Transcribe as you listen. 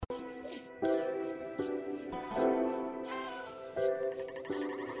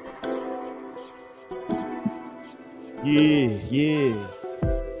Yeah.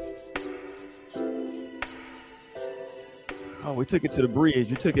 Oh, we took it to the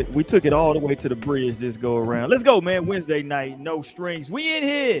bridge. We took it all the way to the bridge this go around. Let's go, man. Wednesday night, no strings. We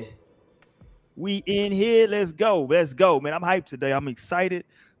in here. Let's go, man. I'm hyped today. I'm excited.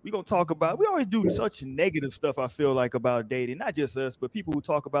 We're gonna talk about, we always do such negative stuff, I feel like, about dating. Not just us, but people who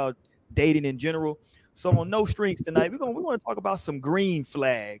talk about dating in general. So on No Strings tonight, we're gonna talk about some green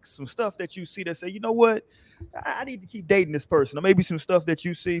flags, some stuff that you see that say, you know what, I need to keep dating this person. Or maybe some stuff that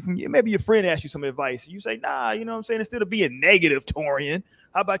you see from, maybe your friend asks you some advice. You say, nah, you know what I'm saying? Instead of being negative, Torian,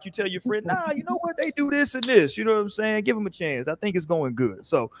 how about you tell your friend, nah, you know what, they do this and this. You know what I'm saying? Give them a chance. I think it's going good.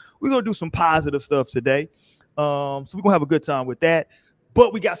 So we're going to do some positive stuff today. So we're going to have a good time with that.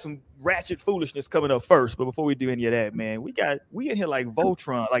 But we got some ratchet foolishness coming up first. But before we do any of that, man, we in here like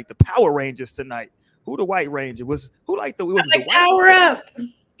Voltron, like the Power Rangers tonight. Who the White Ranger was? Who like the? Was like the Power Up?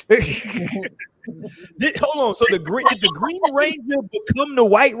 Hold on. So did the Green Ranger become the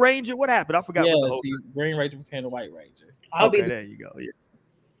White Ranger? What happened? I forgot. Yeah, Green Ranger became the White Ranger. Okay, there you go. Yeah,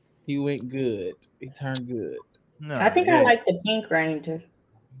 he went good. He turned good. No, I think I like the Pink Ranger,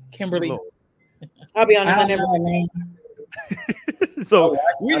 Kimberly. I'll be honest, I never know her name. So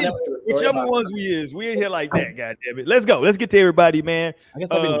whichever ones we in here like that. God damn it. Let's go. Let's get to everybody, man. I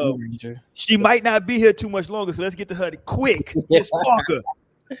guess I'll be the Blue Ranger. She might not be here too much longer, so let's get to her quick. Miss Parker.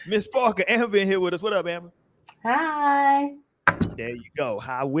 Miss Parker, Amber been here with us. What up, Amber? Hi. There you go.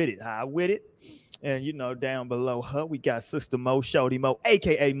 High with it. And you know, down below her, we got Sister Mo, Shorty Mo,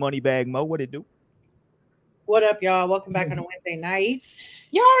 aka Moneybag Mo. What it do? What up, y'all? Welcome back on a Wednesday night.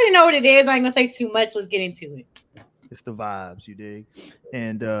 Y'all already know what it is. I ain't gonna say too much. Let's get into it. It's the vibes, you dig.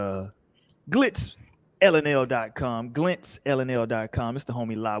 And GlitzLNL.com. GlitzLNL.com. It's the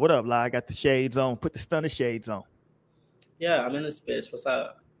homie Live. What up, Live? I got the shades on. Put the stunner shades on. Yeah, I'm in this bitch. What's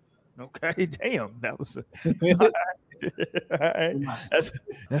up? Okay, damn. That was all right.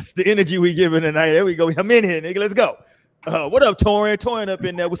 That's the energy we giving tonight. There we go. I'm in here, nigga. Let's go. What up, Torian? Torian up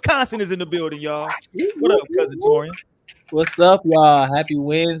in there. Wisconsin is in the building, y'all. What up, cousin Torian? What's up, y'all? Happy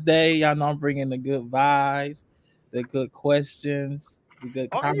Wednesday. Y'all know I'm bringing the good vibes, the good questions, the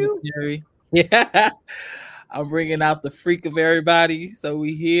good commentary. Yeah. I'm bringing out the freak of everybody. So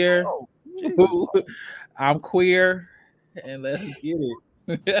we here. Oh, I'm queer, and let's get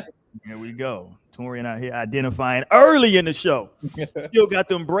it. Here we go. Torian out here identifying early in the show. Still got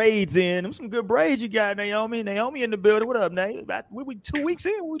them braids in. Them some good braids you got, Naomi. Naomi in the building. What up, Nate? We 2 weeks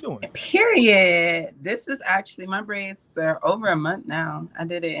in. What we doing? Period. This is actually my braids. They're over a month now. I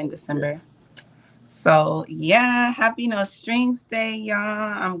did it in December. So yeah, happy No Strings Day, y'all.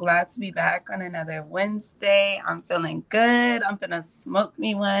 I'm glad to be back on another Wednesday. I'm feeling good. I'm gonna smoke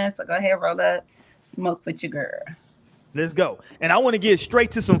me one. So go ahead, roll up, smoke with your girl. Let's go. And I want to get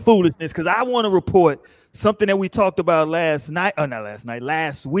straight to some foolishness because I want to report something that we talked about last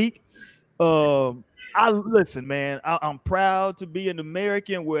week. Listen, man, I'm proud to be an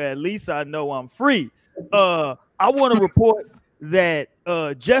American where at least I know I'm free. I want to report that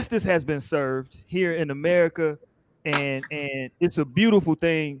justice has been served here in America, and it's a beautiful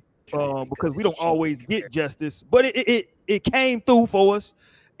thing because we don't always get justice, but it came through for us.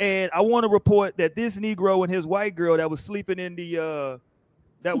 And I want to report that this Negro and his white girl that was sleeping in the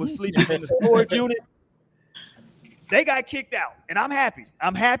storage unit, they got kicked out, and I'm happy.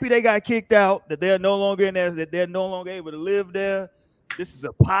 I'm happy they got kicked out. That they're no longer in there. That they're no longer able to live there. This is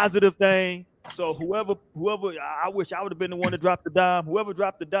a positive thing. So whoever, I wish I would have been the one to drop the dime. Whoever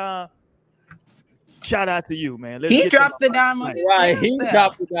dropped the dime, shout out to you, man. He dropped the dime on his right. He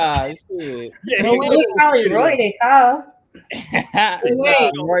dropped the dime. Yeah, he probably Roy they call.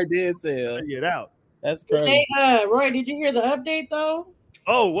 Wait, Roy did tell. Get out. That's crazy. Hey, Roy, did you hear the update though?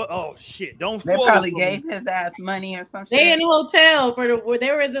 Oh, what? Oh shit! Don't. They probably gave his ass money or some shit. They in a hotel they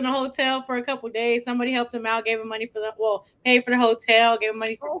were in a hotel for a couple of days. Somebody helped them out, gave him money paid for the hotel, gave him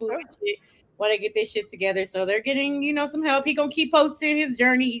money for food and shit. While they get this shit together, so they're getting some help. He gonna keep posting his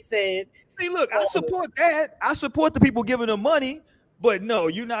journey. He said. See, look, I support that. I support the people giving them money. But no,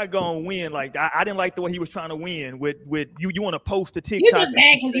 you're not gonna win like that. I didn't like the way he was trying to win with you. You want to post a TikTok? You just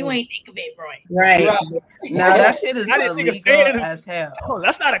mad because you ain't think of it, Roy. Right. No, that shit is illegal as hell. Oh,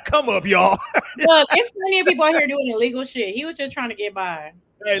 that's not a come up, y'all. Look, there's plenty of people out here doing illegal shit. He was just trying to get by.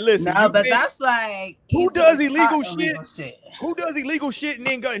 Hey, listen. No, but that's like who does illegal shit? Who does illegal shit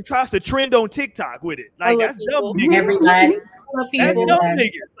and then tries to trend on TikTok with it? Like that's dumb. That's dumb,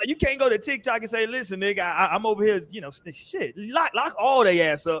 nigga. Like, you can't go to TikTok and say, "Listen, nigga, I'm over here." Shit. Lock all they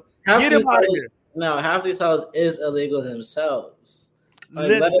ass up. Get them out of here. No, half these houses is illegal themselves. We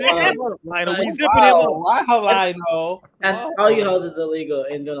zipping them up. Why have I know? All your houses illegal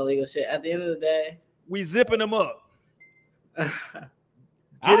and doing illegal shit. At the end of the day, we zipping them up.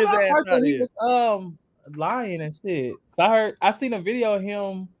 Get his ass I heard out that of he here. was lying and shit. So I seen a video of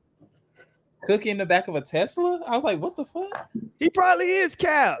him cooking in the back of a Tesla. I was like, what the fuck? He probably is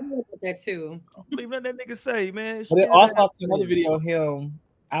Cap. That too. Believe that nigga say, man. But then also I seen another video of him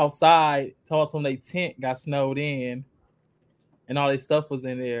outside talking on their tent got snowed in and all their stuff was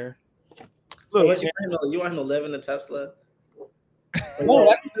in there. So what you want him to live in a Tesla? No,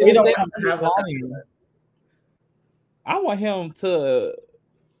 that's what You they don't say. want him to have a Tesla. I want him to.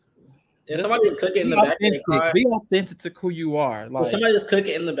 If somebody's cooking in the back of their car, be authentic to who you are. Like, if somebody just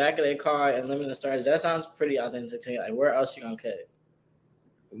cooking in the back of their car and living in the stars, that sounds pretty authentic to me. Like, where else you gonna cook?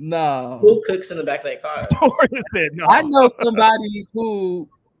 No. Who cooks in the back of their car? Said no. I know somebody who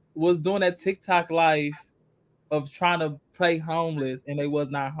was doing that TikTok life of trying to play homeless, and they was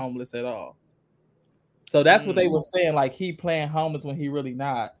not homeless at all. So that's what they were saying. Like, he playing homeless when he really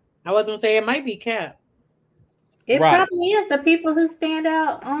not. I was gonna say it might be Cap. It probably is. The people who stand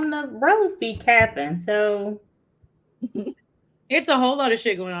out on the roads be capping. So it's a whole lot of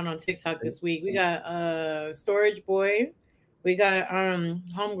shit going on TikTok this week. We got Storage Boy. We got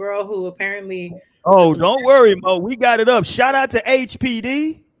homegirl who apparently. Oh, don't worry, Mo. We got it up. Shout out to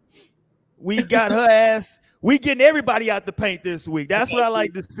HPD. We got her ass. We getting everybody out the paint this week. That's what I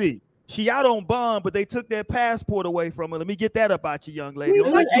like to see. She out on bond, but they took their passport away from her. Let me get that up out you, young lady.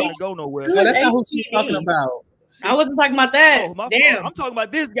 Don't let you go nowhere. No, that's not who she's talking about. I wasn't talking about that. Oh, damn. Fault. I'm talking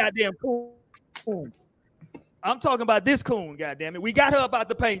about this goddamn coon. I'm talking about this coon, goddamn it. We got her up out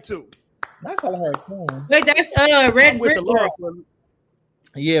the paint too. I call her a coon. Wait, that's Red Brick Girl.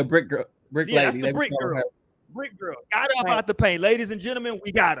 Yeah, Brick Girl. Brick yeah, Lady. That's the Brick Girl. Brick Girl. Got her up out the paint. Ladies and gentlemen,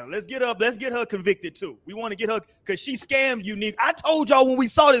 we got her. Let's get up. Let's get her convicted too. We want to get her because she scammed Unique. I told y'all when we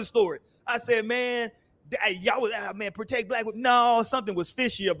saw this story. I said, man, y'all was man, protect black. No, something was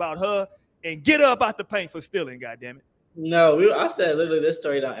fishy about her. And get her up out the paint for stealing, goddammit. No, I said literally this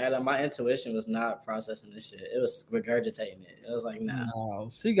story don't add up. My intuition was not processing this shit. It was regurgitating it. It was like, nah. No,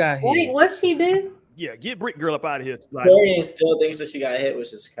 she got hit. Wait, what she do? Yeah, get Brick Girl up out of here. Like, Dorian still thinks that she got hit,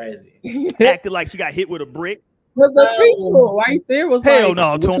 which is crazy. Acted like she got hit with a brick. Because the people right there was hell like,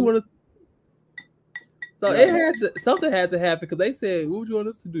 no. So it had to, something had to happen because they said, what would you want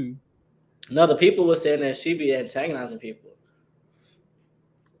us to do? No, the people were saying that she be antagonizing people.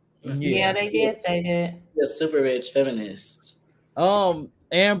 Yeah, they did say that. A super rich feminist.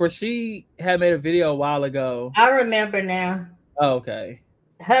 Amber, she had made a video a while ago. I remember now. Oh, okay.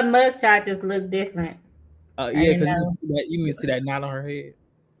 Her mugshot just looked different. Yeah, because you can see that knot on her head.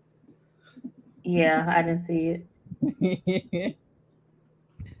 Yeah, I didn't see it.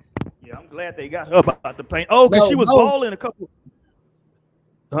 Yeah, I'm glad they got her up out the paint. Oh, because she was balling a couple.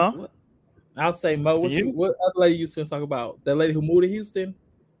 Huh? I'll say, Mo, what other lady you used to talk about? That lady who moved to Houston?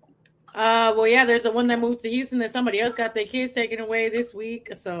 Well, yeah, there's the one that moved to Houston that somebody else got their kids taken away this week.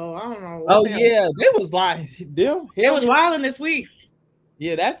 So I don't know. Oh yeah, it was like them. It was wilding this week.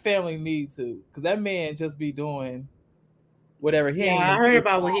 Yeah, that family needs to, because that man just be doing whatever he. Yeah, I heard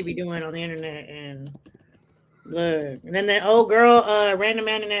about what he be doing on the internet, and look, and then that old girl, random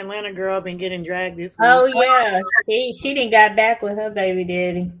man in Atlanta girl, been getting dragged this week. Oh yeah, she didn't got back with her baby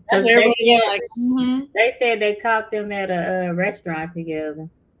daddy. They said they caught them at a restaurant together.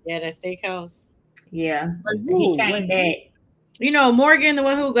 Yeah, that steakhouse. Yeah, he came back. You know, Morgan, the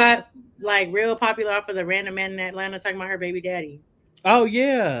one who got like real popular off of the random man in Atlanta, talking about her baby daddy. Oh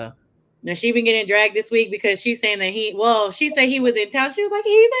yeah. Now she been getting dragged this week because she's saying that she said he was in town. She was like,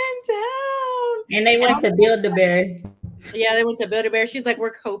 he's in town. And they went to Build-A-Bear. Yeah, they went to Build-A-Bear. She's like, we're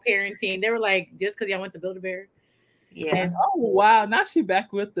co-parenting. They were like, just because y'all went to Build-A-Bear. Yeah. Oh wow, now she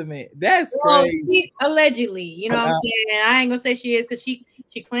back with the man. That's crazy. She, allegedly, you know what I'm saying? I ain't gonna say she is because she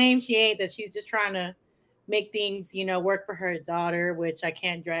claims she ain't, that she's just trying to make things, work for her daughter, which I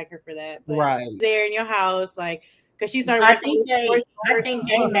can't drag her for that. But right there in your house, like, because she started. I think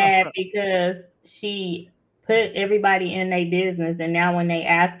they mad because she put everybody in their business, and now when they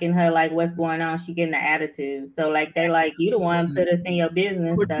asking her like what's going on, she getting an attitude. So like they're like, you the one put us in your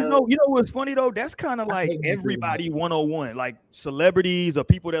business. But so you know what's funny though? That's kind of like everybody 101, like celebrities or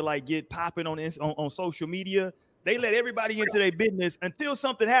people that like get popping on social media. They let everybody into their business until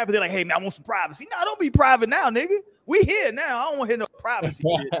something happens. They're like, hey man, I want some privacy. No, don't be private now, nigga. We here now. I don't want to hear no privacy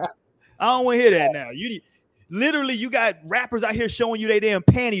shit. I don't want to hear that now. Literally, you got rappers out here showing you their damn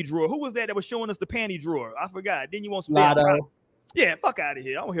panty drawer. Who was that was showing us the panty drawer? I forgot. Then you want some damn privacy. Yeah, fuck out of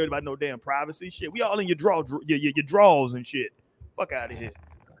here. I don't hear about no damn privacy shit. We all in your drawers and shit. Fuck out of here.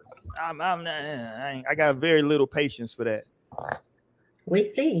 I got very little patience for that. We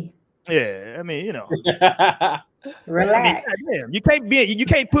see. Yeah, I mean, Relax. I mean, damn, you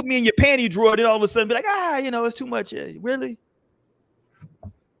can't put me in your panty drawer, then all of a sudden be like, it's too much. Really?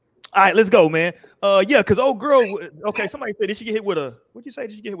 All right, let's go, man. Yeah, because old girl. Okay, somebody said did she get hit with a? What'd you say?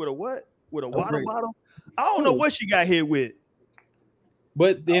 Did she get hit with a what? With a water bottle? I don't know what she got hit with.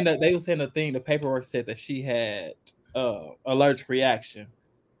 But then they were saying the paperwork said that she had allergic reaction.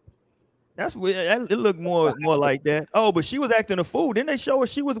 That's weird. It looked more like that. Oh, but she was acting a fool. Didn't they show her?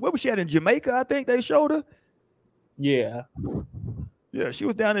 Where was she at in Jamaica? I think they showed her. Yeah, she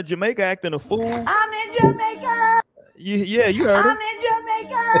was down in Jamaica acting a fool. I'm in Jamaica. Yeah, you heard her. I'm in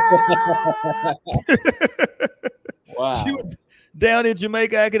Jamaica. Wow. She was down in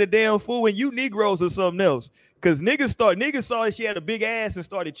Jamaica acting a damn fool, and you Negroes or something else. Because niggas saw that she had a big ass and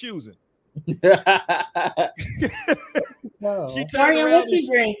started choosing. She turned Dorian, what you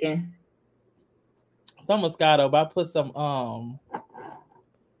drinking? Some Moscato, but I put some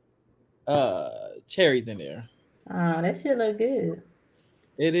cherries in there. Oh, that shit look good.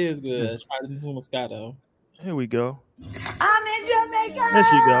 It is good. Let's try this Moscato. Here we go. I'm in Jamaica. There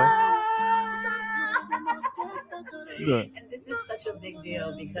she go. Good. And this is such a big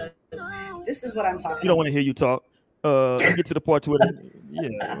deal because this is what I'm talking about. You don't want to hear you talk. Let's get to the part to it. Yeah,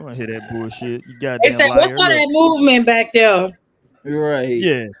 I don't want to hear that bullshit. You goddamn They say, what's all that movement back there? Right.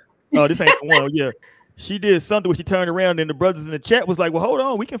 Yeah. No, this ain't the one. Yeah. She did something where she turned around and the brothers in the chat was like, well, hold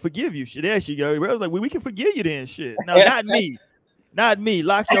on, we can forgive you. There she go. I was like, well, we can forgive you then. Shit. No, not me. Not me.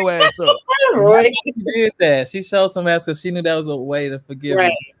 Lock your ass up. Right. She did that. She showed some ass because she knew that was a way to forgive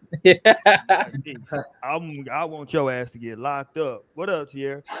me. I want your ass to get locked up. What up,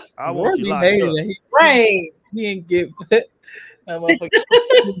 Tierra? I want you locked up. He didn't get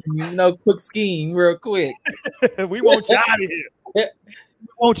no quick scheme real quick. We want you out of here.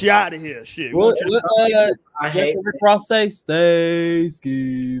 We want you out of here. Shit. I hate Ross say stay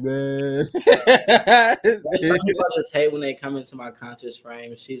scheming. Some people just hate when they come into my conscious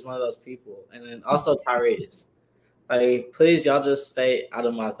frame. She's one of those people. And then also Tyrese. Like, please, y'all just stay out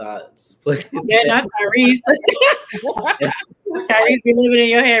of my thoughts. Please. Yeah, not Tyrese. Tyrese be living in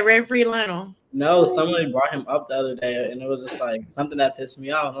your head, rent-free Lionel. No, someone brought him up the other day, and it was just like something that pissed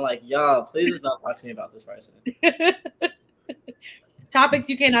me off. I'm like, y'all, please just not talk to me about this person. Topics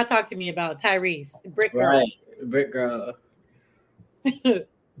you cannot talk to me about. Tyrese, Brick Girl. Right, Brick Girl.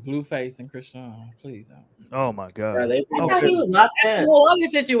 Blueface and Christian, please don't. Oh my God. Yeah, they I thought he was locked up. Whole other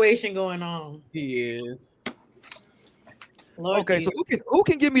situation going on. He is. Lord okay, Jesus. so who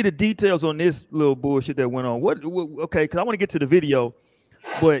can give me the details on this little bullshit that went on? Okay, because I want to get to the video,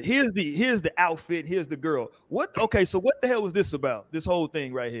 but here's the outfit. Here's the girl. Okay, so what the hell was this about? This whole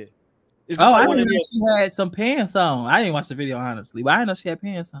thing right here. I didn't know she had some pants on. I didn't watch the video honestly, but I didn't know she had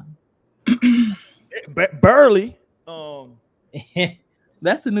pants on. Barely.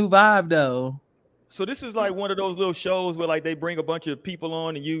 That's a new vibe though. So this is like one of those little shows where like they bring a bunch of people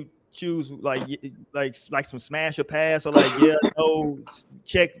on and you choose like some smash or pass or like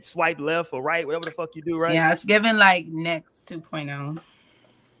check, swipe left or right, whatever the fuck you do, right? Yeah, it's given like Next 2.0.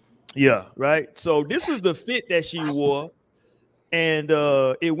 Yeah, right. So this is the fit that she wore, and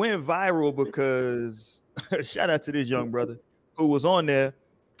it went viral because shout out to this young brother who was on there.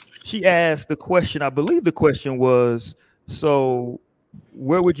 She asked the question. I believe the question was, "So,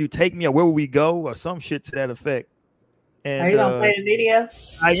 where would you take me, or where would we go, or some shit to that effect?" And, are you gonna play the video?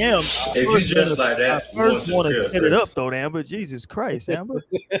 I am. If you just like that, I first want to set it up though, Amber. Jesus Christ, Amber.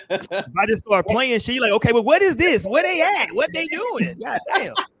 If I just start playing, she like, okay, but what is this? Where they at? What they doing? God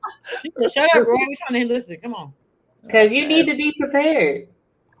damn. She said, shut up, bro. We trying to listen. Come on. Because you need to be prepared.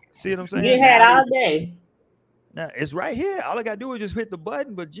 See what I'm saying? You had all day. Now it's right here. All I gotta do is just hit the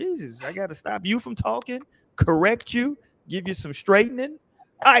button. But Jesus, I gotta stop you from talking, correct you, give you some straightening.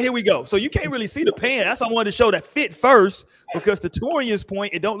 All right, here we go. So you can't really see the pants. That's why I wanted to show that fit first, because to Torian's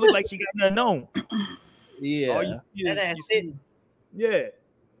point, it don't look like she got nothing on. Yeah. All you see is, yeah.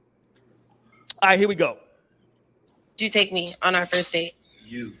 All right, here we go. Did you take me on our first date?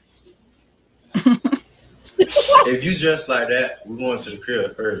 You. If you just like that, we're going to the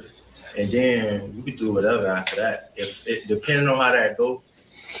crib first, and then we can do whatever after that. If it depending on how that go.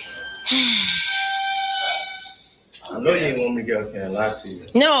 I know you ain't want me to get up here and lie to you.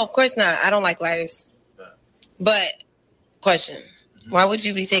 No, of course not. I don't like liars. But question: why would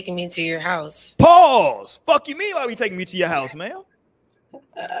you be taking me to your house? Pause. Fuck you mean why we taking me to your house, man?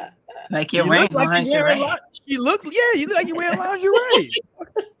 Like you're you wearing look like lingerie. You look like you're wearing lingerie.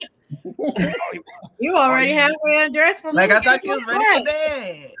 You already halfway undressed for like I thought you was ready for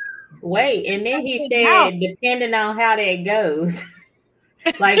bed. Wait, and then he said, depending on how that goes.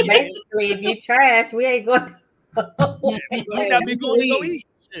 Like basically, if you trash, we ain't going to we might not be going to go eat.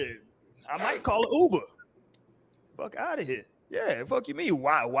 Shit. I might call it Uber. fuck out of here. Yeah, fuck you mean?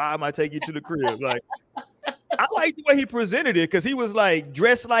 Why am I taking you to the crib? Like, I like the way he presented it because he was like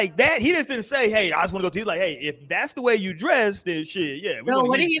dressed like that. He just didn't say, "Hey, I just want to go to." He's like, "Hey, if that's the way you dress, then shit, yeah." No,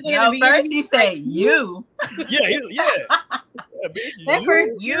 what did he say? No, first he said you. Yeah, yeah. Bitch, That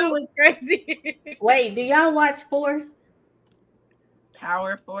first you was crazy. Wait, do y'all watch Force?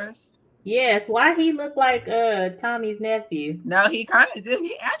 Power Force. Yes. Why he look like Tommy's nephew? No, he kind of did.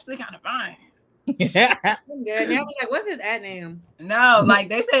 He actually kind of fine. Yeah, they was like, what's his ad name? No, like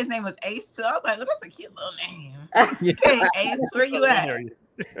they said his name was Ace too. I was like, well, that's a cute little name. Hey, Ace, where you at?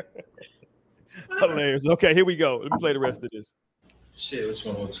 Hilarious. Okay, here we go. Let me play the rest of this. Shit, which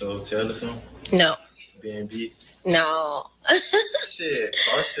one? Hotel or something? No. B&B? No. Shit,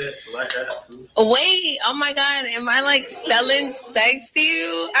 car set like that too. Wait, oh my God, am I like selling sex to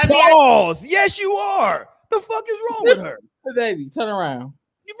you? I Balls. Yes, you are. The fuck is wrong with her? Hey, baby, turn around.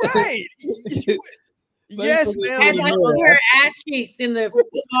 Right. Yes, ma'am. Has like her ass cheeks in the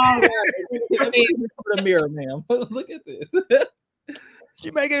the mirror, ma'am. Look at this. She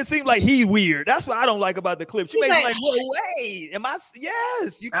making it seem like he weird. That's what I don't like about the clip. She makes it like, wait, am I?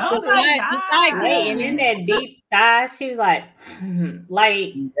 Yes, you called it. Wait, and in that deep sigh, she was like,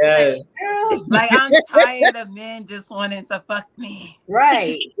 yes. Like I'm tired of men just wanting to fuck me.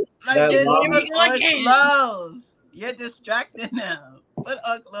 Right. Like just put on clothes. You're distracting them. Put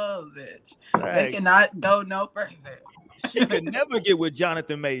on clothes, bitch. Right. They cannot go no further. She could never get with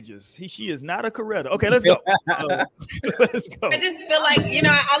Jonathan Majors. She is not a Coretta. Okay, let's go. Let's go. I just feel like,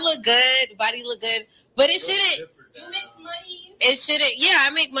 I look good, body look good, but it shouldn't. You make money. It shouldn't. Yeah, I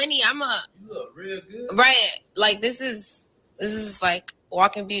make money. You look real good. Right. Like this is like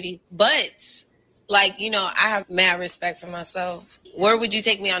walking beauty. But like, I have mad respect for myself. Where would you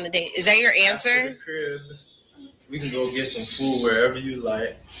take me on a date? Is that your answer? We can go get some food wherever you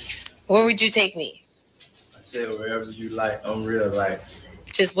like. Where would you take me? Wherever you like. I'm real like.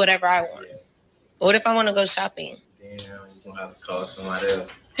 Just whatever I want. What if I want to go shopping? Damn, you're gonna have to call somebody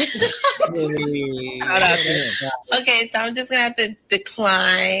else. Okay, so I'm just gonna have to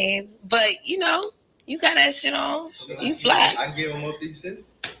decline. But you got that shit on. You fly. I give them up these days.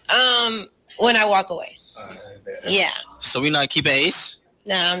 When I walk away. Yeah. So we not keeping Ace?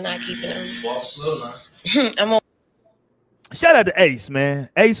 No, I'm not keeping him. Walk slow now. Shout out to Ace, man.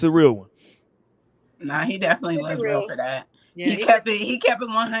 Ace, a real one. Nah, he definitely was real for that. Yeah, he kept it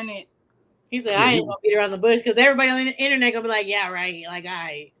 100. He said, I ain't gonna beat around the bush because everybody on the internet gonna be like, yeah, right. Like,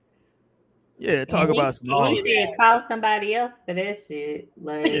 Yeah, talk about some. He said, call somebody else for that shit.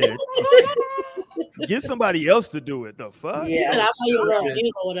 Like, get somebody else to do it. The fuck? Yeah, I'll tell you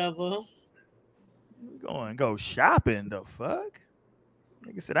what, whatever. Go shopping. The fuck?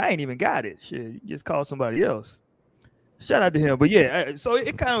 Like I said, I ain't even got it. Shit, you just call somebody else. Shout out to him. But yeah, so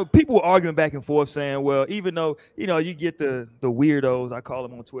it kind of people were arguing back and forth saying, well, even though, you get the weirdos, I call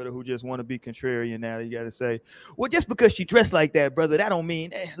them on Twitter, who just want to be contrarian now, you got to say, well, just because she dressed like that, brother, that don't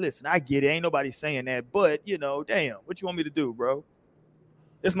mean, listen, I get it. Ain't nobody saying that. But, damn, what you want me to do, bro?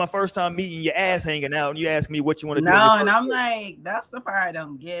 It's my first time meeting your ass hanging out, and you ask me what you want to do. No, and I'm like, that's the part I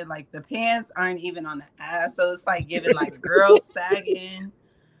don't get. Like, the pants aren't even on the ass, so it's like giving like girls sagging.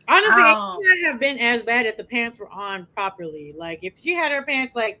 Honestly, it would not have been as bad if the pants were on properly. Like, if she had her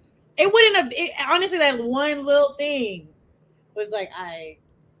pants, like, it wouldn't have. Honestly, that one little thing was like,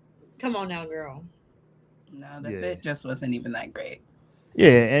 come on now, girl. No, the fit just wasn't even that great.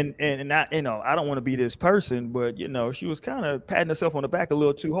 Yeah, and I, I don't want to be this person, but she was kind of patting herself on the back a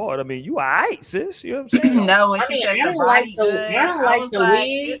little too hard. I mean, you all right, sis? You know what I'm saying? No, when she said the body good, I don't like the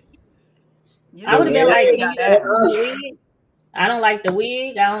wig. I would have been like, I don't like the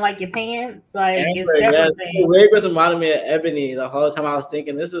wig. I don't like your pants. Like, yes, the wig was reminding me of Ebony the whole time. I was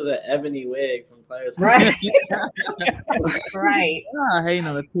thinking this is an Ebony wig from Players. Right. Right. I hate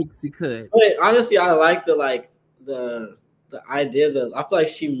on the pixie cut. But honestly, I like the idea that I feel like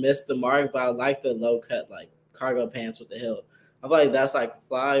she missed the mark, but I like the low cut like cargo pants with the heel. I feel like that's like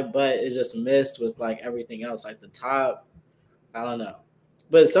fly, but it just missed with like everything else, like the top. I don't know.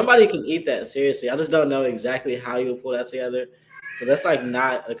 But somebody can eat that, seriously. I just don't know exactly how you pull that together. But that's like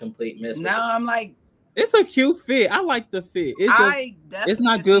not a complete miss. No, I'm like, it's a cute fit. I like the fit. It's just, it's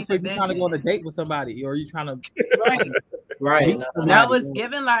not good for you trying to go on a date with somebody or you trying to right. That was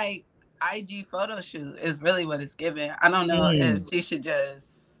given like IG photo shoot is really what it's given. I don't know if she should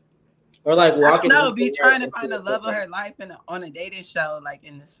just or like walking. No, be trying to find the love of her life on a dating show like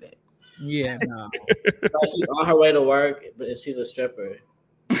in this fit. Yeah, no. She's on her way to work, but she's a stripper.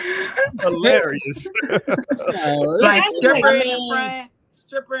 Hilarious. Like stripper in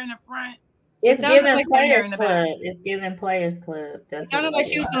the front. It's sounded giving like Players in the Club. back. It's giving Players Club. That's It sounded what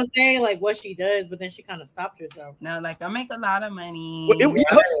like she was gonna say like what she does, but then she kind of stopped herself. No, like I make a lot of money. Well, her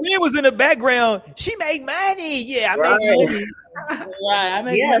friend was in the background. She make money. Yeah, I Right. make money. Right. I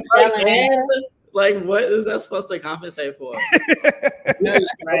mean, Yeah, Like, selling man, like, what is that supposed to compensate for? This is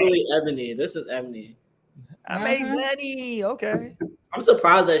totally Ebony. This is Ebony. I make money. Okay. I'm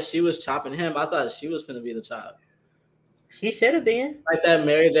surprised that she was chopping him. I thought she was gonna be the chop. She should have been. Like that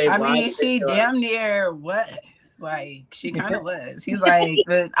Mary J. I Blige mean, she picture. damn near was. Like, she kind of was. He's like,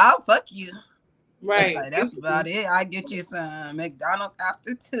 but I'll fuck you. Right. Like, that's about it. I get you some McDonald's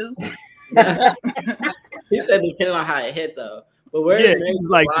after 2. He said depending on how it hit though. But where's Yeah, Mary he's J.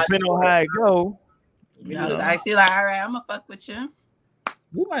 like Blige? depending on how it go. You know, like, she like, all right, I'm gonna fuck with you.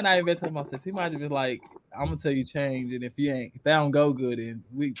 we might not even talk about this. He might have been like, I'm gonna tell you change, and if that don't go good, then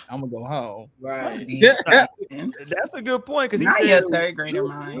I'm gonna go home. Right. That's a good point because he Not said your third grader he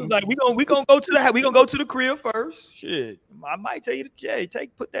mind. was like we gonna go to the crib first. Shit, I might tell you to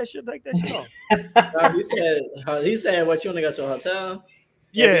take that shit off. He said what, you want to go to a hotel?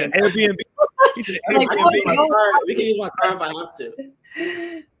 Yeah, Airbnb. He said Airbnb. We can use my car if I have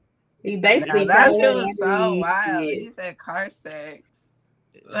to. He basically Now, that told shit her was so wild. He said car sex.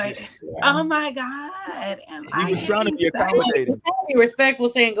 Like, oh my God. He was trying to be accommodating. Be respectful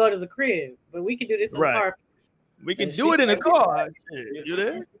saying go to the crib, but we can do this in the car. We can do it in the car. You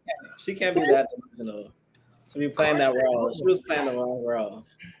there? She can't be that delusional. She be playing that role. She was playing the wrong role.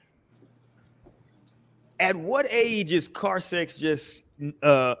 At what age is car sex just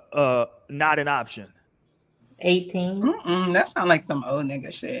not an option? 18. That sounds like some old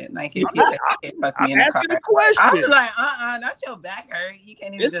nigga shit. Like if you say, fuck me in the car. The question. I was like, not your back hurt. You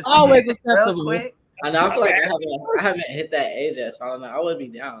can't even It's just always real acceptable. quick. I know. I feel like I haven't hit that age yet, so I don't know. I would be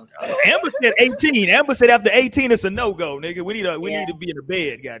down. So. Amber said 18. Amber said after 18 it's a no-go, nigga. We need to be in the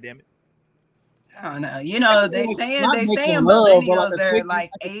bed, goddamn it. I don't know. You know, they saying love, millennials but are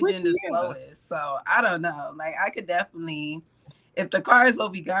like aging the slowest. So I don't know. Like I could definitely, if the car is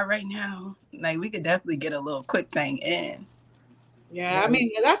what we got right now, like we could definitely get a little quick thing in. Yeah, I mean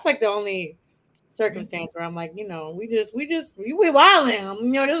that's like the only circumstance where I'm like, we wilding, just a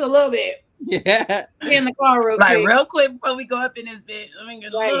little bit. Yeah. Get in the car real Like quick. real quick before we go up in this bitch. Let me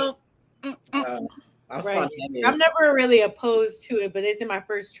get a little. I'm Right. spontaneous. I'm never really opposed to it, but it's in my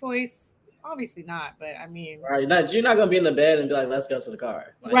first choice. Obviously not, but I mean, Right, you're not gonna be in the bed and be like, "Let's go to the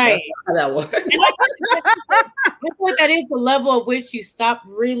car." Like, right? That's not how that works. I feel like that is the level of which you stop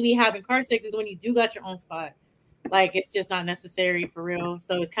really having car sex is when you do got your own spot. Like it's just not necessary for real.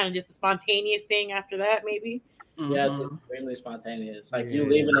 So it's kind of just a spontaneous thing after that, maybe. Yeah, it's extremely spontaneous. Like you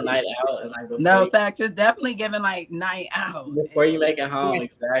leaving the night out and like No facts. It's definitely giving like night out before you make it home. Right.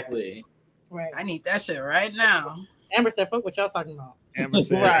 Exactly. Right. I need that shit right now. Amber said, "Fuck what y'all talking about." Amber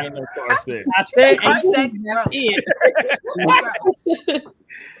said, Right. ain't no car sex. I said Car 18. sex, That's it.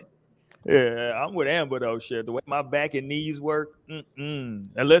 Yeah, I'm with Amber though. Shit, the way my back and knees work,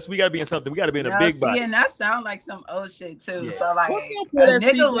 unless we gotta be in something, we gotta be in a big body. And that sound like some old shit too. Yeah. So like What a that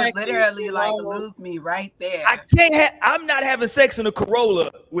nigga would seat back literally there? like lose me right there. I can't. I'm not having sex in a Corolla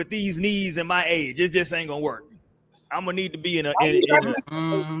with these knees and my age. It just ain't gonna work. I'm gonna need to be in a. You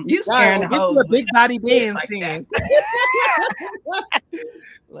scaring the Get hoes you a big body with Benz like then.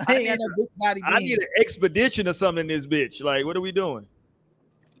 I Ain't got no big body I need Benz. an expedition or something in this bitch. Like, what are we doing?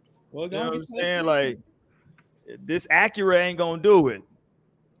 Well, You know what I'm saying? Like, this Acura ain't gonna do it.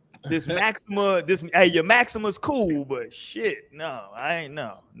 This Maxima, your Maxima's cool, but shit, no, I ain't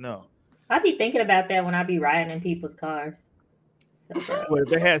no. I be thinking about that when I be riding in people's cars. So, What if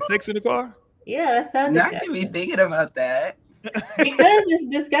they had sex in the car? yeah, that's so Not disgusting. you be thinking about that. Because it's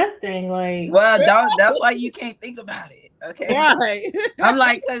disgusting. Like, Well, that's why you can't think about it. Okay. Right. I'm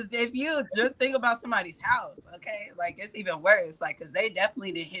like, because if you just think about somebody's house, okay, like it's even worse. Like, because they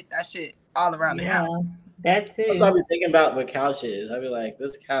definitely did hit that shit all around the yeah, house. that too. That's what I be thinking about with couches. I be like,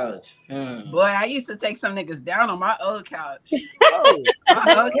 this couch. Boy, I used to take some niggas down on my old couch. Oh,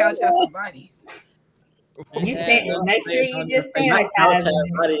 My old couch has some bodies. You make sure you just My couch sanitize has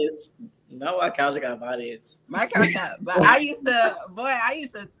it. bodies. No, my couch got bodies. My couch has, but I used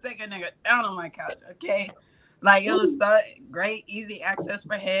to take a nigga down on my couch, okay? Like it was so great, easy access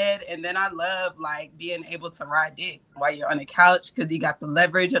for head, and then I love like being able to ride dick while you're on the couch because you got the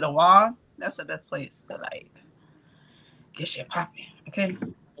leverage of the wall. That's the best place to like get shit popping. Okay.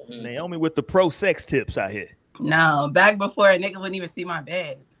 Naomi with the pro sex tips out here. No, back before a nigga wouldn't even see my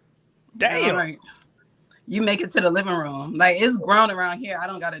bed. Damn. Like, you make it to the living room. Like it's grown around here. I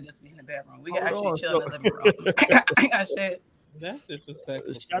don't gotta just be in the bedroom. We can Hold actually on, chill in the living room. I ain't got shit. That's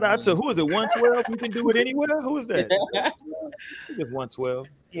disrespectful. Shout out to who is it? 112. You can do it anywhere. Who is that? It's 112.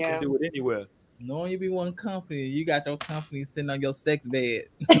 You can do it anywhere. Knowing you be one company, you got your company sitting on your sex bed.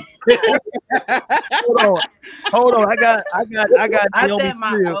 Hold on. I got. I said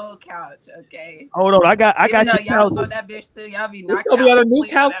my old couch. Okay. Hold on. I got your y'all couch. on that bitch too. Y'all be knocked You'll out. be on a new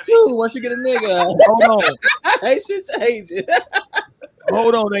couch too once you get a nigga. Hold on. Hey, shit changing.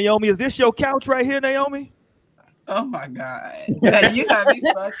 Hold on, Naomi. Is this your couch right here, Naomi? Oh my God. You got me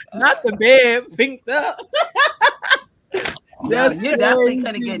fucked up. Not the bed, pinked up. No, you definitely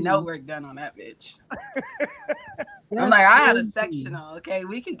couldn't get no work done on that bitch. I'm like, I had a sectional. Okay,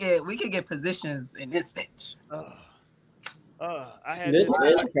 we could get positions in this bitch. I had this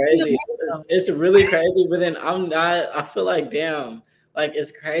is crazy. It's really crazy, but then I'm not. I feel like damn, like it's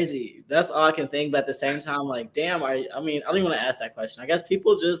crazy. That's all I can think. But at the same time, like damn, I don't even want to ask that question. I guess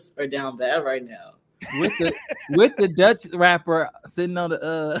people just are down bad right now. With the Dutch rapper sitting on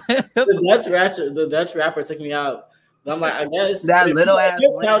the the Dutch rapper took me out. But I'm like, I guess that little ass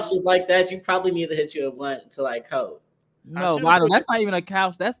couch is like that. You probably need to hit you a blunt to like coat. No, Lionel, that's not even a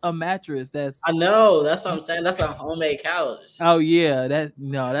couch. That's a mattress. I know. That's what I'm saying. That's a homemade couch. Oh yeah,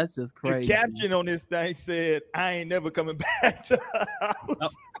 that's just crazy. The caption on this thing said, "I ain't never coming back to her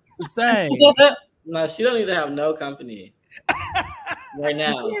house." Same. No, she don't need to have no company right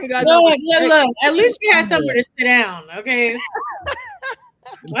now. Look, at least she had somewhere to sit down. Okay.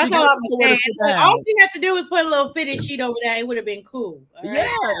 That's all I'm saying. All she had to do was put a little fitted sheet over there. It would have been cool. Right?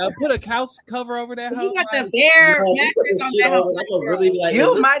 Yeah, put a couch cover over that. You got the bare mattress on that house.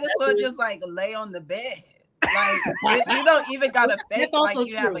 You might as well just like lay on the bed. Like you don't even gotta fake like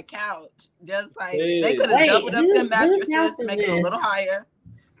you have a couch. Just like they could have doubled up the mattresses, make it a little higher,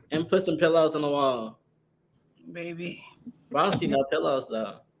 and put some pillows on the wall, baby. But I don't see no pillows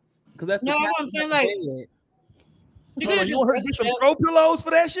though. Cause that's no, I'm saying like. You want to some throw pillows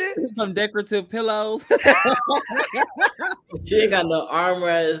for that shit? Some decorative pillows. She ain't got no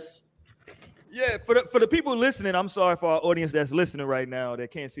armrests. Yeah, for the people listening, I'm sorry for our audience that's listening right now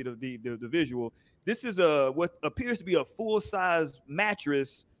that can't see the visual. This is what appears to be a full-size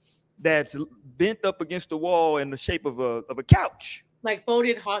mattress that's bent up against the wall in the shape of a couch. Like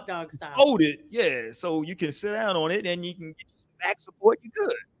folded hot dog style. Folded, yeah. So you can sit down on it and you can get back support. You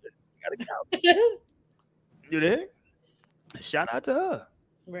good. You got a couch. You there? Shout out to her.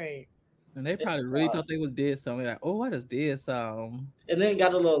 Right. And they probably really thought they was dead something. Like, oh, I just did something. And then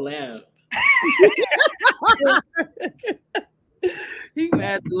got a little lamp. He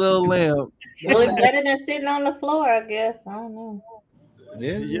had the little lamp. Well, it's better than sitting on the floor, I guess. I don't know.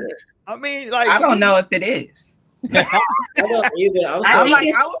 Yeah. I mean, like, I don't know if it is. I don't either.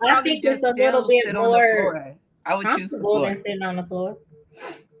 I think it's a little bit more. I would choose the floor than sitting on the floor.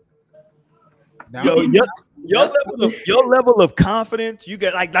 Your level of confidence, you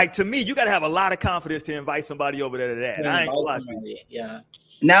got like to me, you got to have a lot of confidence to invite somebody over there to that. I ain't gonna lie to you. Yeah.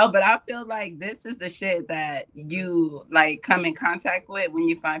 No, but I feel like this is the shit that you like come in contact with when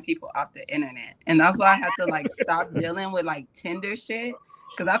you find people off the internet, and that's why I have to like stop dealing with like Tinder shit,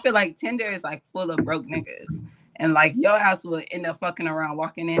 because I feel like Tinder is like full of broke niggas, and like your ass will end up fucking around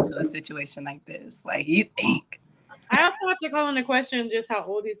walking into a situation like this. Like you think. I also have to call into question just how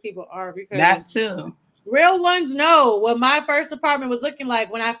old these people are, because that too. Real ones know what my first apartment was looking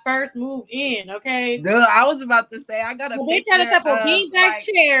like when I first moved in. Okay, dude, I was about to say I got a bitch had a couple beanbag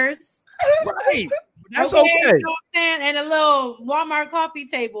chairs, right? That's okay. You know what I'm saying? And a little Walmart coffee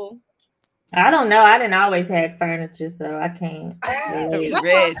table. I don't know. I didn't always have furniture, so I can't.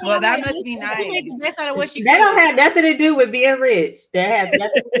 Rich. Well, that must be nice. That don't have nothing to do with being rich. That has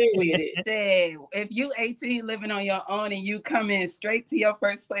nothing to do with it. Hey, if you 18 living on your own and you come in straight to your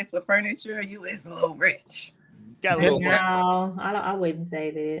first place with furniture, you is a little rich. Got a little no, I wouldn't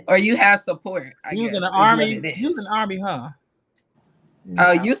say that. Or you have support. You was in the army. You was in the army, huh? No.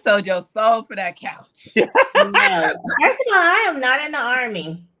 Oh, you sold your soul for that couch. No. First of all, I am not in the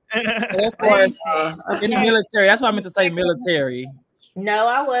army. Of course, in the military. That's why I meant to say military. No,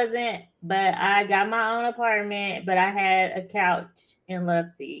 I wasn't, but I got my own apartment, but I had a couch in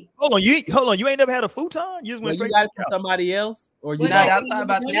Loveseat. Hold on, you ain't never had a futon? You just went straight to somebody else, or you? No, that's not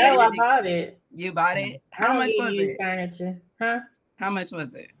about to. No, I bought it. You bought it? How much was it? Furniture, huh? How much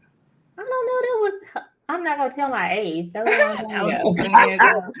was it? I don't know. That was. I'm not gonna tell my age. That was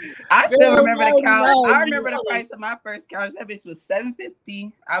I still remember the couch. I remember the price of my first couch. That bitch was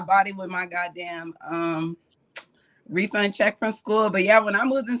 $750. I bought it with my goddamn refund check from school. But yeah, when I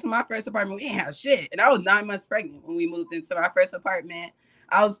moved into my first apartment, we didn't have shit. And I was 9 months pregnant when we moved into my first apartment.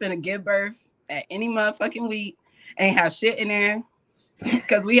 I was finna give birth at any motherfucking week. Ain't have shit in there.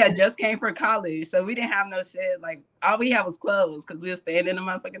 because we had just came from college, so we didn't have no shit. Like all we had was clothes because we were staying in the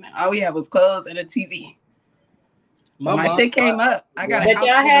motherfucking. All we had was clothes and a TV. My shit came up. I got. But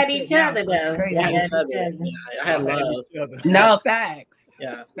y'all had each other though. Yeah, I had love. No facts.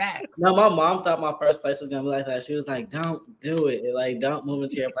 Yeah, facts. No, my mom thought my first place was gonna be like that. She was like, "Don't do it. Like, don't move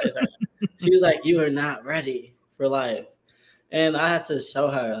into your place." She was like, "You are not ready for life." And I had to show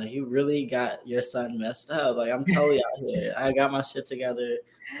her, like, you really got your son messed up. Like, I'm totally out here. I got my shit together.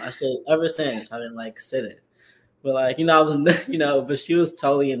 My shit ever since. I've been like sitting. But like, I was, but she was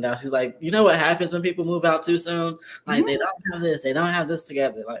totally in doubt. She's like, you know what happens when people move out too soon? Like, they don't have this, they don't have this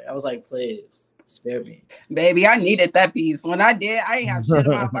together. Like, I was like, please spare me. Baby, I needed that piece. When I did, I didn't have shit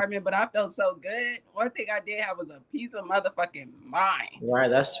in my apartment, but I felt so good. One thing I did have was a piece of motherfucking mind.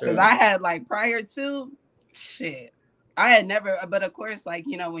 Right, that's true. Because I had like prior to shit. I had never, but of course, like,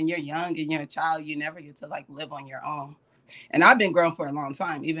 when you're young and you're a child, you never get to like live on your own. And I've been grown for a long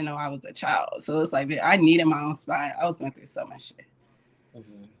time, even though I was a child. So it's like, I needed my own spot. I was going through so much shit.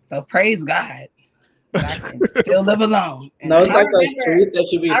 Mm-hmm. So praise God that I can still live alone. And no, it's like those tweets that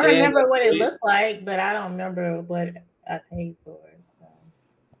you be saying. I remember what it looked like, but I don't remember what I paid for it. So.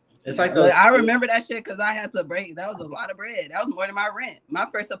 It's like those. I remember that shit because I had to break. That was a lot of bread. That was more than my rent. My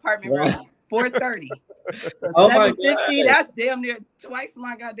first apartment rent was $430. So $750. That's damn near twice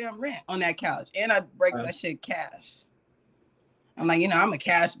my goddamn rent on that couch, and I break that shit cash. I'm like, I'm a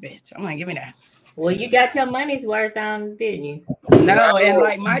cash bitch. I'm like, give me that. Well, you got your money's worth on, didn't you? No, and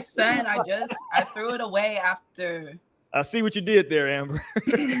like my son, I threw it away after. I see what you did there, Amber.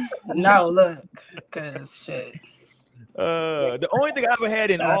 No, look, cause shit. The only thing I ever had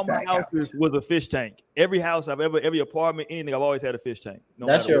in all my houses was a fish tank. Every house every apartment, anything, I've always had a fish tank.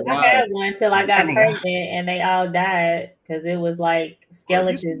 That's your I had one until I got pregnant and they all died because it was like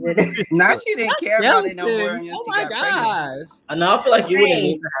skeletons. Now she didn't care about it no more. Oh my gosh. I know. I feel like you wouldn't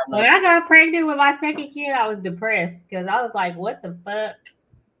need to have. When I got pregnant with my second kid, I was depressed because I was like, what the fuck?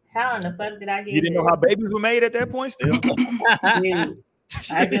 How in the fuck did I get You didn't know how babies were made at that point still? Dude,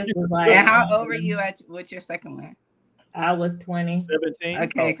 I just was like. And how old were you with your second one? I was 20. 17.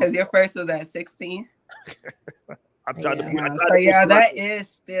 Okay, because your first was at 16. I'm trying to. That is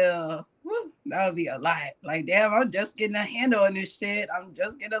still. That would be a lot. Like, damn, I'm just getting a handle on this shit. I'm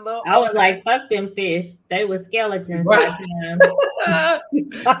just getting a little. I was like, fuck them fish. They were skeletons. That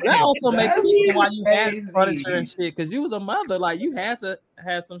also makes sense why you had furniture and shit, because you was a mother. Like, you had to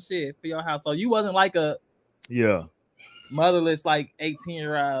have some shit for your house. So you wasn't like a motherless, like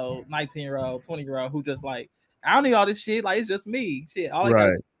 18-year-old, 19-year-old, 20-year-old who just like, I don't need all this shit. Like, it's just me. Shit. All I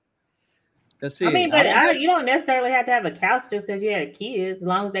got. That's it. I mean, but you don't necessarily have to have a couch just because you had a kid, as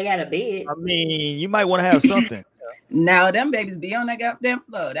long as they got a bed. I mean, you might want to have something. Now, them babies be on that goddamn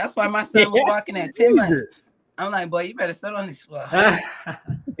floor. That's why my son was walking at 10 months. I'm like, boy, you better sit on this floor.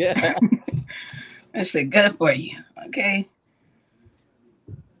 Yeah. That shit good for you. Okay.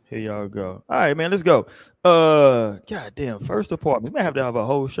 Here y'all go. All right, man, let's go. Goddamn, first apartment. We may have to have a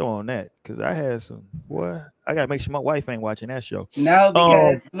whole show on that because I had some. Boy, I gotta make sure my wife ain't watching that show. No,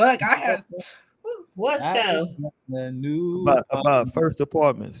 because look, I have. What show? The new about first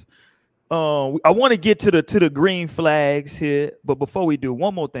apartments. I want to get to the green flags here, but before we do,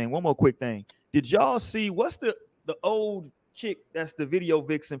 one more quick thing. Did y'all see what's the old chick that's the video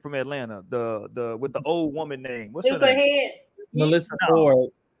vixen from Atlanta? The with the old woman name. What's her name? Melissa Ford.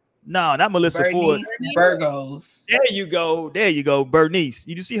 No, not Melissa Ford. Burgos. There you go. Bernice.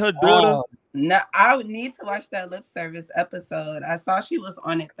 You see her daughter? No, I would need to watch that lip service episode. I saw she was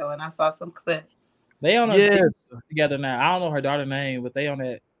on it though, and I saw some clips. They on a together now. I don't know her daughter's name, but they on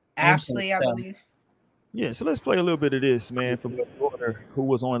that. Ashley, I believe. Yeah, so let's play a little bit of this, man, from her daughter who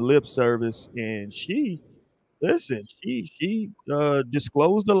was on lip service, and she disclosed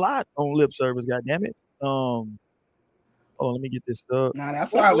a lot on lip service. Goddamn it. Oh, let me get this up. No,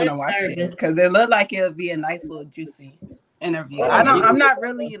 that's why I want to watch it because it looked like it would be a nice little juicy interview. I'm not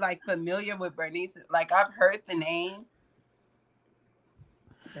really like familiar with Bernice. Like I've heard the name.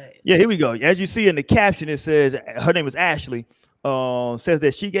 But... Yeah, here we go. As you see in the caption, it says her name is Ashley. Says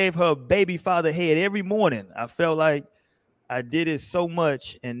that she gave her baby father head every morning. I felt like I did it so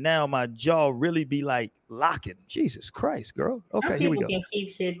much, and now my jaw really be like locking. Jesus Christ, girl. Okay, here we go. People can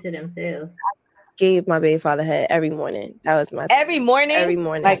keep shit to themselves. Gave my baby father head every morning. That was my every morning. Every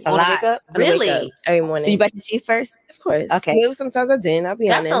morning, like on wake up. Really? Wake up every morning. Do you brush your teeth first? Of course. Okay. Maybe sometimes I didn't. I'll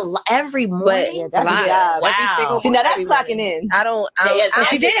be honest. That's a lot every morning. But that's a job. Wow. Every single See, now that's clocking in. I don't. So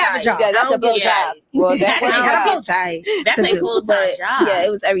she did have a job. Yeah, that's a blow job. Well, that was that's a full-time job. Yeah,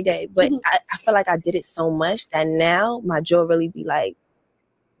 it was every day. But I feel like I did it so much that now my jaw really be like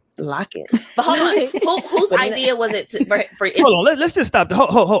locking. But hold on, whose idea was it for hold on, let's just stop.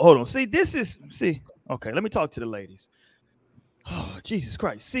 Hold on. See, okay, let me talk to the ladies. Oh, Jesus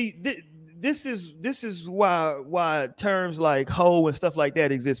Christ. See, this is why terms like hoe and stuff like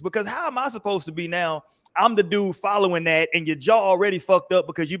that exist. Because how am I supposed to be now? I'm the dude following that, and your jaw already fucked up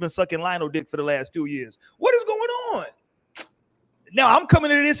because you've been sucking Lionel dick for the last 2 years. What is going on? Now I'm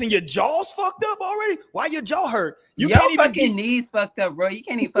coming into this and your jaw's fucked up already. Why your jaw hurt? You your can't even fucking knees fucked up, bro. You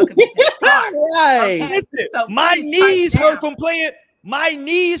can't even fucking right. Okay. Listen, so my knees hurt from playing. My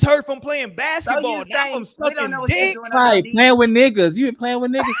knees hurt from playing basketball. So now I'm sucking dick. Right, playing with niggas. You been playing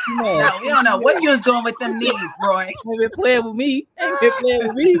with niggas too much. No, we don't know what you was doing with them knees, Roy. You been playing with me. You been playing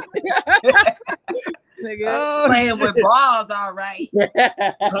with me. Nigga, playing with balls, all right.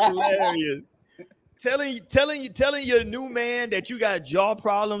 Hilarious. Telling your new man that you got jaw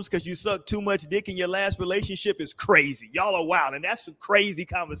problems because you sucked too much dick in your last relationship is crazy. Y'all are wild, and that's a crazy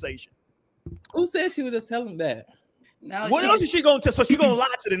conversation. Who said she would just tell him that? No. What else is she gonna tell? So she gonna lie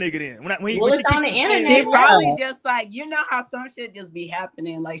to the nigga then? When it's on the internet. They probably just like, you know how some shit just be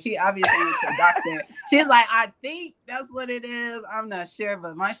happening. Like she obviously went to the doctor. She's like, I think that's what it is. I'm not sure,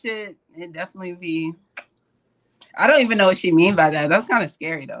 but my shit, it definitely be. I don't even know what she mean by that. That's kind of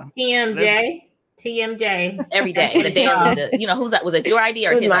scary though. TMJ every day. The daily, you know, who's that? Was it your idea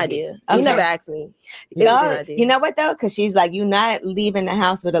or it was his my idea? You never asked me. No, you know what though? Because she's like, you're not leaving the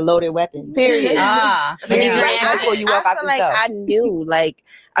house with a loaded weapon. Period. So before you walk out the door. I knew. Like,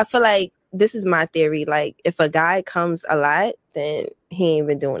 I feel like this is my theory. Like, if a guy comes a lot, then he ain't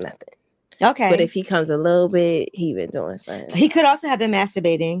been doing nothing. Okay. But if he comes a little bit, he been doing something. He could also have been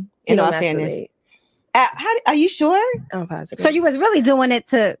masturbating. In all fairness. How are you sure? I'm positive. So you was really doing it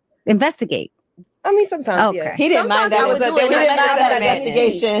to investigate. I mean, sometimes, okay. Yeah. He didn't mind that. There was an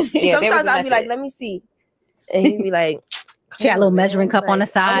investigation. Yeah, sometimes I'd be like, let me see. And he'd be like, she had a little measuring cup on the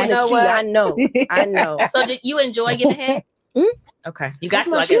side. You know what? I know. So did you enjoy getting ahead? Okay. You got to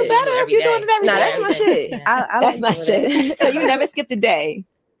like you better if you're doing it every day. No, that's my shit. That's my shit. So you never skipped a day?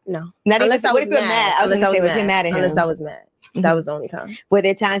 No. Not even what if you're mad? I was going to say, if you're mad at him. Unless I was mad. That was the only time. Were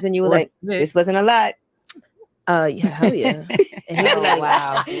there times when you were like, this wasn't a lot? Yeah, hell yeah. And he'd be like,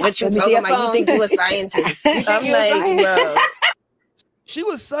 wow. What you talking about? You think you a scientist? I'm like, bro. She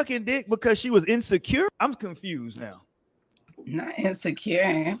was sucking dick because she was insecure. I'm confused now. Not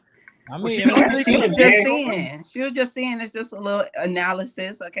insecure. I mean, she was just seeing. She was just seeing. It's just a little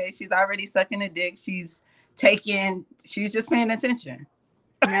analysis. Okay, she's already sucking a dick. She's just paying attention.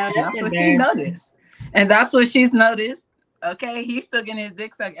 That's what she noticed, and that's what she's noticed. Okay, he's still getting his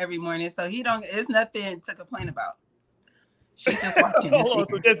dick sucked every morning, so it's nothing to complain about. She's just watching. So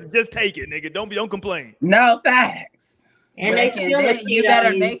just take it, nigga. Don't complain. No facts. And they still you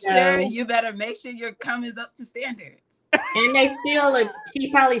better make sure your cum is up to standards. And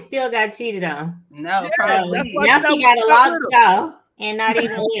she probably still got cheated on. No, probably. Now she got a locked jaw and not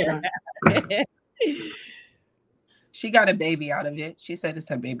even little. She got a baby out of it. She said it's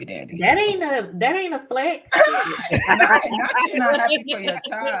her baby daddy. That ain't a flex. You're not happy for your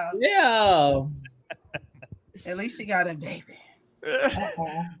child. Yeah. At least she got a baby.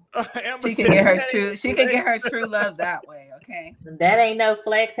 Okay. She can get her true love that way. Okay. That ain't no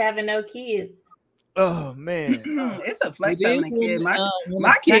flex having no kids. Oh man, it's a flex having a kid.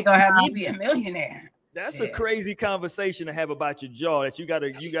 My kid gonna have me be a millionaire. That's a crazy conversation to have about your jaw. That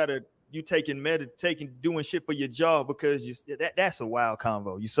you taking doing shit for your jaw because that's a wild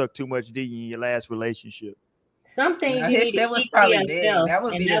convo. You suck too much D in your last relationship. Something shit was probably big. That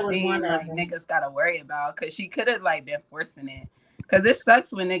would be the thing like niggas gotta worry about because she could have like been forcing it. Because it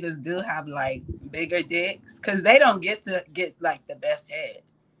sucks when niggas do have like bigger dicks because they don't get to get like the best head.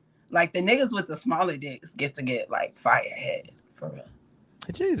 Like the niggas with the smaller dicks get to get like fire head for real.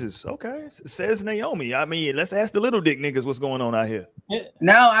 Jesus, okay. Says Naomi. I mean, let's ask the little dick niggas what's going on out here.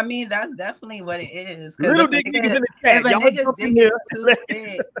 No, I mean that's definitely what it is. Little dick niggas in the chat.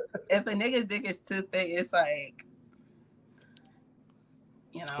 If a nigga's dick is too thick, it's like,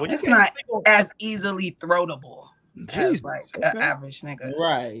 you know, well, it's not as easily throatable as like an average nigga.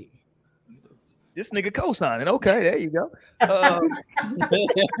 Right. This nigga co-signing. Okay, there you go. There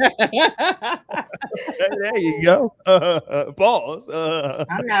you go. Pause.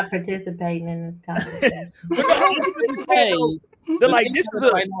 I'm not participating in this conversation. They're like, this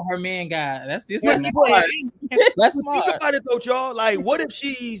is I know her man guy. That's smart. That's smart. Think about it though, y'all. Like, what if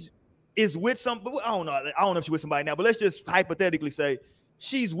she's with somebody? I don't know if she's with somebody now, but let's just hypothetically say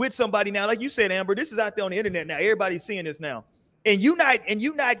she's with somebody now. Like you said, Amber, this is out there on the internet now. Everybody's seeing this now. and you not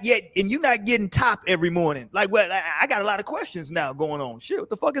getting top every morning. Like, well, I got a lot of questions now going on. Shit, what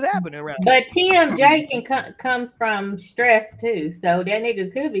the fuck is happening around But TMJ comes from stress too, so that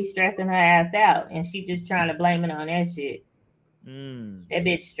nigga could be stressing her ass out, and she just trying to blame it on that shit. That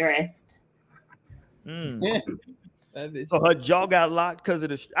bitch stressed. So her jaw got locked because of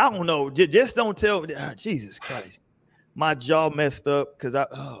the. I don't know. Just don't tell me. Jesus Christ, my jaw messed up because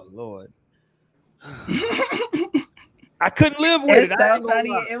oh Lord. I couldn't live with it. It's so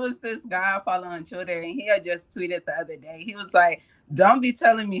funny. It was this guy I follow on Twitter, and he had just tweeted the other day. He was like, "Don't be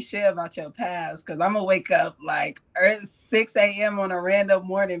telling me shit about your past, because I'm gonna wake up like 6 a.m. on a random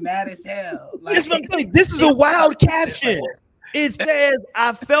morning, mad as hell." Like, this is a wild caption. It says,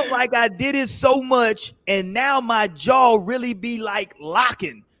 "I felt like I did it so much, and now my jaw really be like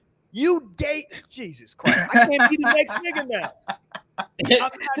locking." You gay, Jesus Christ! I can't be the next nigga now. I'm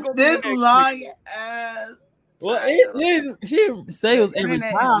not gonna be this the next long nigga. ass. Well, she didn't say it was every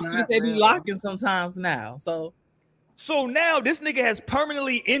time. She just said be locking sometimes now. So now this nigga has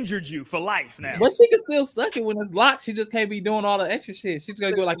permanently injured you for life now. But she can still suck it when it's locked. She just can't be doing all the extra shit. She's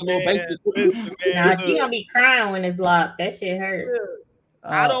gonna do like a little basic. Nah, she gonna be crying when it's locked. That shit hurt.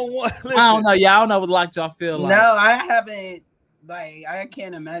 I don't want. I don't know. Yeah, I don't know what locked y'all feel like. No, I haven't. Like, I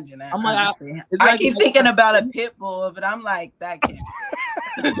can't imagine that. I'm like, I keep thinking about a pit bull, but I'm like, that can't.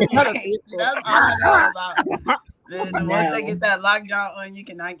 That's all I know about. Then once they get that lockjaw on, you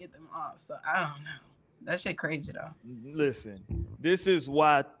cannot get them off. So I don't know. That shit crazy though. Listen, this is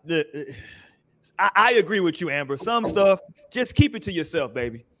why I agree with you, Amber. Some stuff, just keep it to yourself,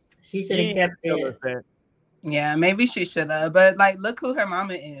 baby. She should have kept it. Yeah, maybe she should have. But like, look who her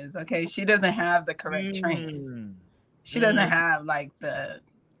mama is. Okay, she doesn't have the correct training. She doesn't have like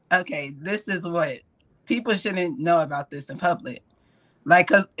this is what people shouldn't know about this in public. Like,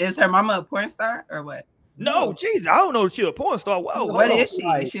 cause is her mama a porn star or what? No, jeez, I don't know if she's a porn star. Whoa, what is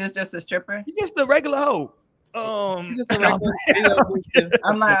she? She is just a stripper? She's just a regular hoe. I'm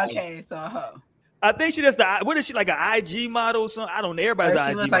like, okay, so a hoe. I think she just what is she, like an IG model or something? I don't know. Everybody's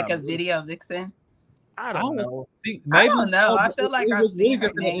she IG was like model. a video vixen. I don't know. I don't know. I feel like I've seen her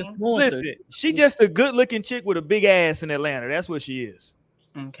name. Listen, she just a good-looking chick with a big ass in Atlanta. That's what she is.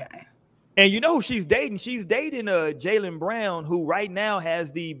 Okay. And you know who she's dating? She's dating Jaylen Brown, who right now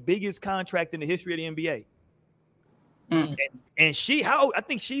has the biggest contract in the history of the NBA. And I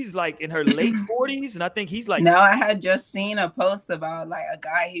think she's like in her late 40s, and I think he's like. No, I had just seen a post about like a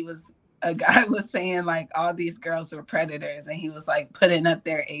guy was saying like all these girls were predators, and he was like putting up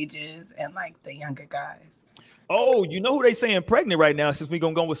their ages and like the younger guys. Oh, you know who they saying pregnant right now? Since we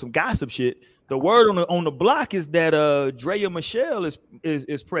gonna go with some gossip shit, the word on the block is that Drea Michelle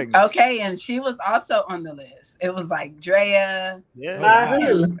is pregnant. Okay, and she was also on the list. It was like Drea,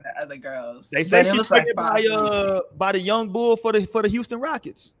 the other girls. They say she's pregnant by the young bull for the Houston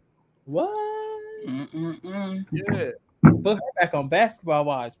Rockets. What? Yeah. Put her back on basketball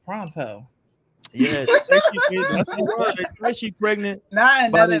wise pronto. Yeah, that's she pregnant. Not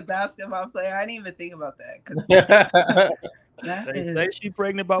another basketball player. I didn't even think about that. They say she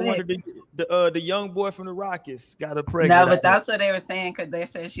pregnant by one of the young boy from the Rockets. Got her pregnant. No, but that's what they were saying because they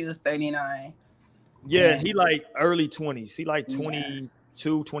said she was 39. Yeah, he like early 20s. He like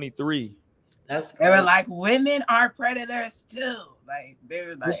 22, 23. They were like, women are predators too. Like they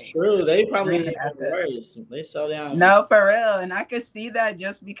were like, that's true. They probably have worse. They sell down. No, for real, and I could see that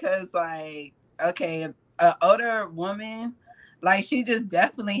just because, like, okay, an older woman, like she just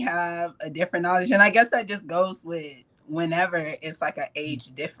definitely have a different knowledge, and I guess that just goes with whenever it's like an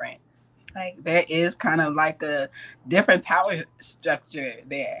age difference. Like there is kind of like a different power structure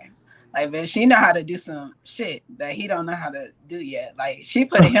there. Like, but she know how to do some shit that he don't know how to do yet. Like she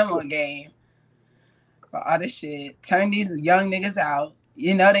put him on game. For all this shit, turn these young niggas out.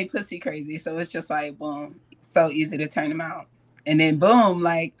 You know they pussy crazy, so it's just like boom, so easy to turn them out, and then boom,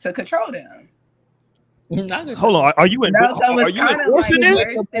 like to control them. Hold on, are you endorsing this?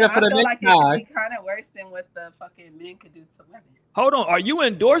 I feel like it would be kind of worse than what the fucking men could do to women. Hold on, are you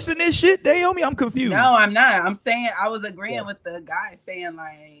endorsing this shit, Naomi? I'm confused. No, I'm not. I'm saying I was agreeing with the guy saying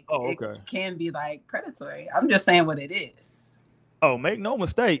like it can be like predatory. I'm just saying what it is. Oh, make no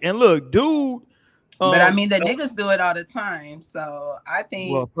mistake. And look, dude. But I mean, the niggas do it all the time, so I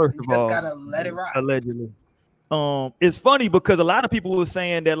think first of all, gotta let it rock. Allegedly, it's funny because a lot of people were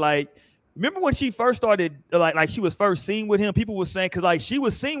saying that, like, remember when she first started, like she was first seen with him. People were saying because like she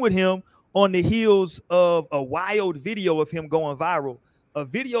was seen with him on the heels of a wild video of him going viral. A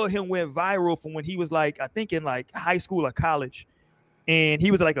video of him went viral from when he was like, I think in like high school or college, and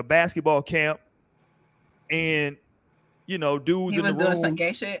he was at like a basketball camp, and you know, dudes he in was the room doing some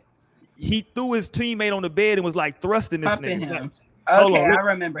gay shit. he threw his teammate on the bed and was like thrusting this Humping nigga. him. Hold Okay, on, I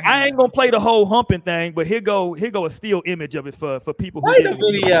remember him. I ain't gonna play the whole humping thing, but here go a still image of it for people who Play the didn't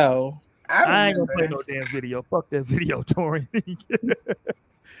know. video. I ain't gonna play no damn video. Fuck that video, Torian.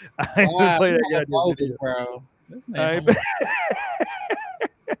 I ain't gonna play that goddamn video, bro.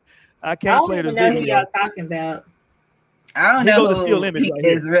 I can't play the even know who video. y'all talking about. I don't Here know go the still who image he right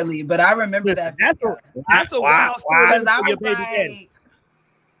here. is really, but I remember that. That's a wild story Because I for your was baby like, daddy.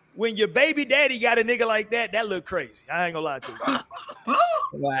 When your baby daddy got a nigga like that, that look crazy. I ain't gonna lie to you.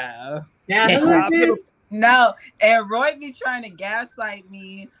 Wow. Now who is this? No, and Roy be trying to gaslight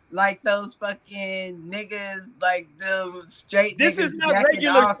me like those fucking niggas, like the straight. This niggas is not jacking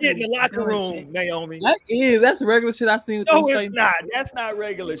regular off shit in the and locker doing room, shit. Naomi. That's regular shit I seen with No, them it's straight not. That's not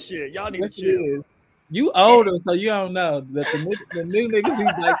regular shit. Y'all need Yes, to it chill. is. You older, so you don't know that the new niggas be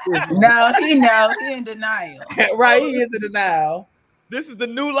like this. No, he in denial. Right, he is in denial. This is the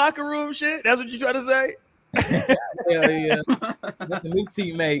new locker room shit. That's what you trying to say? Hell yeah. That's a new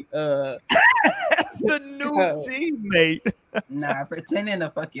teammate. The new teammate. Nah, pretending to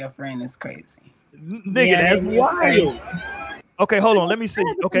fuck your friend is crazy. Nigga, that's wild. Okay, hold on. Let me see.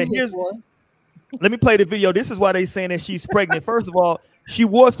 Okay, let me play the video. This is why they saying that she's pregnant. First of all, she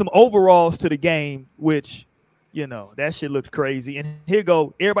wore some overalls to the game, which, you know, that shit looks crazy. And here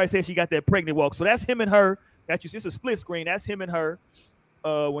go. Everybody says she got that pregnant walk. So that's him and her. It's a split screen. That's him and her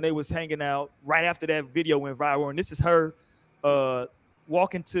when they was hanging out right after that video went viral. And this is her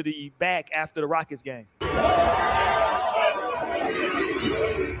walking to the back after the Rockets game. She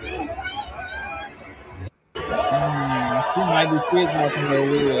might be shit talking a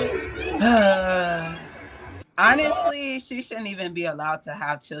little. Honestly, she shouldn't even be allowed to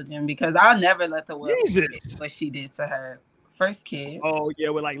have children because I'll never let the world forget what she did to her first kid. Oh yeah,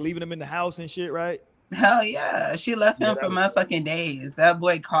 with like leaving him in the house and shit, right? Hell yeah, she left him for motherfucking days. That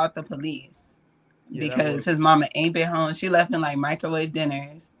boy called the police because his mama ain't been home. She left him like microwave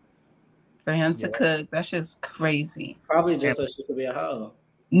dinners for him to cook. That's just crazy. Probably just so she could be a hoe.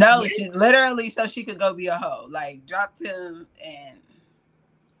 No, she literally so she could go be a hoe. Like dropped him and.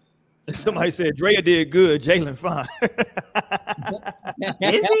 Somebody said Drea did good, Jalen fine.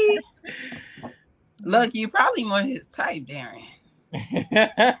 Is he? Look, you probably more his type, Darren.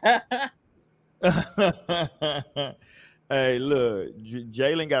 Hey, look,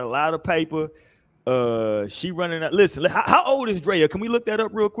 Jalen got a lot of paper. She running out. Listen, how old is Drea? Can we look that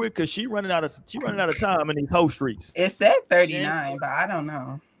up real quick? Cause she running out of time in these hoe streets. It said 39, but I don't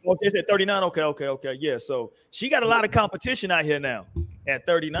know. Okay, it said 39. Okay. Yeah, so she got a lot of competition out here now at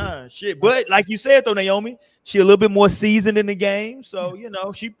 39. Shit, but like you said though, Naomi, she a little bit more seasoned in the game. So you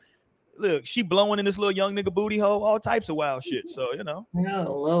know, she blowing in this little young nigga booty hole, all types of wild shit. So you know,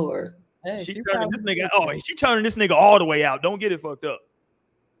 oh Lord, hey, she turning this nigga. Oh, she turning this nigga all the way out. Don't get it fucked up.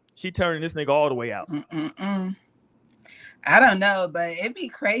 She turning this nigga all the way out. I don't know, but it'd be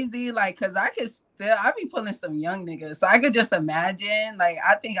crazy, like, cause I be pulling some young niggas, so I could just imagine, like,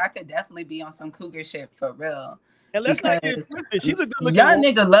 I think I could definitely be on some cougar shit for real. And let's not get twisted. She's a good looking young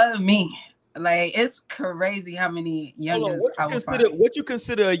nigga love me. Like, it's crazy how many youngers what you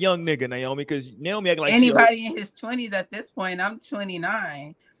consider a young nigga, Naomi? Because Naomi act like anybody in his 20s at this point. I'm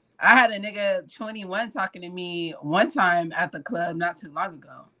 29. I had a nigga 21 talking to me one time at the club not too long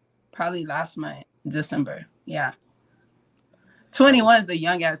ago, probably last month, December. Yeah. 21 is a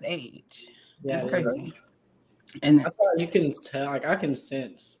young ass age. Yeah, it's crazy. And I thought you can tell, like, I can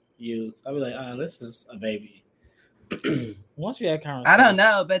sense youth. I'll be like, this is a baby. Once you have conversation, I don't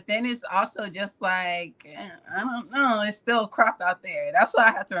know, but then it's also just like, I don't know, it's still crap out there. That's why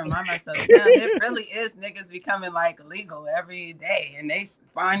I have to remind myself, damn, it really is niggas becoming like illegal every day, and they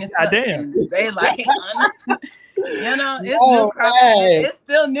fine as fuck. They like, you know, it's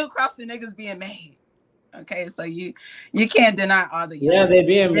still new crops of niggas being made. Okay, so you can't deny all the young. Yeah, they're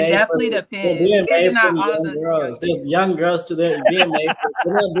being made. Definitely depends. You can't deny all the girls. There's young girls too. They're being made.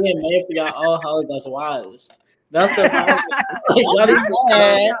 They're not being made for y'all old hoes that's watched. That's the problem.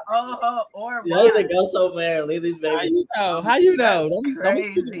 Y'all either go somewhere and leave these babies. How you know? Don't be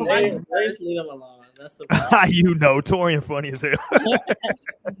leave them alone. That's the problem. How you know? Torian funny as hell.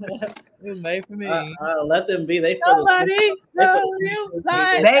 It's made for me. Let them be. They Nobody knows you.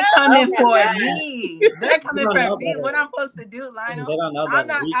 They coming for me. They're coming for me. What I'm supposed to do, Lionel? I'm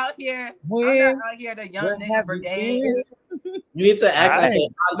not out here. I'm not out here the young nigga brigade. You need to act like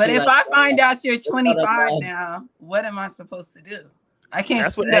it. But if I find out you're 25 now, what am I supposed to do? I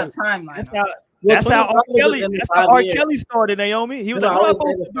can't spend that time, Lionel. That's how R. Kelly. That's how R. Kelly started, Naomi. He was like, "What am I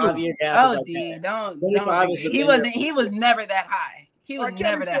supposed to do?" Oh, D, don't. He was never that high. He was Kevin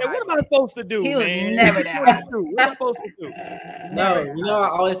never that. said, what am I supposed to do, He was man? never that. What am I supposed to do? No, you know I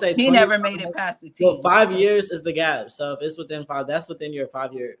always say He never made it past the team. Well, 5 years is the gap. So if it's within 5, that's within your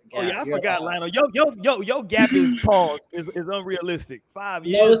 5-year gap. Oh yeah, I You're forgot, allowed. Lionel. Your gap is unrealistic. 5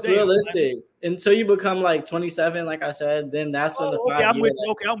 years. No, it's damn. realistic. Until you become like 27, like I said, then that's when the 5 okay, I'm year, with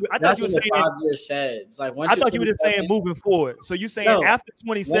you. Okay, I thought that's you were when the saying 5 year sheds. Like once I thought you were just saying 27 moving forward. So you saying No. after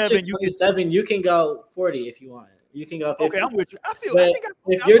once 27, you're 27, you can go 40 if you want. You can go 50. Okay, I'm with you. I But think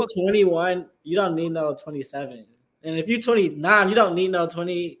if you're 21, you don't need no 27. And if you're 29, you don't need no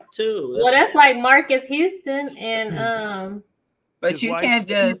 22. Well, that's like Marcus Houston and But His you wife. can't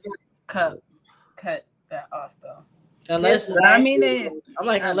just cut that off though. Unless Yes,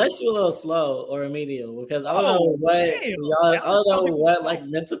 unless you're a little slow or remedial, because I don't Oh, know what damn. y'all, I don't know People what slow. like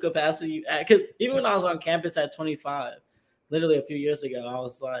mental capacity you at. Because even when I was on campus at 25, literally a few years ago, I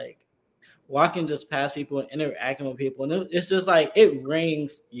was like walking just past people and interacting with people, and it's just like it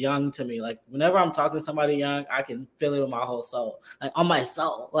rings young to me. Like whenever I'm talking to somebody young, I can feel it with my whole soul, like on my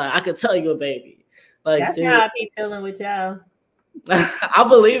soul. Like I could tell you a baby. Like that's seriously. how I be feeling with y'all. I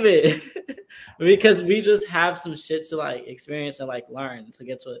believe it because we just have some shit to like experience and like learn to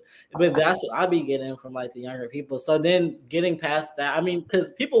get to it. But that's what I be getting from like the younger people. So then getting past that, I mean,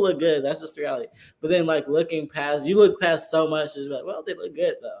 because people look good, that's just the reality. But then like looking past, you look past so much, it's like, well, they look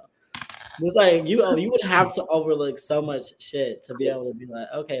good though. It's like you would have to overlook so much shit to be able to be like,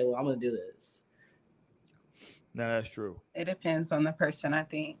 okay, well, I'm gonna do this. No, that's true. It depends on the person, I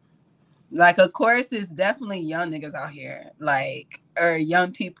think. Like, of course, it's definitely young niggas out here, like, or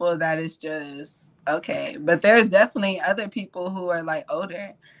young people that is just okay. But there's definitely other people who are like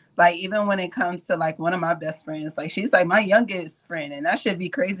older. Like, even when it comes to like one of my best friends, like she's like my youngest friend, and that should be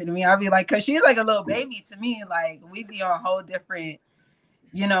crazy to me. I'll be like, cause she's like a little baby to me. Like, we be on whole different,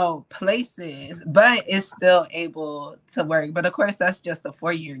 places, but it's still able to work. But of course, that's just a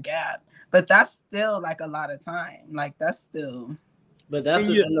 4-year gap. But that's still like a lot of time. Like, that's still. But that's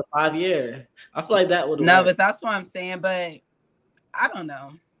within the 5 year. I feel like that would No, work. but that's what I'm saying. But I don't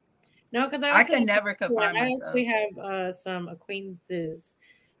know. No, because I could never confine I myself. actually have some acquaintances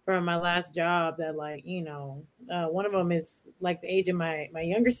from my last job that, like, one of them is like the age of my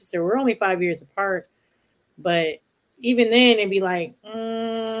younger sister. We're only 5 years apart, but even then, it'd be like,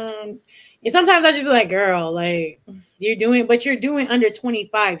 and sometimes I just be like, girl, like you're doing under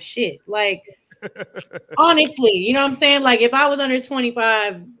 25 shit, like. Honestly, you know what I'm saying? Like if I was under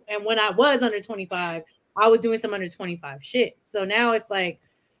 25 and when I was under 25, I was doing some under 25 shit. So now it's like,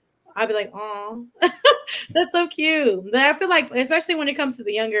 I'd be like, oh, that's so cute. But I feel like, especially when it comes to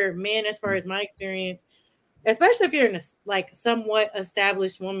the younger men, as far as my experience, especially if you're in a like somewhat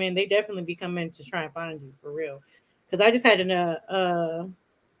established woman, they definitely be coming to try and find you for real. Because I just had an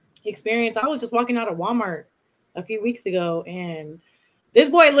experience. I was just walking out of Walmart a few weeks ago, and this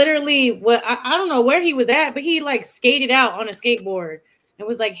boy literally, I don't know where he was at, but he like skated out on a skateboard and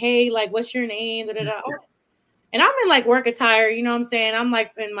was like, hey, like, what's your name? Da, da, da. And I'm in like work attire, you know what I'm saying? I'm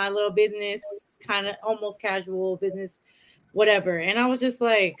like in my little business, kind of almost casual business, whatever. And I was just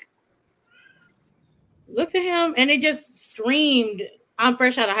like, looked at him and it just screamed, I'm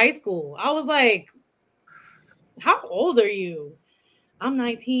fresh out of high school. I was like, how old are you? I'm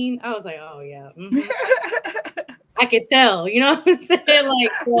 19. I was like, oh yeah. Mm-hmm. I could tell, you know what I'm saying?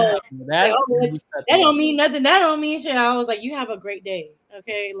 Like, that don't mean nothing. That don't mean shit. I was like, you have a great day.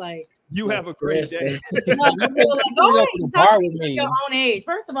 Okay. Like, you have a great day. Go ahead and talk to your own age.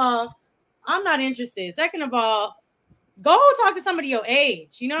 First of all, I'm not interested. Second of all, go talk to somebody your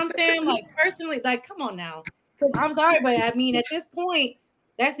age. You know what I'm saying? Like, personally, like, come on now. Because I'm sorry, but I mean, at this point,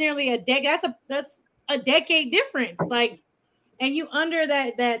 that's nearly a decade. That's a decade difference. Like, and you under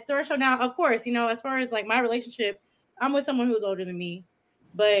that threshold now. Of course, as far as like my relationship, I'm with someone who's older than me,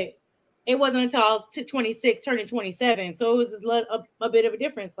 but it wasn't until I was 26, turning 27. So it was a bit of a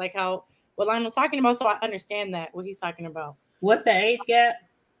difference, like what Lionel's talking about. So I understand what he's talking about. What's the age gap?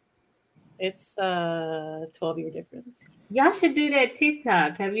 It's 12-year difference. Y'all should do that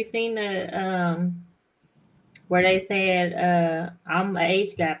TikTok. Have you seen the where they said I'm an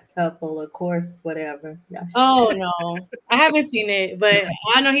age gap couple, of course, whatever. Oh no, I haven't seen it, but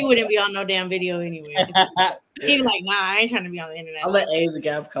I know he wouldn't be on no damn video anyway. He's like, nah, I ain't trying to be on the internet. I'm an age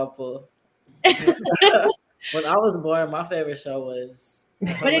gap couple. When I was born, my favorite show was.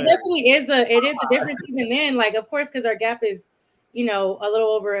 But it definitely is a difference even then. Like, of course, because our gap is, a little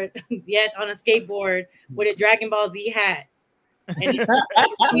over on a skateboard with a Dragon Ball Z hat. And it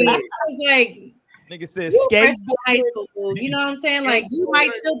was like. Nigga says skate. High school. You know what I'm saying? Like, you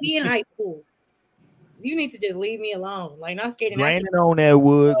might still be in high school. You need to just leave me alone. Like, not skating. Graining on that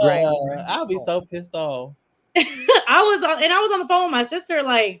wood. I'll be so pissed off. I was on the phone with my sister.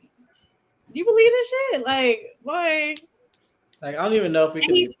 Like, do you believe this shit? Like, boy. Like, I don't even know if we And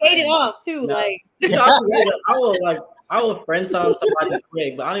could. he skated off too. No. Like, I will friend zone somebody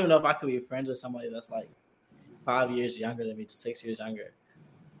quick, but I don't even know if I could be friends with somebody that's like 5 years younger than me, 6 years younger.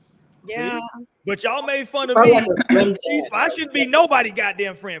 Yeah. See? But y'all made fun of me. I shouldn't be nobody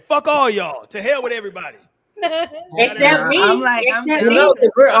goddamn friend. Fuck all y'all. To hell with everybody. Except me. I'm like, I'm down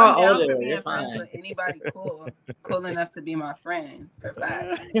we're all older. for being You're friends fine. with anybody cool enough to be my friend. For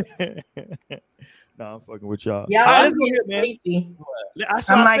facts. No, I'm fucking with y'all. Y'all All right, are let's go getting here, man. sleepy.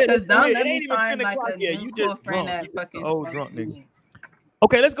 I'm like, cause it don't ain't let me even find 10 like o'clock a yet. new You cool just friend drunk. that fucking old smokes drunk nigga. weed.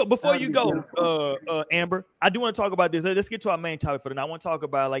 Okay, let's go. Before That'd you be go, Amber, I do want to talk about this. Let's get to our main topic for tonight. I want to talk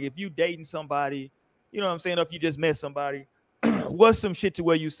about like if you dating somebody, you know what I'm saying, or if you just met somebody, what's some shit to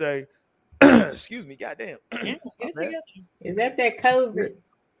where you say, excuse me, goddamn. Is that COVID?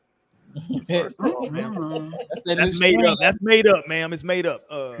 First of all, man, Mm. that's made up. That's made up, ma'am. It's made up.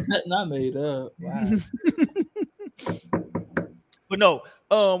 Not made up. Wow. But no,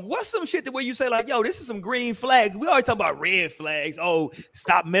 what's some shit that where you say like, yo, this is some green flags. We always talk about red flags. Oh,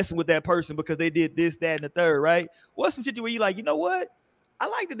 stop messing with that person because they did this, that, and the third, right? What's some shit where you like, you know what? I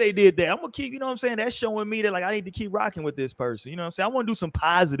like that they did that. I'm gonna keep, you know what I'm saying? That's showing me that like I need to keep rocking with this person. You know what I'm saying? I want to do some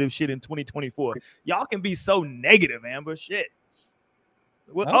positive shit in 2024. Y'all can be so negative, Amber. Shit.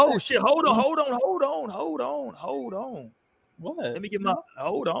 Well, oh shit. Hold on. What? Let me get my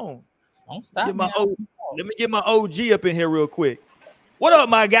hold on. Don't stop. Let me get my OG up in here real quick. What up,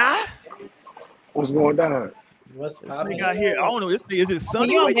 my guy? What's going down? What's this nigga out here? I don't know. This nigga, is it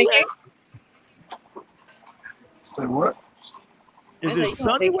sunny? You Where on you at? Say what? Is it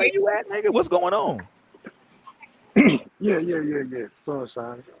sunny where you at, nigga? What's going on? Yeah.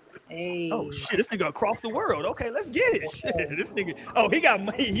 Sunshine. Hey. Oh shit, this nigga across the world. Okay, let's get it. Shit, this nigga. Oh, he got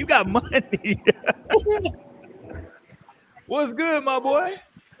money. You got money. What's good, my boy?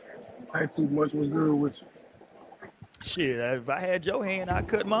 Ain't too much. What's good with you? Shit, if I had your hand, I'd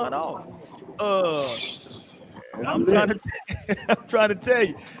cut mine off. I'm trying to tell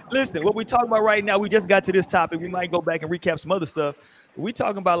you. Listen, what we talking about right now, we just got to this topic. We might go back and recap some other stuff. We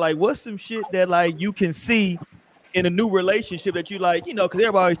talking about like what's some shit that like you can see in a new relationship that you like, you know, because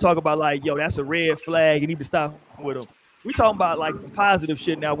everybody always talk about like, yo, that's a red flag. You need to stop with them. We talking about like the positive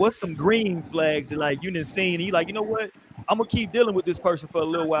shit now. What's some green flags that like you done seen? And you like, you know what? I'm gonna keep dealing with this person for a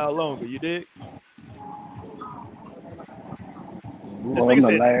little while longer. You dig? Well,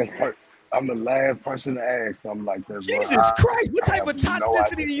 I'm the last person to ask something like that. Jesus Christ, what type of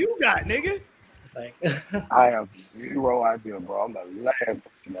toxicity do you got, nigga? It's like I have zero idea, bro. I'm the last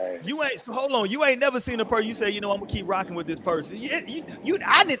person to ask. You ain't so hold on. You ain't never seen a person. You say, you know, I'm gonna keep rocking with this person.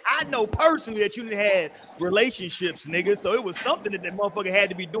 I know personally that you had relationships, nigga. So it was something that motherfucker had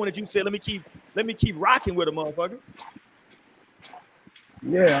to be doing that you said, let me keep rocking with a motherfucker.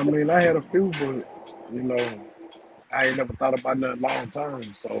 Yeah, I mean, I had a few, but you know, I ain't never thought about nothing long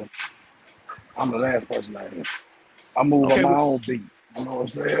term. So I'm the last person I am. I move on my own beat. You know what I'm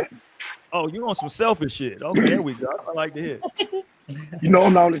saying? Oh, you on some selfish shit. Okay, there we go. I like to hear. You know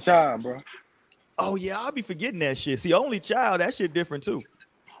I'm the only child, bro. Oh yeah, I'll be forgetting that shit. See, only child, that shit different too.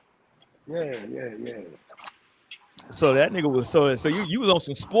 Yeah. So that nigga was so you was on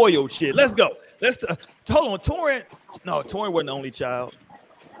some spoiled shit. Let's go. Hold on, Torrent. No, Torrent wasn't the only child.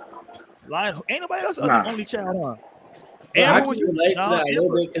 Lion, ain't nobody else the only child, huh? I can relate to that a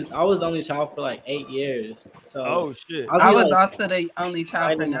little bit because I was the only child for like 8 years. So oh shit, I was also the only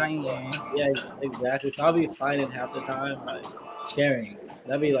child for 9 years. Yeah, exactly. So I'll be fighting half the time, like sharing.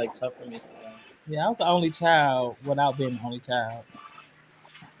 That'd be like tough for me sometimes. Yeah, I was the only child without being the only child.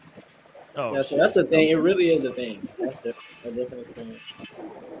 Oh, yeah, so that's a thing. It really is a thing. That's a different experience.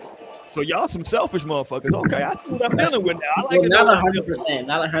 So y'all some selfish motherfuckers. Okay, I see what I'm dealing with now. I like well, it. Not 100%.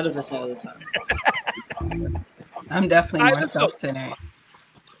 Not 100% of the time. I'm definitely more self-centered.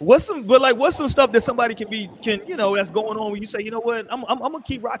 What's some stuff that somebody can you know that's going on when you say, you know what, I'm gonna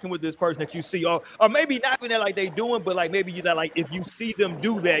keep rocking with this person that you see, or maybe not even that like they doing, but like maybe you that like if you see them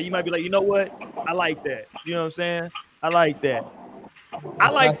do that, you might be like, you know what, I like that. You know what I'm saying? I like that. I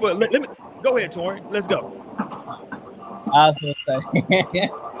like for let me go ahead, Torrent. Let's go. I was gonna say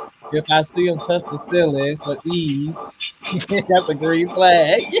if I see him touch the ceiling for ease, that's a green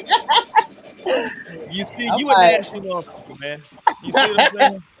flag. You see, you a nasty motherfucker, man. You see what I'm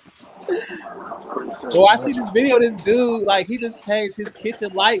saying? Well, I see this video of this dude, like he just changed his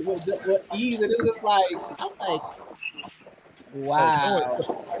kitchen light with ease, and it's just like, I'm like, wow.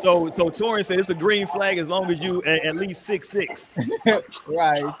 So Torrent said it's a green flag as long as you at least 6'6".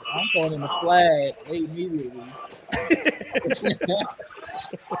 Right. I'm throwing in the flag immediately.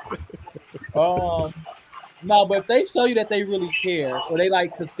 No, but if they show you that they really care or they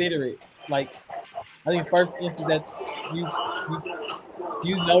like consider it, like I think first instance that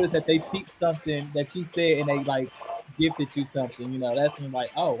you notice that they peeped something that you said and they like gifted you something, you know, that's when like,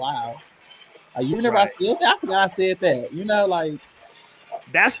 oh wow. You remember I said that? I forgot I said that. You know, like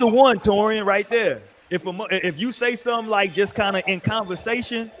that's the one, Torian, right there. If you say something like just kind of in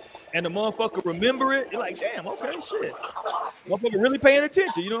conversation and the motherfucker remember it, you're like, damn, okay, shit. Motherfucker really paying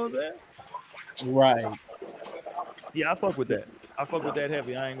attention, you know what I'm saying? Right. Yeah, I fuck with that. I fuck with that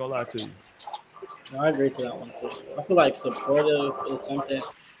heavy. I ain't gonna lie to you. No, I agree to that one too. I feel like supportive is something,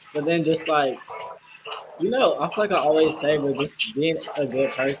 but then just like, you know, I feel like I always say, but just being a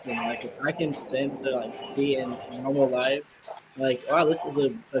good person. Like if I can sense or like see in normal life, like wow, this is a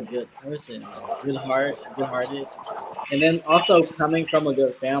good person, good hearted, and then also coming from a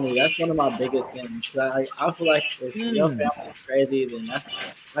good family. That's one of my biggest things. I feel like if your family is crazy, then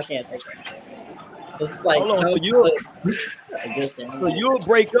I can't take that. It's like hold on, so you'll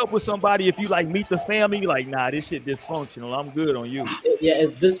break up with somebody if you like meet the family, like nah, this shit dysfunctional. I'm good on you. Yeah, it's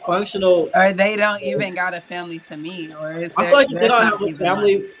dysfunctional. Or they don't even got a family to meet, or is I feel like if they don't have a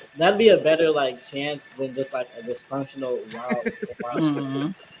family, that'd be a better like chance than just like a dysfunctional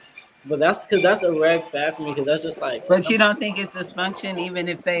wild. But that's because that's a red flag for me because that's just like. But you don't think it's dysfunction even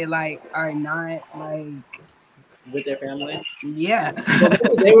if they like are not like with their family? Yeah.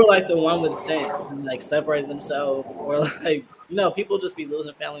 They were like the one with the sense and like separated themselves, or like people just be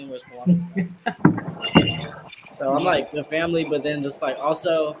losing family members for one. So I'm like the family, but then just like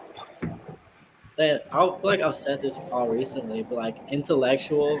also that I feel like I've said this all recently, but like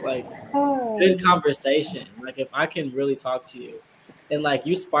intellectual, like good conversation. Like if I can really talk to you and like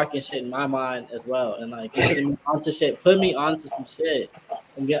you sparking shit in my mind as well, and like putting me onto shit, put me onto some shit,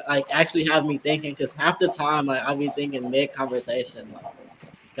 and get like actually have me thinking. Because half the time, like I'll be thinking mid conversation, like,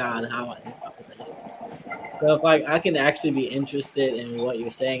 God, how am I in this conversation? So if like I can actually be interested in what you're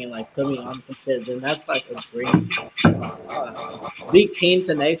saying and like put me on some shit, then that's like a brief. Be keen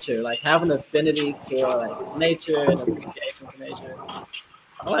to nature, like have an affinity for like nature and appreciation for nature.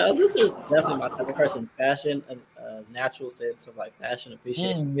 I'm like, oh, this is definitely my type of person. Fashion, a natural sense of like fashion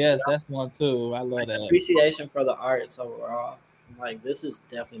appreciation. Yes, that's one too. I love like, that. Appreciation for the arts overall. I'm like, this is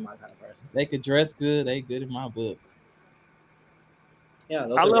definitely my kind of person. They could dress good. They good in my books. Yeah,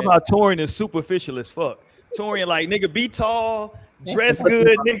 I love how Torian is superficial as fuck. Torian, like, nigga, be tall, dress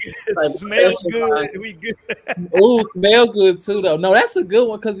good, nigga, like, smell good, we good. Ooh, smell good too, though. No, that's a good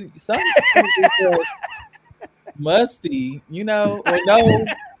one because some musty, you know, or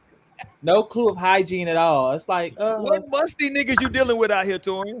no clue of hygiene at all. It's like, what musty niggas you dealing with out here,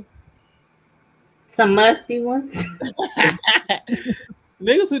 Torian? Some musty ones.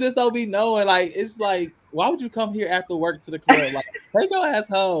 Niggas who just don't be knowing, like, it's like, why would you come here after work to the club? Like, take your ass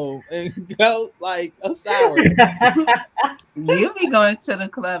home and go, like, a shower. You be going to the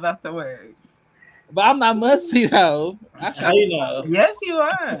club after work. But I'm not musty, though. How you know? Yes, you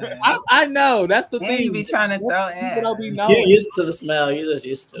are. I know. That's the and thing. You be trying to throw ass. Don't be knowing. You're used to the smell. You're just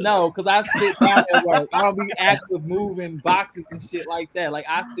used to it. No, because I sit down at work. I don't be active moving boxes and shit like that. Like,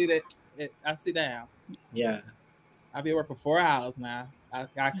 I sit down. Yeah. I be at work for 4 hours now.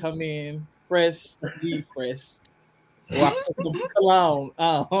 I come in fresh, leave fresh. Or I put some cologne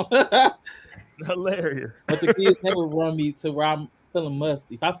on. Hilarious. But the kids never run me to where I'm feeling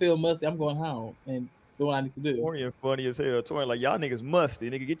musty. If I feel musty, I'm going home and do what I need to do. Torian funny as hell. Torian like, y'all niggas musty.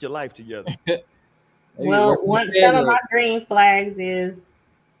 Nigga, get your life together. Well, some of my green flags is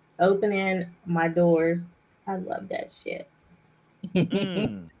opening my doors. I love that shit.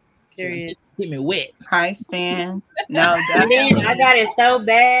 Period. Get me wet. Hi, Stan. No, then I got it so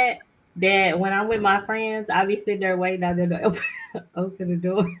bad that when I'm with my friends, I be sitting there waiting out there to open the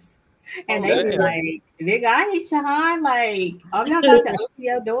doors. And they be like, nigga, I ain't Shahan. Like, I'm not about to open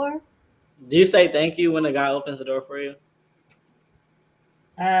your door. Do you say thank you when a guy opens the door for you?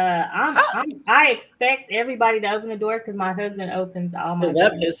 I expect everybody to open the doors because my husband opens all my doors.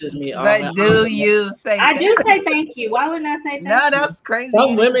 That pisses me off. But do you say I do say thank you. Why wouldn't I say thank you? No, that's crazy.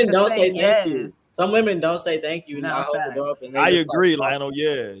 Some women don't say thank you. Some women don't say thank you. No, the door open. I agree, Lionel.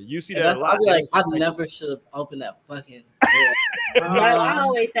 Yeah, you see that a lot. I'll be like, I never should have opened that fucking door. I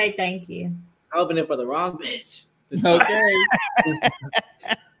always say thank you. I opened it for the wrong bitch. Okay.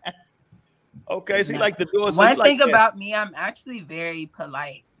 Okay, so you like the door. One thing about me, I'm actually very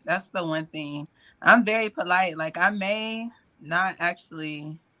polite. That's the one thing. I'm very polite. Like, I may not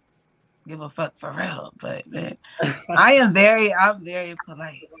actually give a fuck for real, but I'm very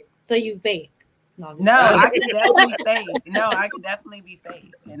polite. So you vape? No, I could definitely fake. No, I could definitely be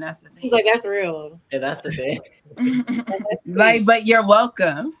fake, and that's the thing. He's like, that's real. Yeah, that's the thing. Like, but you're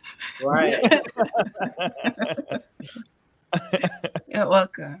welcome. Right. You're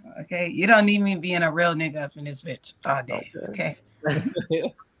welcome. Okay, you don't need me being a real nigga up in this bitch all day. Okay.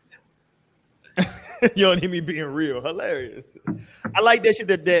 You don't need me being real. Hilarious. I like that shit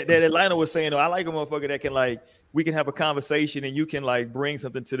that Atlanta was saying though. I like a motherfucker that can like we can have a conversation and you can like bring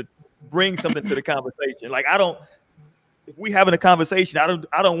something to the conversation. Like if we having a conversation,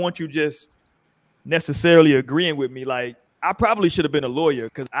 I don't want you just necessarily agreeing with me. Like I probably should have been a lawyer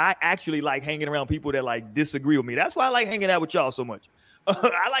because I actually like hanging around people that like disagree with me. That's why I like hanging out with y'all so much.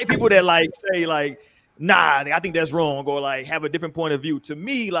 I like people that like say like, nah, I think that's wrong, or like have a different point of view. To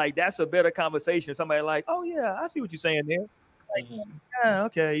me, like that's a better conversation. Somebody like, oh yeah, I see what you're saying there. Like, yeah,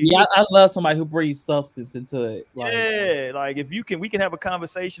 okay. Yeah, I love somebody who brings substance into it. Like, yeah, like if we can have a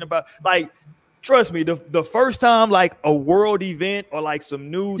conversation about like. Trust me, the first time like a world event or like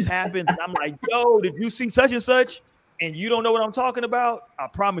some news happens, and I'm like, yo, did you see such and such? And you don't know what I'm talking about? I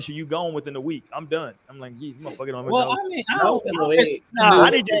promise you gone within a week. I'm done. I'm like, you motherfucker don't know. Well, I mean,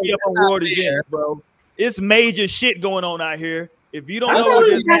 I need you to be up on world event, bro. It's major shit going on out here. If you don't know what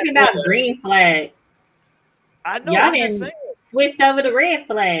you're talking about green flags. I know. Y'all I'm didn't just saying. Switched over to red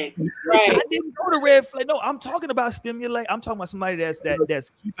flags. Right. I didn't go to red flag. No, I'm talking about stimulate. I'm talking about somebody that's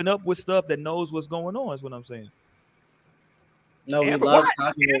keeping up with stuff that knows what's going on. Is what I'm saying. No, we Amber, love why?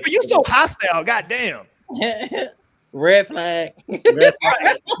 talking. Amber, you so hostile. Goddamn. Red flag. Red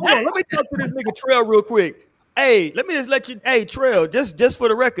flag. Hold on, let me talk to this nigga Trail real quick. Hey, let me just let you. Hey, Trail, just for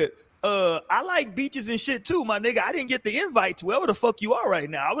the record. I like beaches and shit too, my nigga. I didn't get the invite to wherever the fuck you are right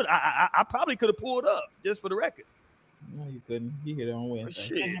now. I probably could have pulled up just for the record. No, you couldn't. You hit it on Wednesday.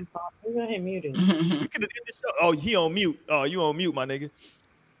 Shit. We're gonna hit muted. We could have did the show. Oh, he on mute. Oh, you on mute, my nigga.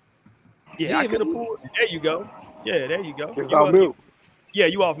 Yeah, I could have pulled. There you go. Yeah, there you go. It's You off off mute. Yeah,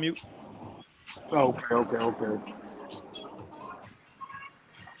 you off mute. Okay.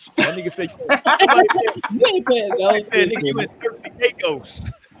 That nigga said, somebody said nigga, you in 30 Caicos.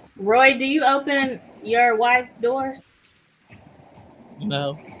 Roy, do you open your wife's doors?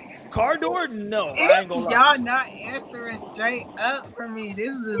 No. Car door? No. I ain't gonna lie. Y'all not answering straight up for me.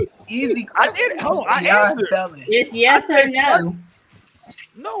 This is easy. I did. Hold on, I answered. It's yes or no.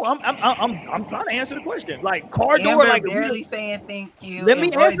 No, I'm trying to answer the question. Like car door, Amber like barely saying thank you. Let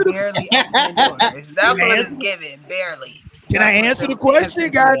me answer the barely opening doors. That's what it's given. Barely. Can I answer the question?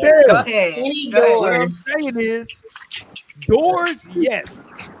 Goddamn. Go ahead. Any Go ahead. What I'm doors. saying is, doors, yes.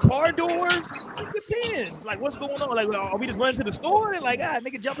 Car doors, it depends. Like, what's going on? Like, are we just running to the store and like,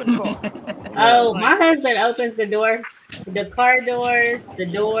 nigga, jump in the car? Oh, my husband opens the door, the car doors, the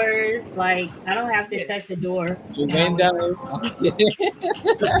doors. Like, I don't have to touch the door. The window.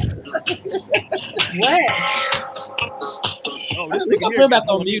 What? Oh, this I nigga put here. back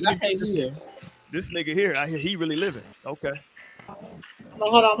on mute. I can't hear. This nigga here, I hear he really living. Okay. Well,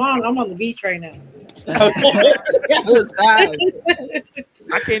 hold on, I'm on the beach right now.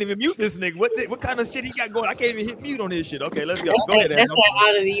 I can't even mute this nigga. What kind of shit he got going? I can't even hit mute on this shit. Okay, let's go. Go ahead. That's that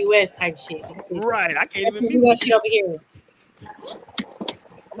out of the U.S. type shit. Right. I can't even mute mute shit over here.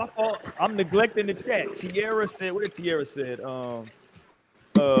 My fault. I'm neglecting the chat. Tierra said, what did Tierra said?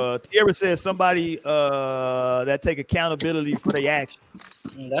 Tierra said somebody that take accountability for their actions.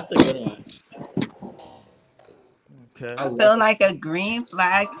 That's a good one. Okay. I feel like a green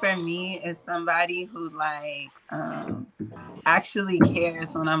flag for me is somebody who like actually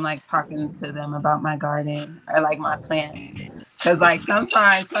cares when I'm like talking to them about my garden or like my plants. Cause like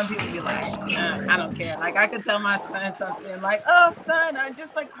sometimes some people be like, I don't care. Like I could tell my son something like, oh son, I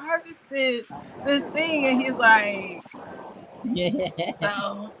just like harvested this thing, and he's like, yeah.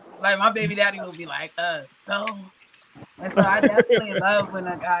 So like my baby daddy will be like, so. And so I definitely love when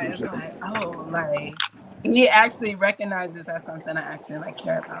a guy is like, oh, like he actually recognizes that's something I actually like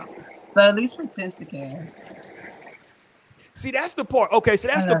care about. So at least pretend to care. See, that's the part. Okay, so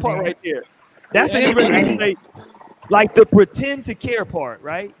that's the part right there. That's an interesting thing. Like the pretend to care part,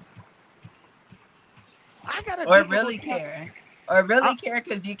 right? I gotta or really care. Or really care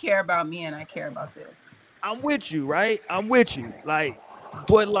because you care about me and I care about this. I'm with you, right? I'm with you. Like,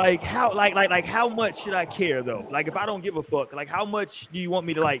 but like how like how much should I care though? Like if I don't give a fuck, like how much do you want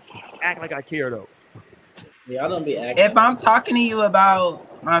me to like act like I care though? Yeah, I don't be acting. If I'm talking to you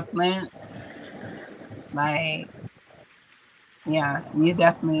about my plants, like yeah, you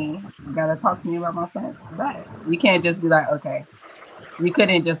definitely gotta talk to me about my plants. But you can't just be like, okay. You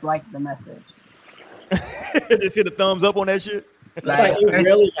couldn't just like the message. Just hit a thumbs up on that shit. It's like it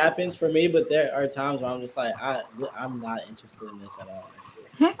really happens for me, but there are times where I'm just like, I'm not interested in this at all.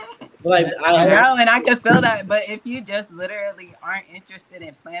 Actually. Like I know, and I can feel that. But if you just literally aren't interested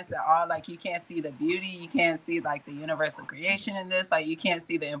in plants at all, like you can't see the beauty, you can't see like the universal creation in this, like you can't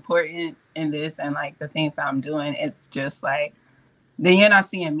see the importance in this and like the things that I'm doing, it's just like then you're not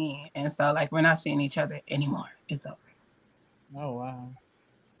seeing me. And so like we're not seeing each other anymore. It's over. Oh wow.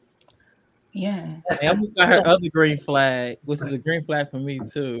 Yeah. I almost got her other green flag, which is a green flag for me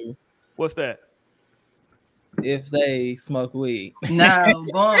too. What's that? If they smoke weed. No,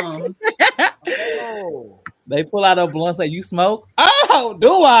 boom. Oh. They pull out a blunt, say, you smoke? Oh,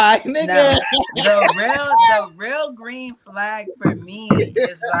 do I? Nigga. No, the real green flag for me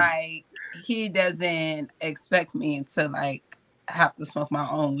is like he doesn't expect me to like have to smoke my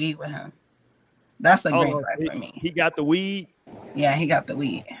own weed with him. That's a green flag for me. He got the weed. Yeah, he got the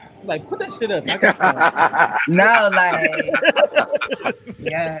weed. Like, put that shit up. I got some. No, like,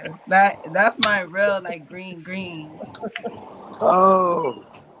 yes, that's my real like green. Oh,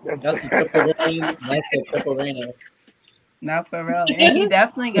 that's a triple green. That's a triple green. Not for real. And he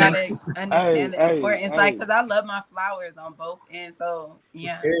definitely got to understand the importance. Like, because I love my flowers on both ends. So,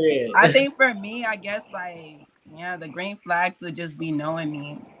 yeah. I think for me, I guess, like, yeah, the green flags would just be knowing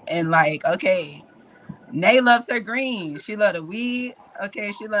me. And, like, okay, Nay loves her green. She love the weed.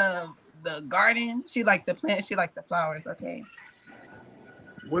 Okay, she love the garden. She like the plants. She like the flowers. Okay.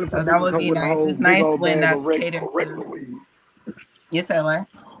 So that would be nice. It's nice when that's catered to. You said what?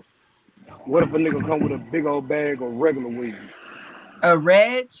 What if a nigga come with a big old bag of regular weed? A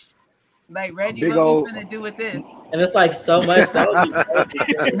Reg? Like, Reggie, what we finna do with this? And it's like so much. That would be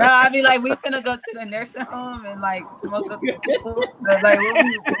no, I mean, like, we finna go to the nursing home and, like, smoke up the people. Like, what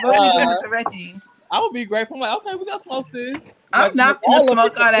we doing with the Reggie? I would be grateful. I'm like, okay, we gotta smoke this. I'm like, not gonna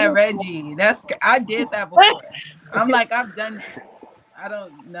smoke all that Reggie. I did that before. I'm like, I've done that. I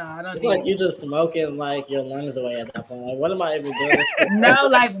don't need like you just smoking like your lungs away at that point. Like, what am I even doing? No,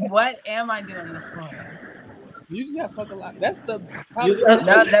 like what am I doing this for? You just gotta smoke a lot. That's the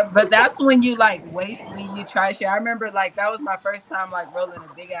but that's when you like waste weed, you try shit. I remember like that was my first time like rolling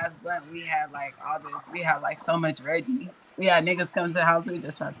a big ass blunt. We had like all this, we had like so much Reggie. We had niggas come to the house, we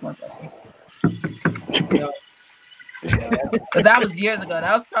just trying to smoke that shit. But that was years ago.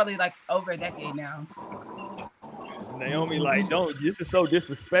 That was probably like over a decade now. Naomi, like, don't. This is so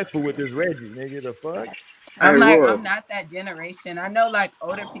disrespectful with this Reggie, nigga. The fuck? I'm not that generation. I know, like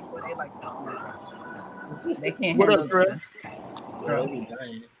older people, they like to smoke. They can't handle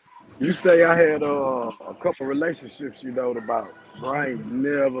it. You say I had a couple relationships you know about. Bro, I ain't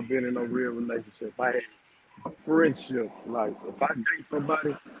never been in a real relationship. I had friendships. Like if I date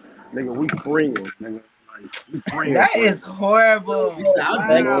somebody, nigga, we friends, nigga. Like, we friends. That is horrible. You know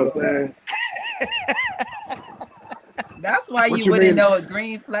what I'm saying? That's why you wouldn't know a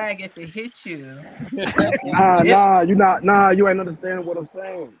green flag if it hit you. You ain't understanding what I'm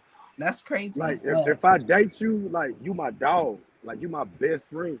saying. That's crazy. Like if I date you, like you my dog, like you my best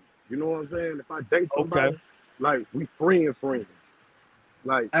friend. You know what I'm saying? If I date somebody, like we friends.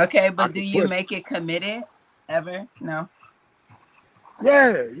 Like okay, but do you make it committed ever? No.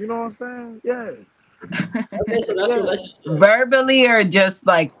 Yeah, you know what I'm saying? Yeah. Okay, so that's relationship. Verbally or just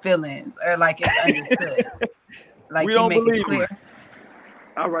like feelings or like it's understood. Like we you don't make believe it clear.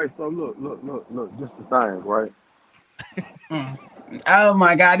 All right, so look, just the thing, right? Oh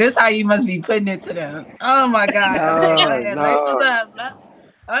my God, this is how you must be putting it to them. Oh my God. Okay,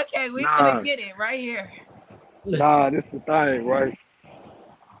 okay, we gonna get it right here. Nah, this the thing, right?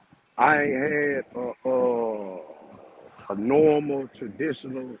 I ain't had a normal,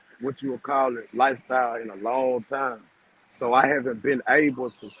 traditional, what you would call it, lifestyle in a long time. So I haven't been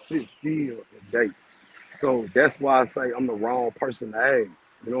able to sit still and date. So that's why I say I'm the wrong person to ask.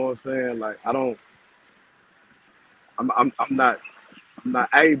 You know what I'm saying? Like I'm not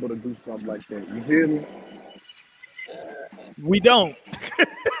able to do something like that. You feel me? We don't.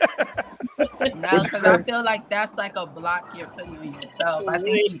 No, because I feel like that's like a block you're putting on yourself. I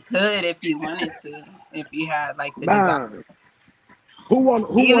think you could if you wanted to, if you had like the desire. Who want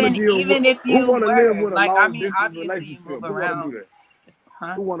to live with a like, long I mean, distance obviously relationship? you move Who around. want to do that?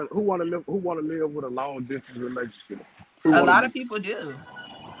 Huh? Who want to live with a long distance relationship? A lot of people do.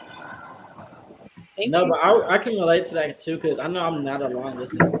 No, but I can relate to that too because I know I'm not a long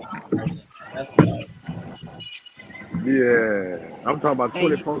distance person. That's yeah, I'm talking about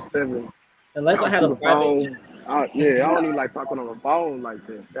 24/7. Unless I had a private. I don't even like talking on the phone like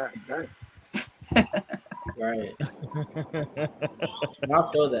that. Right. I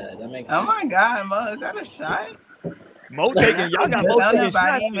feel that. That makes sense. Oh my God, Mo, is that a shot? Mo taking y'all got Mo taking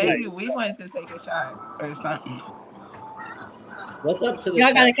shots. Maybe we wanted to take a shot or something. What's up to the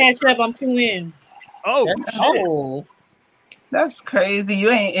y'all gotta catch up? I'm 2 in. Oh. That's crazy. You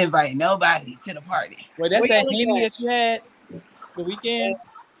ain't invite nobody to the party. Wait, that's that Henny that you had the weekend?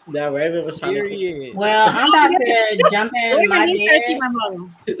 That Raven was trying to. Well, I'm about to jump in my bed.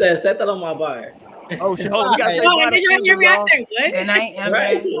 She said, "Set that on my bar." Oh shit! Hold on, we gotta say goodbye did to y'all hear me? I Amber, said what? Good night, Amber.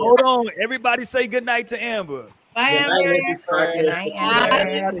 Right. Hold on, everybody say good night to Amber. Bye, Good night, Amber. Mrs. Parker. Good night,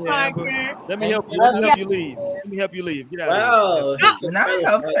 Amber. Parker. Let me help you. Let me help you leave. Let me help you leave. Get out Wow. of here. Not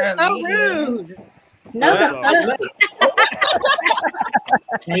help her So leave. rude. No, Wow.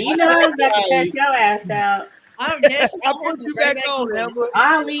 Now, you know I was about to cut your ass out. I'm dead. I put you back on, Amber.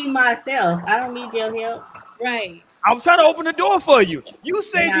 I'll leave myself. I don't need your help. Right. I was trying to open the door for you. You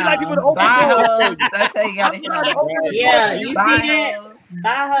said you like people to open Bye, the door. hoes. That's how you gotta hit them. Yeah, you see Bye, that? hoes.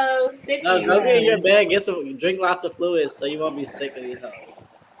 Bye, hoes. Sick No, of go you get in your hoes. bed, drink lots of fluids so you won't be sick of these hoes.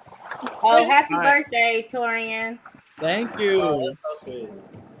 Oh, happy All right. birthday, Torian. Thank you. Oh, that's so sweet.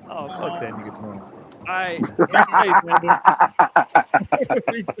 Oh, fuck that nigga. Tony. All right, be safe, Amber.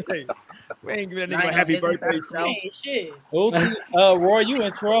 Be safe. We ain't giving that nigga a happy birthday shout. Hey, shit. Oh, Roy, you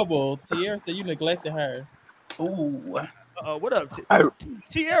in trouble. Tierra said you neglected her. Ooh. What up,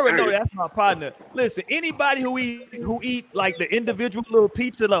 Tierra? No, that's my partner. Listen, anybody who eat like the individual little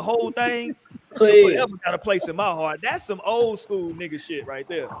pizza, the whole thing, Please. forever got a place in my heart. That's some old school nigga shit right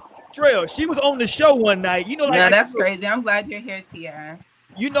there. Trail, she was on the show one night. You know, like No, that's crazy. I'm glad you're here, Tiara.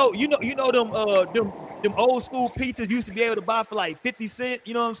 You know them old school pizzas used to be able to buy for like 50 cents.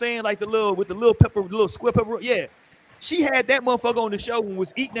 You know what I'm saying? Like the little pepper, little square pepper. Yeah. She had that motherfucker on the show and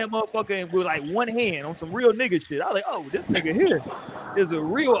was eating that motherfucker with like one hand on some real nigga shit. I was like, oh, this nigga here is a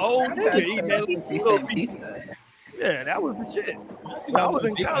real old nigga eating that little pizza. Yeah, that was the shit. When I was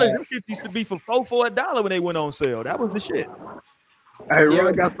in college, them shit used to be for $4 when they went on sale. That was the shit. Hey, Roy,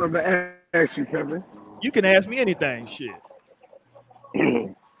 I got something to ask you, Kevin. You can ask me anything, shit.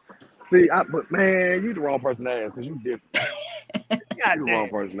 See, but man, you the wrong person to ask because you different. You the wrong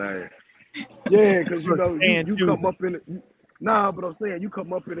person to ask. Yeah, because you know you come up in it. Nah, but I'm saying you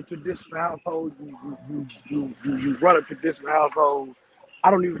come up in a traditional household. You run a traditional household. I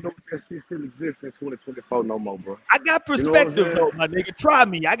don't even know if that shit still exists in 2024 no more, bro. I got perspective though, my nigga. Try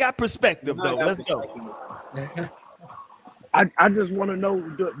me. I got perspective though. Let's go. I just want to know,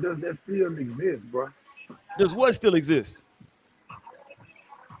 does that still exist, bro? Does what still exist?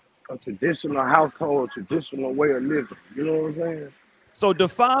 A traditional household, traditional way of living. You know what I'm saying? So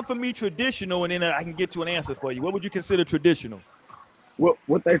define for me traditional, and then I can get to an answer for you. What would you consider traditional?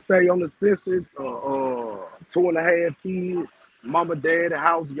 What they say on the census, 2.5 kids, mama, dad,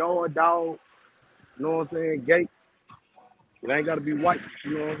 house, yard, dog. You know what I'm saying? Gate. It ain't got to be white.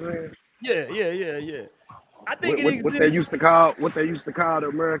 You know what I'm saying? Yeah. I think what they used to call the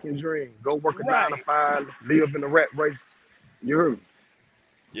American dream. Go work a 9 to 5, live in the rat race. You heard me?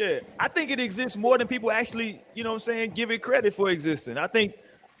 Yeah, I think it exists more than people actually, you know what I'm saying, give it credit for existing. I think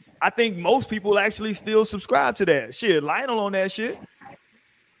most people actually still subscribe to that. Shit, Lionel on that shit.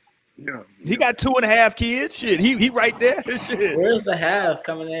 Yeah. He got 2.5 kids. Shit, he right there. Shit. Where's the half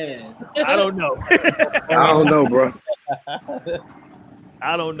coming in? I don't know. I don't know, bro.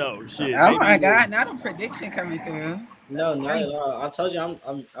 I don't know. Shit. Oh my God! Not a prediction coming through. No, not at all. I told you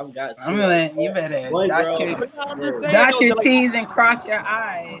I've got two. You better dot your T's and cross your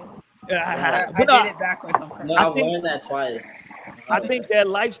I's. I did it backwards. No, I've learned that twice. I think that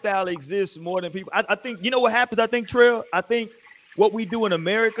lifestyle exists more than people. I think, you know what happens? I think, Trail, what we do in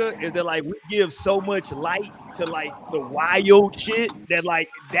America is that like we give so much light to like the wild shit that like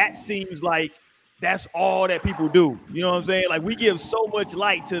that seems like that's all that people do. You know what I'm saying? Like we give so much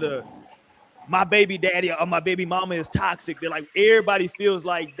light to the my baby daddy or my baby mama is toxic. They're like everybody feels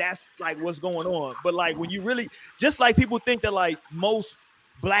like that's like what's going on. But like when you really, just like people think that like most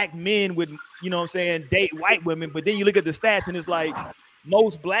black men would, you know what I'm saying, date white women, but then you look at the stats and it's like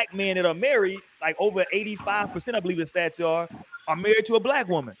most black men that are married, like over 85%, I believe the stats are married to a black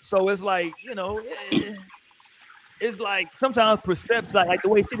woman. So it's like, you know, it's like sometimes perception, like the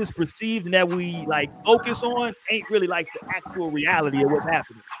way shit is perceived and that we like focus on ain't really like the actual reality of what's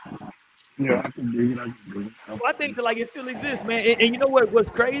happening. Yeah, I can do it. So I think that like it still exists, man. And you know what's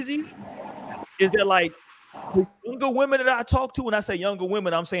crazy is that like the younger women that I talk to, when I say younger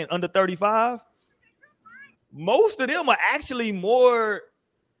women, I'm saying under 35. Most of them are actually more,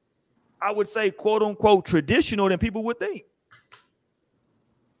 I would say, quote unquote, traditional than people would think.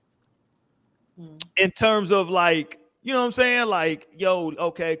 In terms of like, you know what I'm saying? Like, yo,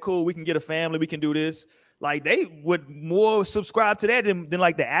 okay, cool, we can get a family, we can do this. Like they would more subscribe to that than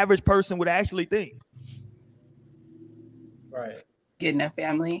like the average person would actually think. Right. Getting a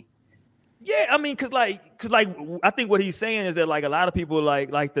family. Yeah, I mean, cause like I think what he's saying is that like a lot of people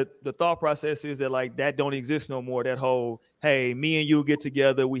like the thought process is that like that don't exist no more. That whole, hey, me and you get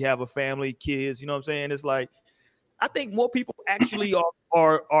together, we have a family, kids. You know what I'm saying? It's like I think more people actually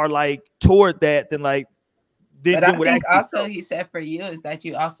are like toward that than like. But I think also he said for you is that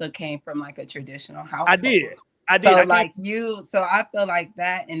you also came from like a traditional household. I did. So like so I feel like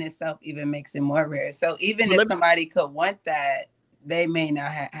that in itself even makes it more rare. So even if somebody could want that, they may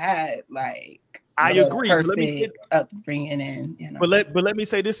not have had like I agree. Perfect upbringing in, you know. But let me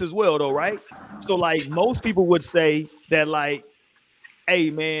say this as well though, right? So like most people would say that like,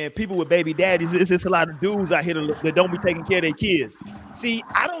 hey man, people with baby daddies, it's just a lot of dudes out here that don't be taking care of their kids. See,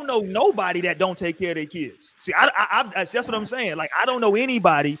 I don't know nobody that don't take care of their kids. See, that's what I'm saying. Like I don't know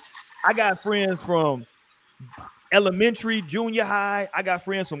anybody. I got friends from elementary, junior high. I got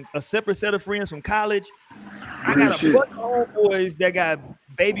friends from a separate set of friends from college. I got a bunch of homeboys that got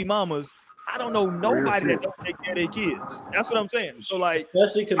baby mamas. I don't know nobody that don't take care of their kids. That's what I'm saying. So like,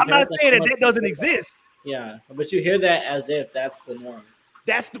 especially I'm not saying that doesn't exist. Yeah, but you hear that as if that's the norm.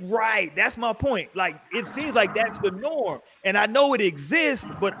 That's right. That's my point. Like it seems like that's the norm, and I know it exists,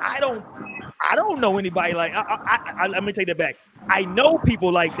 but I don't know anybody like. Let me take that back. I know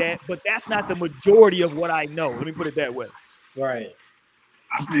people like that, but that's not the majority of what I know. Let me put it that way. Right.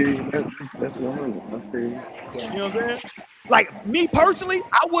 I feel that's 100. I feel. You know what I'm saying? Like me personally,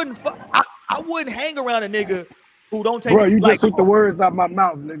 I wouldn't hang around a nigga who don't take. Bro, you like, just took the words out my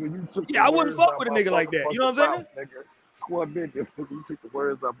mouth, nigga. You took. Yeah, I wouldn't fuck with a nigga like that. You know what I'm saying? Nigga. Squad business. You took the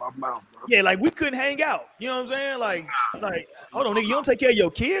words out my mouth, bro. Yeah, like we couldn't hang out. You know what I'm saying? Like, hold on, nigga, you don't take care of your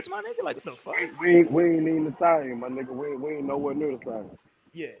kids, my nigga. Like, what the fuck? We ain't even the same, my nigga. We ain't nowhere near the same.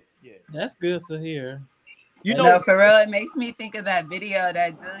 Yeah. That's good to hear. You know, for real, it makes me think of that video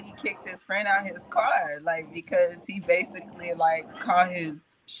that dude, he kicked his friend out his car, like because he basically like caught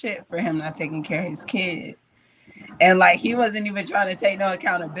his shit for him not taking care of his kid, and like he wasn't even trying to take no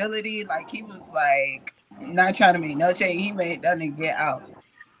accountability. Like he was like not trying to make no change. He made that nigga get out.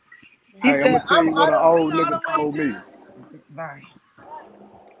 He said, I'm gonna tell you what an old nigga told me. Bye.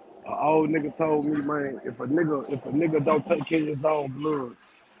 An old nigga told me, man, if a nigga don't take care of his own blood,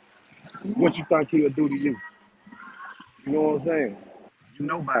 what you think he'll do to you? You know what I'm saying? You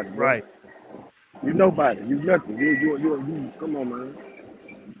nobody, bro. Right? You nobody. You nothing. You. Come on, man.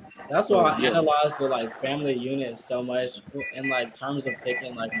 That's why I analyze the like family unit so much in like terms of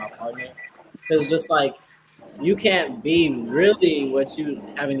picking like my partner, because just like you can't be really what you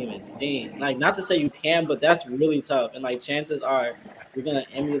haven't even seen. Like not to say you can, but that's really tough. And like chances are you're gonna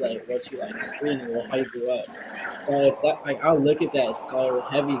emulate what you like seen or how you grew up. But that, like I'll look at that so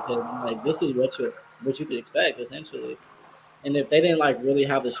heavy because like this is what you could expect essentially. And if they didn't like really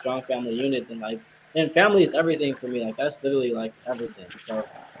have a strong family unit, then family is everything for me. Like that's literally like everything. So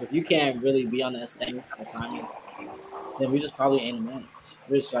if you can't really be on that same kind of timing, then we just probably ain't a match.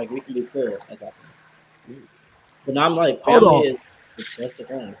 Which like we can be clear at that point. But now I'm like family that's the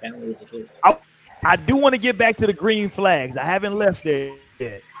thing. Family is the shit. I do want to get back to the green flags. I haven't left there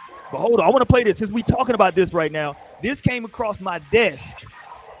yet. But hold on, I want to play this since we talking about this right now. This came across my desk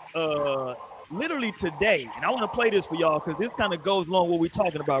literally today, and I want to play this for y'all because this kind of goes along with what we're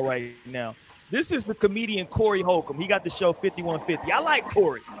talking about right now. This is the comedian Corey Holcomb. He got the show 5150. I like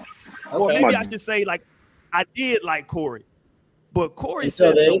Corey. Okay. Or maybe I should say like I did like Corey. But Corey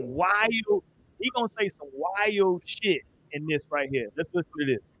said some wild, he gonna say some wild shit in this right here. Let's listen to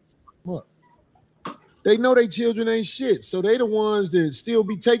this. What? They know their children ain't shit, so they the ones that still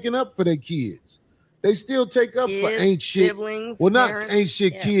be taking up for their kids. They still take up for ain't shit. Siblings, well, not parents, ain't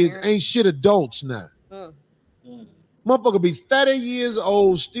shit kids, ain't shit adults now. Motherfucker be 30 years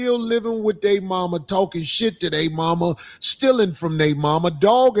old, still living with their mama, talking shit to their mama, stealing from their mama,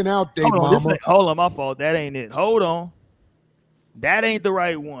 dogging out their mama. Hold on, my fault. That ain't it. Hold on. That ain't the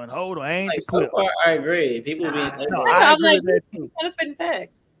right one. Hold on. Ain't the clip. So far, I agree. People being I agree with that too. That's been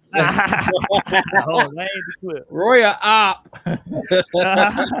facts. Hold on, that ain't the clip. Roy op.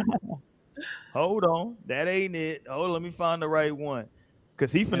 Hold on, that ain't it. Hold on, let me find the right one.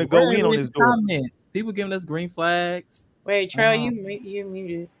 Cause he finna go in on his door. Comments. People giving us green flags. Wait, Trail, you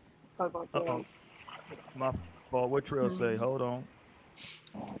muted. Uh-oh. My fault. What Trail say? Hold on.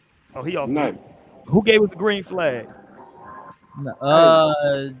 Oh, he off. No. Who gave us the green flag?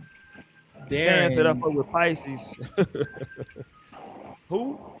 Stan set up with Pisces.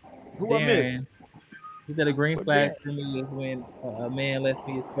 Who Darren. I missed? He said a green flag for me is when a man lets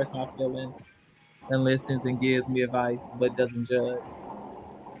me express my feelings and listens and gives me advice but doesn't judge.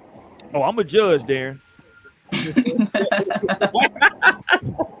 Oh, I'm a judge, Darren.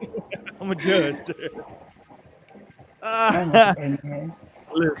 I'm a judge.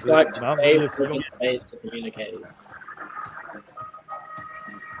 Listen, So I can save listen. space to communicate.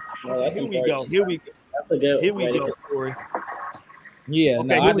 No, that's Here we important. go. Here we go. That's a good Here we way to go, Corey. Yeah, Okay,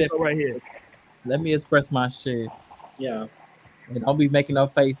 no, here I we def- go right here. let me express my shit. Yeah. And don't be making no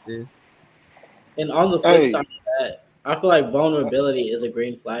faces. And on the flip Hey. side of that, I feel like vulnerability is a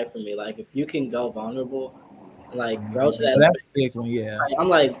green flag for me. Like if you can go vulnerable, and like grow to that That's space, a big one, yeah. like, I'm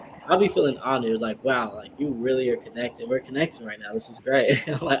like, I'll be feeling honored. Like, wow, like you really are connected. We're connecting right now. This is great.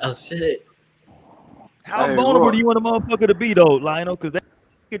 I'm like, oh shit. How Hey, vulnerable Roy. do you want a motherfucker to be though, Lionel? Because they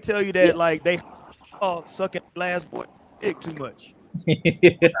can tell you that like they sucking last boy dick too much.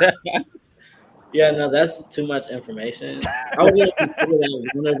 Yeah, no, that's too much information. I would even consider that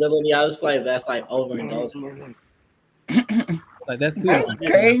vulnerability. I just feel like that's like overindulgent. Like that's too That's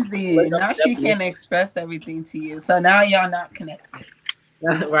much. crazy. Like, Now she can't express everything to you. So now y'all not connected.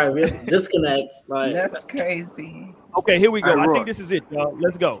 Right, we disconnects. Like That's crazy. Okay, here we go. Hey, I Roy. think this is it, y'all.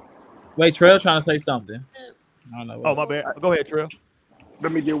 Let's go. Wait, Trail trying to say something. I don't know. Oh, my bad. Go ahead, Trill.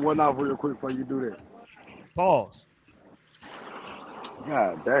 Let me get one off real quick before you do that. Pause.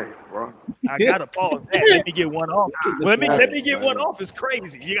 God damn, bro. I gotta pause that. Let me get one off. Well, let me get one off. It's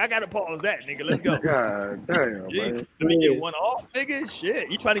crazy. I gotta pause that, nigga. Let's go. God damn, Yeah, man. let me get one off, nigga.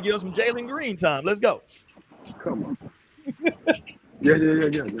 Shit, you trying to get us some Jalen Green time? Let's go. Come on. Yeah.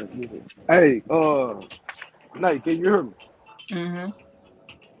 Hey, Nate, can you hear me? Mm-hmm.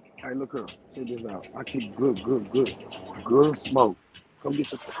 Hey, look here. Check this out. I keep good smoke. Come get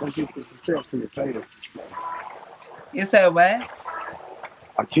some steps in your face. You said what?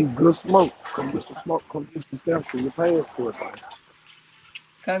 I keep good smoke. Come get some smoke. Come get some steps in your passport.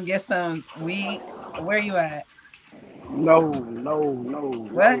 Come get some weed. Where you at? No.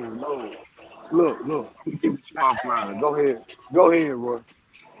 What? No. Look. Keep it offline. Go ahead, Roy.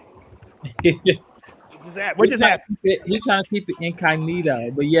 What just happened? He's trying to keep it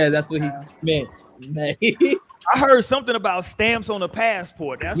incognito, but yeah, that's what he's meant. I heard something about stamps on a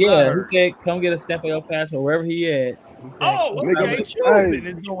passport. That's what I Yeah, he heard. said, "Come get a stamp of your passport wherever he at." He said, Oh, okay. Nigga, Choosing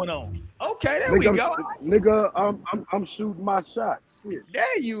hey. is going on. Okay, there we go. Nigga, I'm shooting my shot. Shit.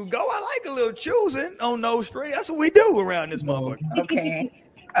 There you go. I like a little choosing on no string. That's what we do around this motherfucker. Okay.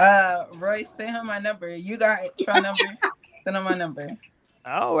 Roy, send him my number. You got Try number? Send him my number.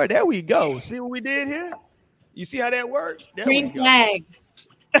 All right, there we go. See what we did here? You see how that worked? There we Green go. flags.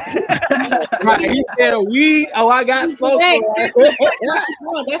 Right, he said weed. Oh, I got smoke. Hey,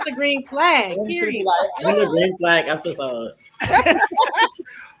 no, that's a green flag. Period. in the green flag episode.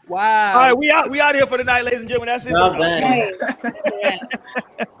 Wow. All right, we out here for the night, ladies and gentlemen. That's it. Well done. Hey.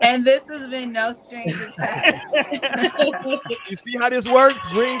 And this has been No Strings Attached. You see how this works?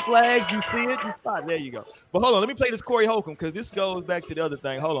 Green flags. You see it? You spot. There you go. But hold on, let me play this Corey Holcomb because this goes back to the other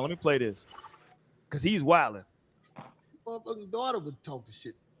thing. Hold on, let me play this because he's wilding. Motherfucking daughter would talk the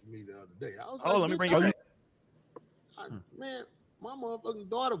shit to me the other day. I was Oh, let me bring it back. Man, my motherfucking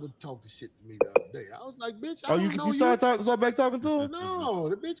daughter would talk the shit to me the other day. I was like, bitch, I Oh, don't you know start back talking to her? No,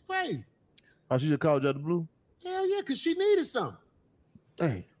 the bitch crazy. Oh, she just called you out the blue? Hell yeah, because she needed something.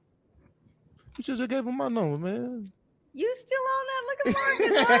 Dang. You should have gave him my number, man. You still on that looking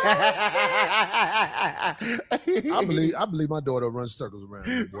for? I believe my daughter runs circles around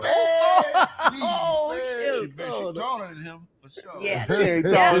me, boy. Oh, shoot. She taller than him, for sure. Yeah. She ain't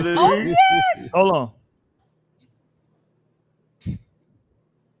Yeah. taller than Oh, him. yes. Hold on.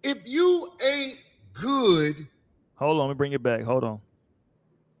 If you ain't good, Hold on. Let me bring it back. Hold on.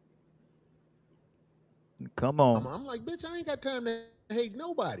 Come on. I'm like, bitch, I ain't got time to hate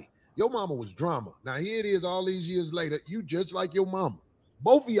nobody. Your mama was drama. Now here it is all these years later. You just like your mama.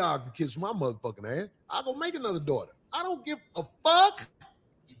 Both of y'all can kiss my motherfucking ass. I'll go make another daughter. I don't give a fuck.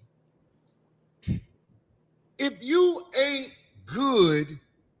 If you ain't good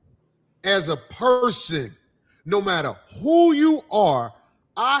as a person, no matter who you are,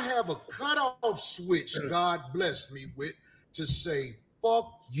 I have a cutoff switch God blessed me with to say,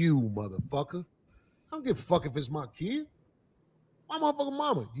 fuck you, motherfucker. I don't give a fuck if it's my kid. My motherfucking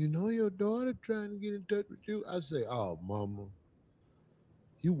mama, you know your daughter trying to get in touch with you? I say, oh, mama,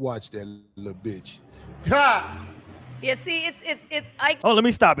 you watch that little bitch. Ha! Yeah, see, it's like. Oh, let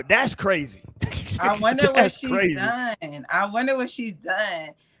me stop it. That's crazy. I wonder what That's she's crazy. done. I wonder what she's done.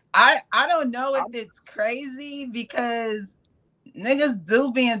 I don't know if it's crazy because niggas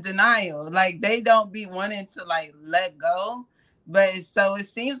do be in denial. Like they don't be wanting to like let go. But so it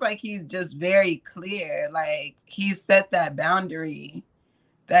seems like he's just very clear. Like he set that boundary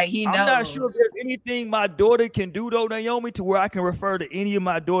that he knows. I'm not sure if there's anything my daughter can do though, Naomi, to where I can refer to any of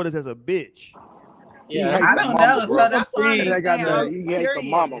my daughters as a bitch. Yeah, I don't know. So that's why I'm He just ain't got saying, the, I'm he ain't the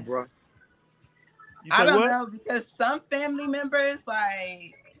mama, curious. bro. I don't know, because some family members,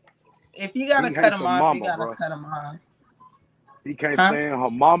 like, if you gotta cut them off, you gotta cut them off. He can't stand her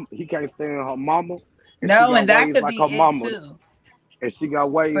mom. He can't stand her mama. No, and that could be it too. And she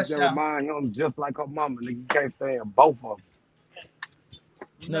got ways that remind him just like her mama. Nigga, you can't stand both of them.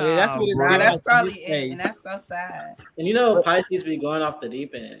 No, that's what it's like. That's probably it, and that's so sad. And you know, Pisces be going off the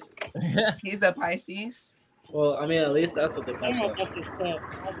deep end. He's a Pisces. Well, I mean, at least that's what the I comes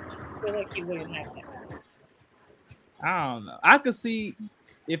feel like he wouldn't have that. I don't know. I could see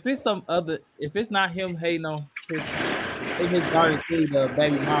if it's some other, if it's not him hating on his daughter to the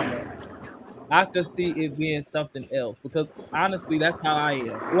baby mama, I could see it being something else, because honestly, that's how I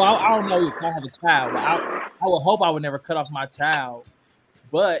am. Well, I don't know if I have a child, but I would hope I would never cut off my child.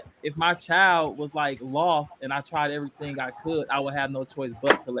 But if my child was like lost and I tried everything I could, I would have no choice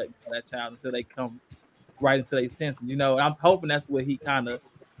but to let go of that child until they come right into their senses, you know. And I'm hoping that's what he kind of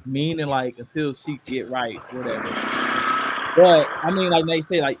meaning, like until she get right, whatever. But I mean, like they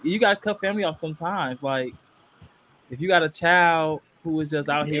say, like you gotta cut family off sometimes. Like if you got a child who is just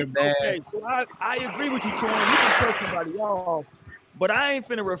out here bad. Okay, so I agree with you, Twan. You can cut somebody off, but I ain't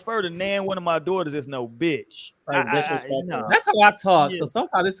finna refer to nan one of my daughters as no bitch. No. That's how I talk. Yeah. So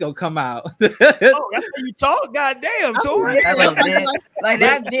sometimes it's gonna come out. Oh, that's how you talk. Goddamn, Tori. Like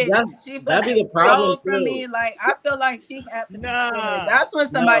that bitch. She that'd be the problem for me. Like I feel like she had to. Nah, that's when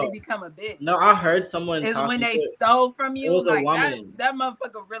somebody become a bitch. No, I heard someone. Is when they stole from you. It was like a woman. That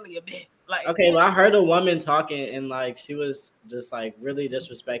motherfucker really a bitch. Like okay, well, I heard a woman talking and like she was just like really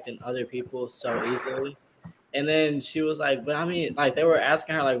disrespecting other people so easily. And then she was like, but I mean, like they were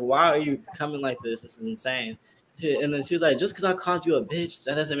asking her, like, why are you coming like this? This is insane. And then she was like, just because I called you a bitch,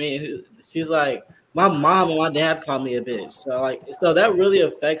 that doesn't mean. She's like, my mom and my dad called me a bitch. So that really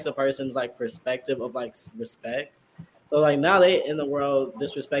affects a person's like perspective of like respect. So like now they in the world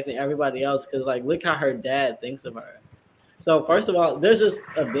disrespecting everybody else because like look how her dad thinks of her. So first of all, there's just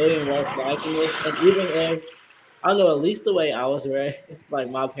a billion red flags in this. And even if I don't know, at least the way I was raised, like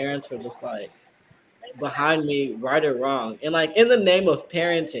my parents were just like behind me, right or wrong, and like in the name of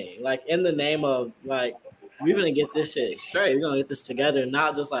parenting, like in the name of like we're gonna get this shit straight, we're gonna get this together,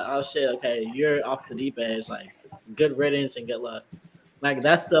 not just like oh shit, okay, you're off the deep edge, like good riddance and good luck. Like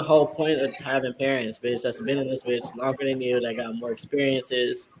that's the whole point of having parents, bitch, that's been in this bitch longer than you, that got more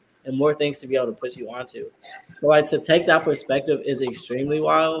experiences and more things to be able to put you onto. So like to take that perspective is extremely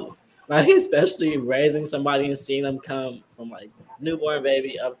wild, like especially raising somebody and seeing them come from like newborn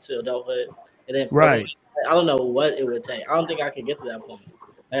baby up to adulthood. And then right, I don't know what it would take. I don't think I could get to that point.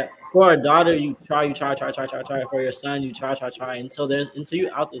 Like, for a daughter, you try. For your son, you try until you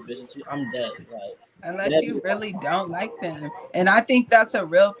out this bitch. Until I'm dead. Like unless you really don't like them, and I think that's a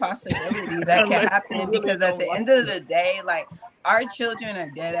real possibility that can happen because at the end of the day, like our children are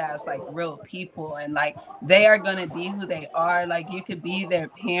dead ass like real people, and like they are gonna be who they are. Like you could be their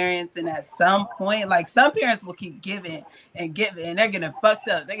parents, and at some point, like some parents will keep giving, and they're getting fucked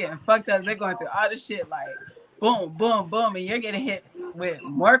up. They're going through all this shit like boom, boom, boom, and you're getting hit with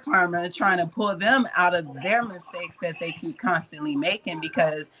more karma trying to pull them out of their mistakes that they keep constantly making,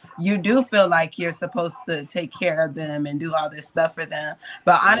 because you do feel like you're supposed to take care of them and do all this stuff for them.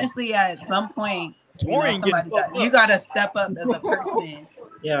 But honestly, at some point, you gotta step up as a person.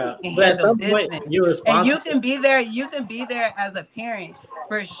 Yeah, but at some point you're responsible. And you can be there as a parent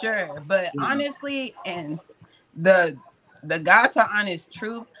for sure. But honestly, and the God to honest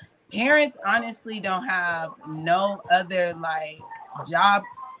truth, parents honestly don't have no other like job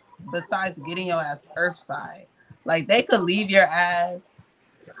besides getting your ass earthside. Like they could leave your ass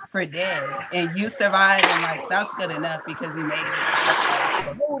for dead and you survive, and like that's good enough because you made it.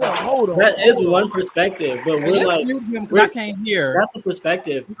 Hold on. That is one perspective, but we're like, I can't hear. That's a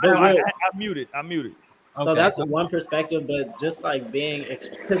perspective. I muted. So that's one perspective, but just like being,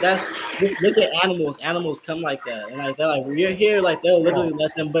 because that's just look at animals. Animals come like that, and like they're like, we're here, like they'll literally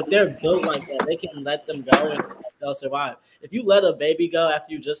let them, but they're built like that. They can let them go and they'll survive. If you let a baby go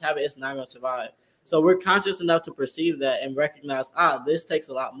after you just have it, it's not gonna survive. So we're conscious enough to perceive that and recognize, this takes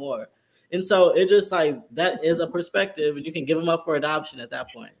a lot more. And so it just like that is a perspective, and you can give them up for adoption at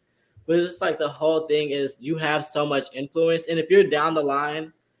that point. But it's just like the whole thing is you have so much influence, and if you're down the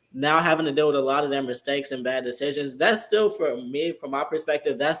line now having to deal with a lot of their mistakes and bad decisions, that's still, for me, from my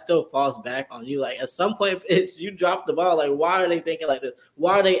perspective, that still falls back on you. Like at some point, you drop the ball. Like, why are they thinking like this?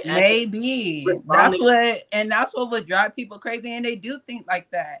 Why are they maybe that's what would drive people crazy, and they do think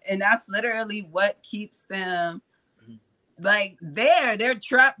like that, and that's literally what keeps them like they're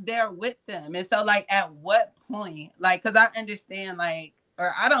trapped there with them. And so like at what point, like, because I understand, like,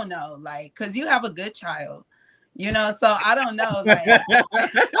 or I don't know, like, because you have a good child, you know, so I don't know, like,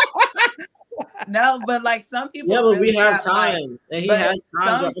 No, but like some people. Yeah, but really we have like, time, and he but has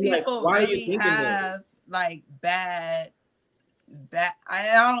time. some I'm like, people why are you really thinking have like bad.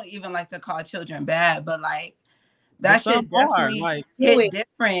 I don't even like to call children bad, but like that But shit some are, definitely like- hit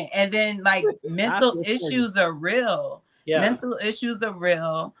different. And then like mental feel for you. issues are real. Yeah. Mental issues are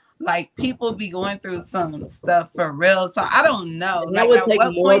real. Like people be going through some stuff for real. So I don't know. And that Like would at take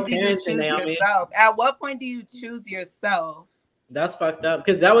what more point do you parenting, choose Naomi. yourself? At what point do you choose yourself? That's fucked up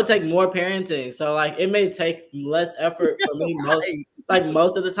because that would take more parenting. So like it may take less effort for me.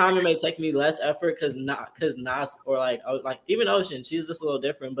 Most of the time, it may take me less effort because Nas or like even Ocean, she's just a little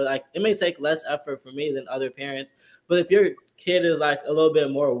different. But like it may take less effort for me than other parents. But if your kid is like a little bit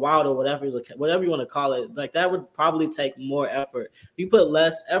more wild or whatever you want to call it, like that would probably take more effort. If you put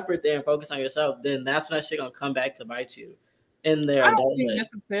less effort there and focus on yourself, then that's when that shit gonna come back to bite you in their I don't think adulthood.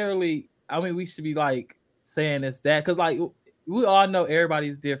 necessarily. I mean, we should be like saying it's that because like we all know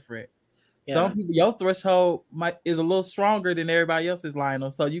everybody's different. Yeah. Some people, your threshold is a little stronger than everybody else's,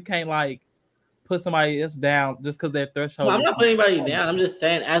 Lionel. So you can't like put somebody else down just because their threshold. No, I'm not putting anybody down. I'm just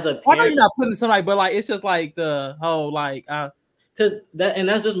saying as a parent. I know you're not putting somebody, but like it's just like the whole like because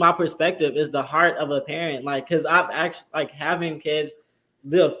that's just my perspective is the heart of a parent. Like because I've actually like having kids,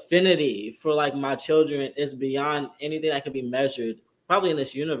 the affinity for like my children is beyond anything that could be measured probably in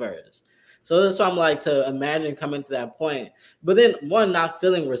this universe. So that's why I'm like to imagine coming to that point. But then one, not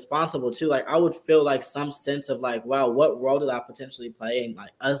feeling responsible too. Like I would feel like some sense of like, wow, what role did I potentially play in like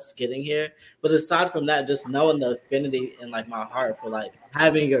us getting here? But aside from that, just knowing the affinity in like my heart for like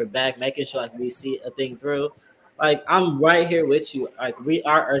having your back, making sure like we see a thing through. Like I'm right here with you. Like we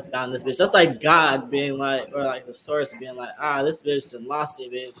are earthbound this bitch. That's like God being like, or like the source being like, this bitch done lost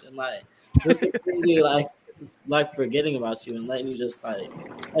it, bitch. And like this completely like forgetting about you and letting you just like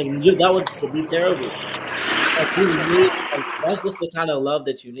that would be terrible. Like you need, like, that's just the kind of love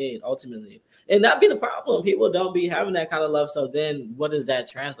that you need ultimately, and that be the problem. People don't be having that kind of love. So then, what does that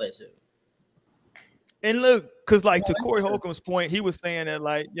translate to? And look, because like to Corey Holcomb's point, he was saying that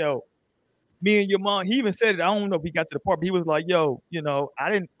like, yo, me and your mom. He even said it. I don't know if he got to the part, but he was like, yo, you know, I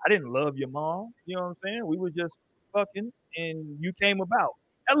didn't love your mom. You know what I'm saying? We were just fucking, and you came about.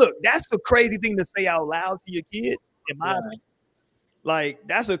 And look, that's a crazy thing to say out loud to your kid, in my opinion. Like,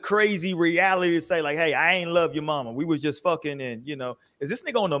 that's a crazy reality to say, like, hey, I ain't love your mama. We was just fucking, and you know, is this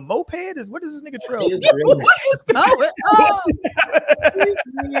nigga on a moped? What is this nigga trail? What is going on?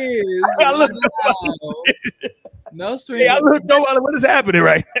 No strings. Hey, I looked over. What is happening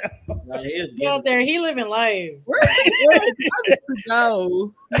right now? He out there, he living life. Where to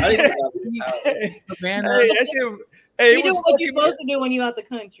go? You do what you're supposed to do when you out the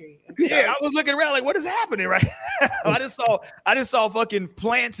country. Yeah, I was looking around like, what is happening right now? I just saw fucking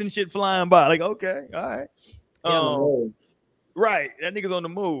plants and shit flying by. Like, okay, all right. Right, that nigga's on the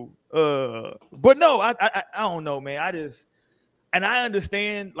move. But no, I don't know, man. I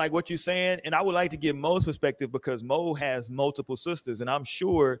understand like what you're saying, and I would like to get Mo's perspective because Mo has multiple sisters, and I'm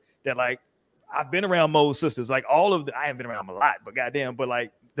sure that like I've been around Mo's sisters, like I haven't been around them a lot, but goddamn, but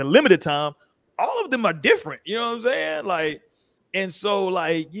like the limited time, all of them are different. You know what I'm saying? Like, and so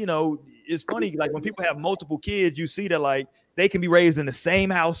like, you know, it's funny, like when people have multiple kids, you see that like they can be raised in the same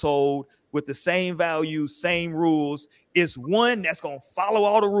household with the same values, same rules. It's one that's gonna follow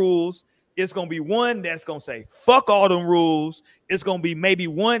all the rules. It's gonna be one that's gonna say fuck all them rules. It's gonna be maybe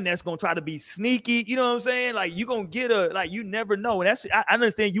one that's gonna try to be sneaky. You know what I'm saying? Like you're gonna get you never know. And I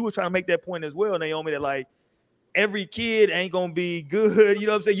understand you were trying to make that point as well, Naomi, that like every kid ain't gonna be good. You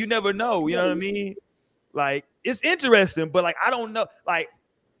know what I'm saying? You never know. You know what I mean? Like it's interesting, but like I don't know. Like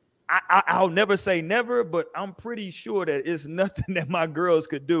I'll never say never, but I'm pretty sure that it's nothing that my girls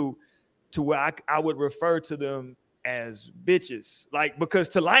could do to where I would refer to them as bitches. Like, because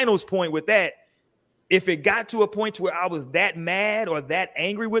to Lionel's point with that, if it got to a point where I was that mad or that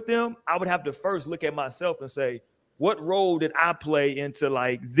angry with them, I would have to first look at myself and say, what role did I play into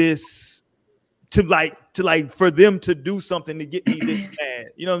like this to for them to do something to get me this mad?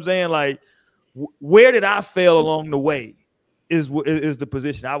 You know what I'm saying? Like, where did I fail along the way is the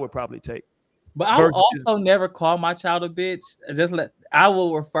position I would probably take. But I will also never call my child a bitch. I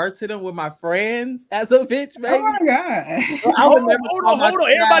will refer to them with my friends as a bitch, baby. Oh my god! Hold on!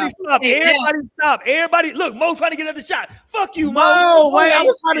 Everybody stop! Everybody stop! Everybody, look, Mo's trying to get another shot. Fuck you, Mo! No, wait, I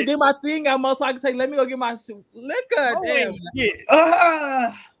was trying to get my thing out, Mo, so I can say, "Let me go get my liquor." Damn.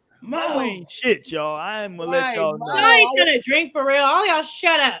 Mo ain't shit, y'all. I ain't gonna let y'all know. I ain't trying to drink for real. All y'all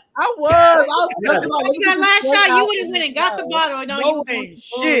shut up. I was. That last shot, you would have went and got the bottle. No, ain't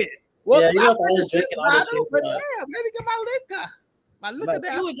shit. Well, yeah, you know, I was drinking all this shit. But damn, let me get my liquor. Look at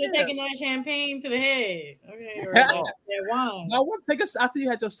that. You was just taking that champagne to the head. Okay. Or that wine. No, I want to take a shot. I see you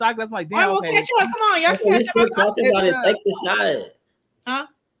had your shot glass. I'm like, damn. All right, we'll catch up. Come on, y'all. We're still talking about it. Take the shot. Huh?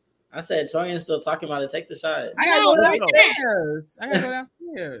 I said, Torian's still talking about it. Take the shot. I gotta go downstairs.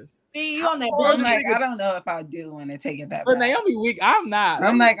 See, you on that I'm bullshit. like, I don't know if I do want to take it that But bad. Naomi weak. I'm not.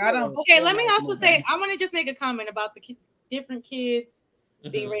 I'm like, I don't. Okay, let me also say, I want to just make a comment about the different kids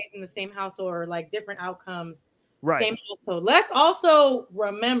being raised in the same household or like different outcomes. Right. Same household. Let's also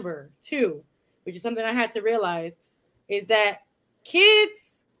remember too, which is something I had to realize, is that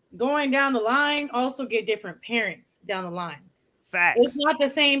kids going down the line also get different parents down the line. Facts. It's not the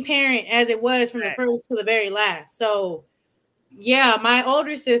same parent as it was from the first to the very last. So, yeah, my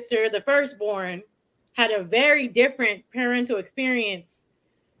older sister, the firstborn, had a very different parental experience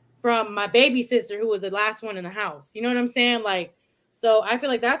from my baby sister, who was the last one in the house. You know what I'm saying? Like, so I feel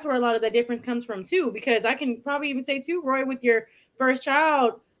like that's where a lot of the difference comes from too, because I can probably even say too, Roy, with your first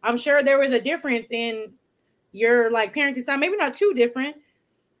child, I'm sure there was a difference in your like parenting style. Maybe not too different,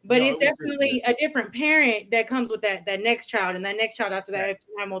 but it's definitely a different parent that comes with that next child, and that next child after that if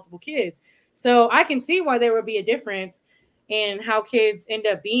you have multiple kids. So I can see why there would be a difference in how kids end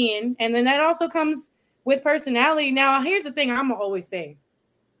up being. And then that also comes with personality. Now, here's the thing I'm gonna always say.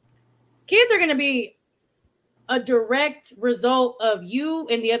 Kids are gonna be a direct result of you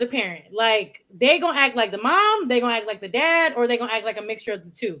and the other parent. Like they gonna act like the mom, they gonna act like the dad, or they gonna act like a mixture of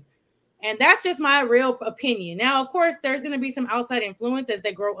the two. And that's just my real opinion. Now, of course, there's going to be some outside influence as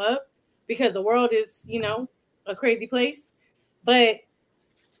they grow up because the world is, you know, a crazy place. But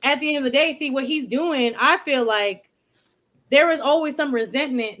at the end of the day, see what he's doing, I feel like there was always some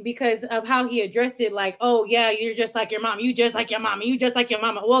resentment because of how he addressed it. Like, oh, yeah, you're just like your mom. You just like your mama. You just like your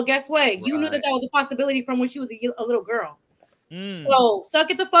mama. Well, guess what? Right. You knew that was a possibility from when she was a little girl. So suck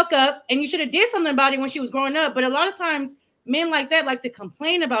it the fuck up. And you should have did something about it when she was growing up. But a lot of times, men like that like to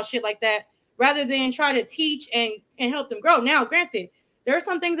complain about shit like that rather than try to teach and help them grow. Now, granted, there are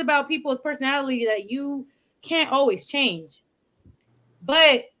some things about people's personality that you can't always change.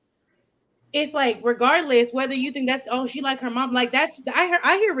 But it's like, regardless, whether you think that's, oh, she like her mom, like that's,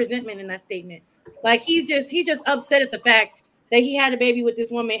 I hear resentment in that statement. Like he's just upset at the fact that he had a baby with this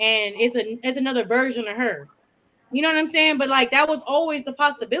woman and it's another version of her. You know what I'm saying? But like, that was always the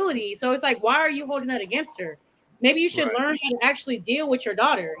possibility. So it's like, why are you holding that against her? Maybe you should learn how to actually deal with your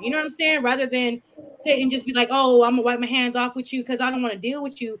daughter. You know what I'm saying? Rather than sit and just be like, oh, I'm gonna wipe my hands off with you because I don't want to deal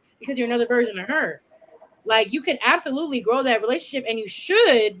with you because you're another version of her. Like you can absolutely grow that relationship, and you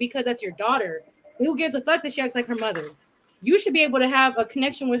should, because that's your daughter. Who gives a fuck that she acts like her mother? You should be able to have a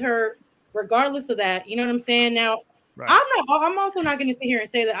connection with her regardless of that. You know what I'm saying? Now, I'm also not gonna sit here and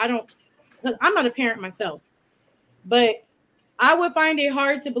say that I don't, because I'm not a parent myself. But I would find it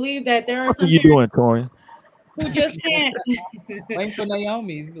hard to believe that there are some. What are you doing, Torian? Who just can't. Waiting for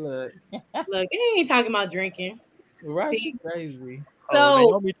Naomi. Look, he ain't talking about drinking. Right, she's crazy. So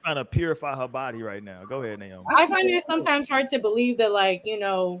Naomi trying to purify her body right now. Go ahead, Naomi. I find it sometimes hard to believe that, like, you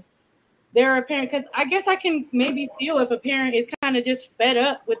know, there are parents, because I guess I can maybe feel if a parent is kind of just fed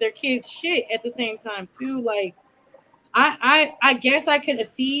up with their kids' shit at the same time too. Like, I guess I can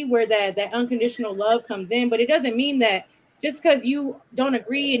see where that unconditional love comes in, but it doesn't mean that just because you don't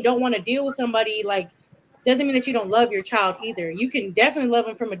agree and don't want to deal with somebody, like, doesn't mean that you don't love your child either. You can definitely love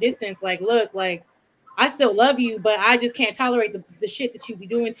them from a distance. Like, look, like, I still love you, but I just can't tolerate the shit that you be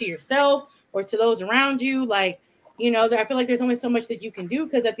doing to yourself or to those around you. Like, you know, I feel like there's only so much that you can do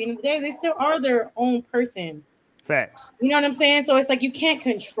because at the end of the day, they still are their own person. Facts. You know what I'm saying? So it's like you can't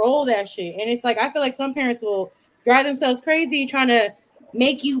control that shit. And it's like, I feel like some parents will drive themselves crazy trying to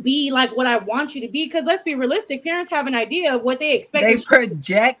make you be like what I want you to be. Because let's be realistic, parents have an idea of what they expect. They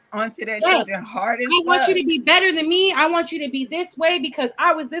project onto their children hard as I want you to be better than me. I want you to be this way because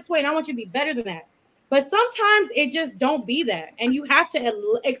I was this way, and I want you to be better than that. But sometimes it just don't be that, and you have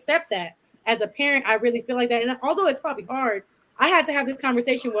to accept that as a parent. I really feel like that, and although it's probably hard, I had to have this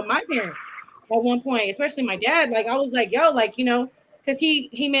conversation with my parents at one point, especially my dad. Like, I was like, yo, like, you know, because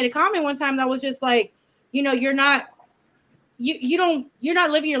he made a comment one time that was just like, you know, you're not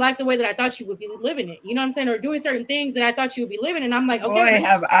living your life the way that I thought you would be living it. You know what I'm saying? Or doing certain things that I thought you would be living. And I'm like, okay, boy,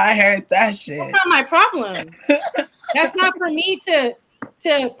 have I heard that shit. That's not my problem. That's not for me to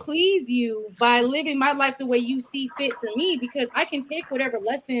please you by living my life the way you see fit for me, because I can take whatever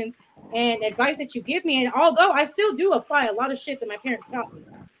lessons and advice that you give me. And although I still do apply a lot of shit that my parents taught me,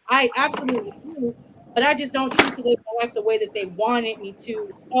 I absolutely do, but I just don't choose to live my life the way that they wanted me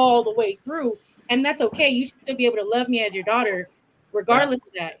to all the way through. And that's okay. You should still be able to love me as your daughter, regardless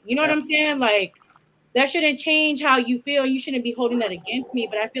of that. You know what I'm saying? Like, that shouldn't change how you feel. You shouldn't be holding that against me.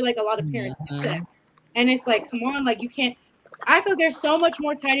 But I feel like a lot of parents do that. And it's like, come on, like, you can't. I feel there's so much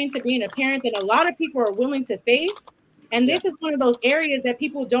more tied into being a parent than a lot of people are willing to face. And this is one of those areas that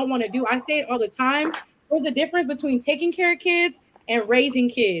people don't want to do. I say it all the time. There's a difference between taking care of kids and raising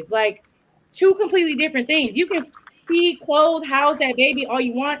kids. Like two completely different things. You can feed, clothe, house that baby all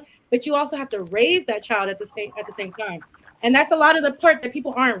you want, but you also have to raise that child at the same time. And that's a lot of the part that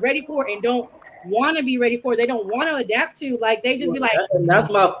people aren't ready for and don't want to be ready for. They don't want to adapt to. Like they just be like, that's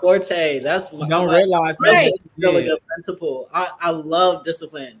my forte. That's my, don't realize right. Really good principle. I love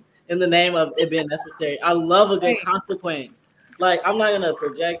discipline in the name of it being necessary. I love a good consequence. Like I'm not gonna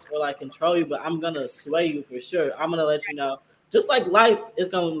project or like control you, but I'm gonna sway you for sure. I'm gonna let you know. Just like life is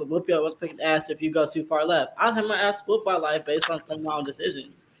gonna whoop your ass if you go too far left. I'll have my ass whooped by life based on some of my own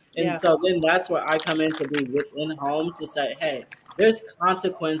decisions. And so then that's where I come in to be within home to say, hey, there's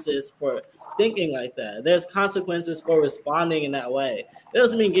consequences for thinking like that. There's consequences for responding in that way. It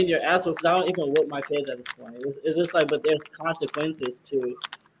doesn't mean getting your ass whooped, because I don't even whoop my kids at this point. It's just like, but there's consequences to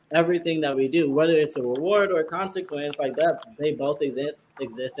everything that we do, whether it's a reward or a consequence, like that, they both exist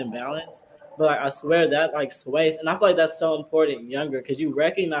in balance. But like, I swear that like sways, and I feel like that's so important younger, because you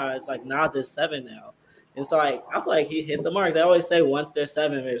recognize like Nas is 7 now. And so like I feel like he hit the mark. They always say once they're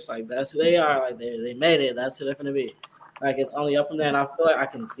 7, it's like that's who they are. Like they made it. That's who they're gonna be. Like it's only up from there. And I feel like I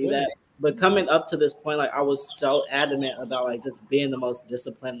can see that. But coming up to this point, like I was so adamant about like just being the most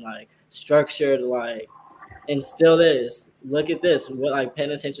disciplined, like structured, like, and still this. Look at this. We're like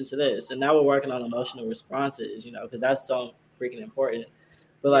paying attention to this. And now we're working on emotional responses, you know, because that's so freaking important.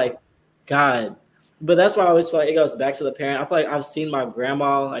 But like, God. But that's why I always feel like it goes back to the parent. I feel like I've seen my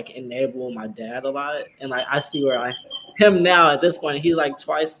grandma like enable my dad a lot. And like I see where him now at this point, he's like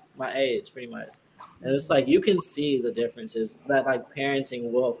twice my age pretty much. And it's like you can see the differences that like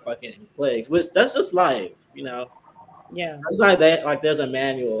parenting will fucking inflict, which that's just life, you know. Yeah. It's like that, like there's a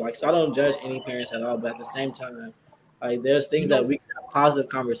manual. Like so I don't judge any parents at all, but at the same time, like there's things that we can have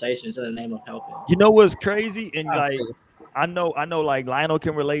positive conversations in the name of helping. You know what's crazy? And like I know like Lionel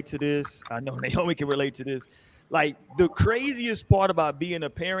can relate to this. I know Naomi can relate to this. Like the craziest part about being a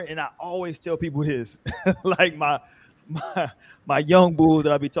parent, and I always tell people this, like my young bulls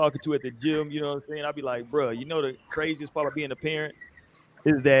that I be talking to at the gym, you know what I'm saying? I'll be like, bro, you know the craziest part of being a parent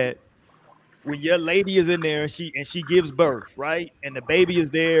is that when your lady is in there and she gives birth, right? And the baby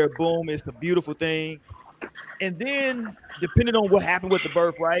is there, boom, it's a beautiful thing. And then depending on what happened with the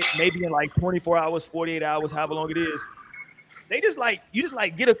birth, right? Maybe in like 24 hours, 48 hours, however long it is, you just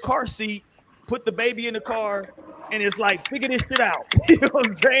like get a car seat, put the baby in the car, and it's like figure this shit out. You know what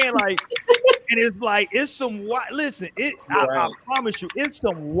I'm saying? Like, and it's like it's some listen. I promise you, it's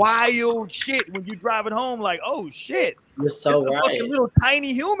some wild shit when you driving home. Like, oh shit, you're so right. Fucking little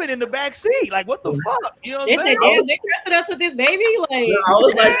tiny human in the back seat. Like, what the fuck? You know what I'm saying? Damn, they trusted us with this baby. Like, I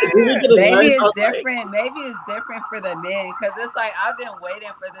was like, maybe it's different. Maybe it's different for the men, because it's like I've been waiting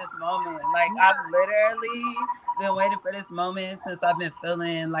for this moment. Like I've literally been waiting for this moment since I've been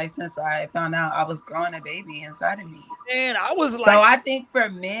feeling like since I found out I was growing a baby inside of me. And I was like, so I think for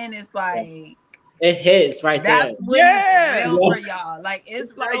men it's like it hits right there. That's when it's real for y'all. Like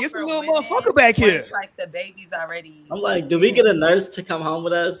it's like it's a little women, motherfucker back here. It's like the baby's already. I'm like, do we get a nurse to come home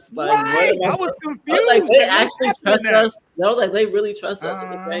with us? Like, right. I was confused. I was like, they actually trust us. I was like, they really trust us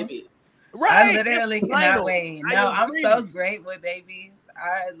with the baby. Right. I literally cannot wait. No, I'm so great with babies.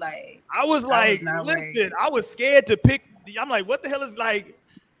 I was like, listen, I was scared to pick. I'm like, what the hell is like?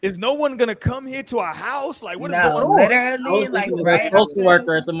 Is no one gonna come here to our house? Like, what is going on? Literally, like right social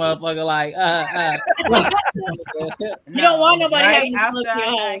worker at the motherfucker, like, you don't want nobody right after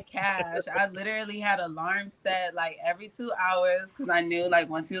I had cash. I literally had alarm set like every 2 hours, because I knew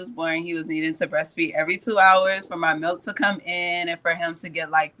like once he was born, he was needing to breastfeed every 2 hours for my milk to come in and for him to get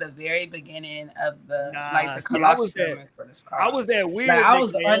like the very beginning of the the colostrum. I was that weird. Like, I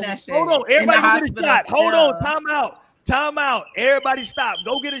was on that shit. Hold on, everybody get a shot. Hold on, time out. Everybody stop.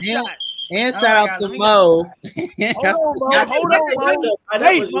 Go get a shot. And shout out to Mo. Hold on, Mo.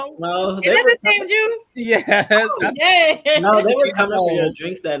 Hey, Mo. Is that the same juice? Yeah. Oh, yeah. No, they were coming for your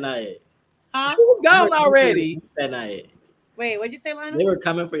drinks that night. Huh? She was gone already. That night. Wait, what'd you say, Lionel? They were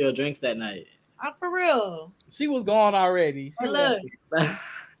coming for your drinks that night. For real. She was gone already. Look.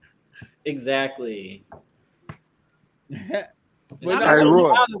 Exactly. But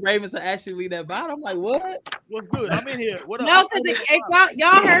no, the Ravens are actually lead that bottom. I'm like, what? What's good? I'm in here. What up? No, because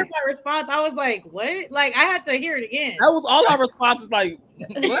y'all heard my response. I was like, what? Like, I had to hear it again. That was all our responses. Like,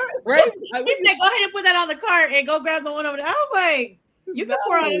 what? Ravens? Like, he said, go ahead and put that on the cart and go grab the one over there. I was like, you can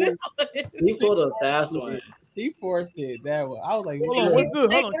pour out of this one. He pulled a fast one. She forced it that way. I was like, hold on, what's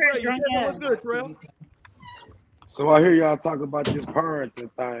good? Hold on, what's good, Trail? So I hear y'all talk about this parenting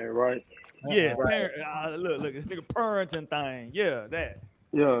thing, right? Yeah, look, this nigga parenting thing. Yeah, that.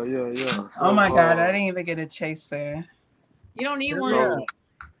 Yeah. Oh my God, I didn't even get a chaser. You don't need So, one.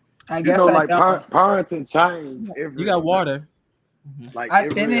 I guess like don't. parenting change every. You got water. Like I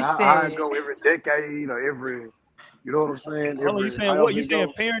finished I it. go every decade or every. You know what I'm saying? Hold on, you saying what? You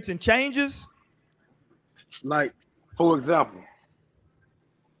saying parenting changes? Like, for example,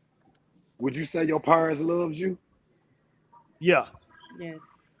 would you say your parents loves you? Yeah. Yes.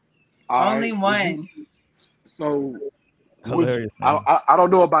 Only one. So, hilarious. I don't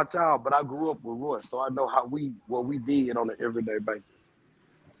know about y'all, but I grew up with Roy, so I know what we did on an everyday basis.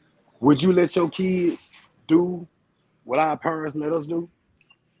 Would you let your kids do what our parents let us do?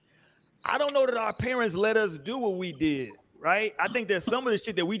 I don't know that our parents let us do what we did, right? I think there's some of the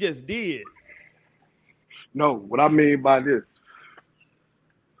shit that we just did. No, what I mean by this.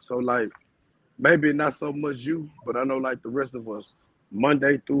 So like, maybe not so much you, but I know like the rest of us,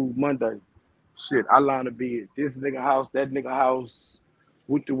 Monday through Monday, shit, I line to be at this nigga house, that nigga house,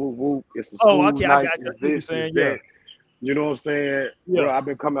 whoop de whoop whoop. It's a school okay, night. I got It's you this, saying, it's that. You know what I'm saying? Yeah. Bro, I've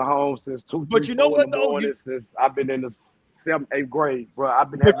been coming home since 2, 3, But you know 4 what, in the though? morning since I've been in the 7th, 8th grade, bro. I've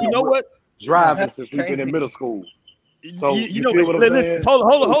been But you know what? driving That's since we've been in crazy. middle school. So you feel know, what I'm listen, saying? hold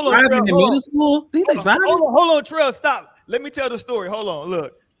on, Driving Trell, in hold middle on. school? He say driving? Hold on, Trell, stop. Let me tell the story. Hold on,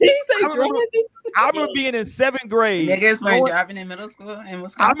 look. He say driving? I remember being in 7th grade. Niggas were driving in middle school in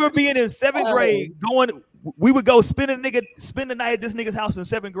Wisconsin. I remember being in 7th grade we would go spend the night at this nigga's house in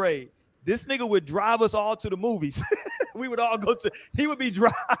 7th grade. This nigga would drive us all to the movies. We would all go to, he would be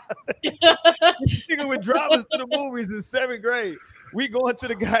driving. This nigga would drive us to the movies in 7th grade. We going to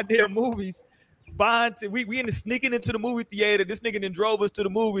the goddamn movies, we ended up sneaking into the movie theater. This nigga then drove us to the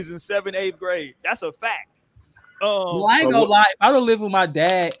movies in 7th, 8th grade. That's a fact. Well, I ain't gonna lie. If I don't live with my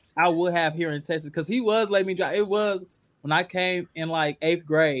dad, I would have here in Texas because he was letting me drive. It was when I came in like 8th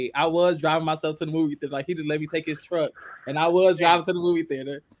grade. I was driving myself to the movie theater. Like he just let me take his truck, and I was driving to the movie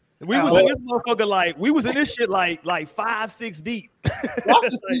theater. We was in this motherfucker we was in this shit like 5, 6 deep. Y'all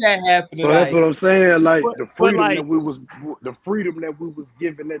can see that happening. So that's what I'm saying. Like the freedom like, that we was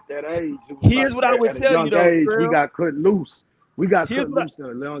given at that age. Here's what I would tell you though. Age, we girl. got cut loose. We got cut loose at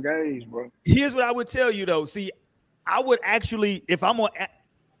a young age, bro. Here's what I would tell you though. See, I would actually, if I'm gonna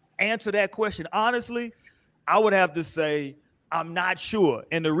answer that question honestly, I would have to say I'm not sure.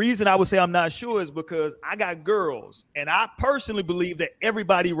 And the reason I would say I'm not sure is because I got girls, and I personally believe that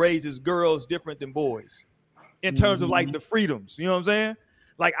everybody raises girls different than boys in terms of like the freedoms. You know what I'm saying?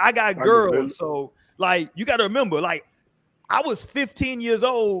 Like I got girls, so like you got to remember, like I was 15 years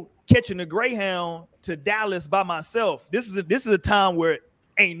old catching a Greyhound to Dallas by myself. This is a time where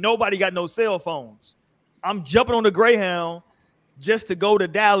ain't nobody got no cell phones. I'm jumping on the Greyhound just to go to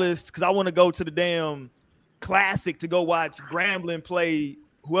Dallas because I want to go to the damn Classic to go watch Grambling play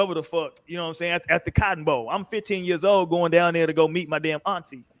whoever the fuck, you know what I'm saying, at the Cotton Bowl. I'm 15 years old going down there to go meet my damn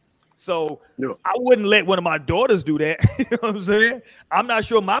auntie. So I wouldn't let one of my daughters do that. You know what I'm saying? I'm not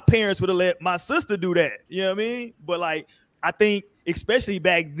sure my parents would have let my sister do that. You know what I mean? But like, I think especially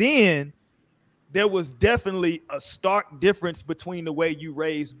back then, there was definitely a stark difference between the way you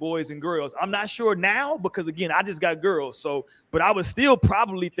raise boys and girls. I'm not sure now because again, I just got girls. So, but I would still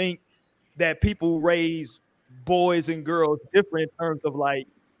probably think that people raise boys and girls different in terms of like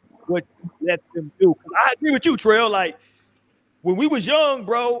what you let them do. I agree with you, Trell. Like when we was young,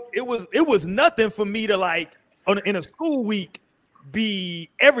 bro, it was nothing for me to like in a school week be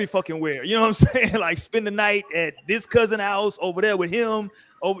every fucking where. You know what I'm saying? Like spend the night at this cousin house over there with him.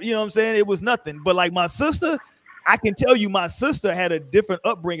 Over, you know what I'm saying? It was nothing. But like my sister, I can tell you my sister had a different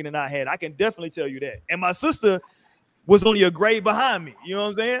upbringing than I had. I can definitely tell you that. And my sister was only a grade behind me. You know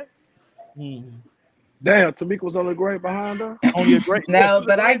what I'm saying? Damn, Tamika was on the grade behind her. Only a grade. No,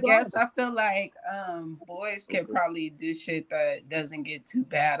 but I guess I feel like boys can probably do shit that doesn't get too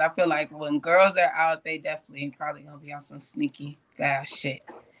bad. I feel like when girls are out, they definitely probably gonna be on some sneaky fast shit,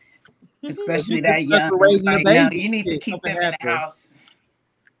 especially that young. Like, no, you need to keep them in the house.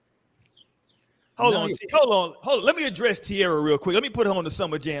 Hold on. Let me address Tierra real quick. Let me put her on the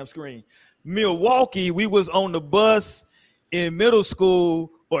Summer Jam screen. Milwaukee, we was on the bus in middle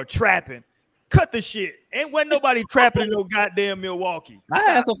school or trapping. Cut the shit. Ain't wasn't nobody trapping in no goddamn Milwaukee. I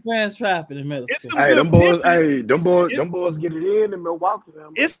had some friends trapping in middle school. Hey, them boys get it in Milwaukee.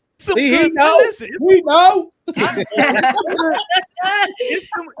 Man. It's some good. Listen, we know. It's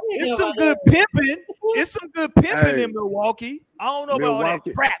some good pimping. It's some good pimping in Milwaukee. I don't know about all that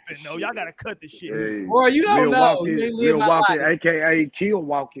crapping though. Y'all gotta cut the shit. Hey, Boy, you don't know. Milwaukee, aka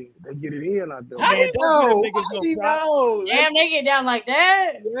Killwalkie. They get it in out there. How do you know? Damn, they get down like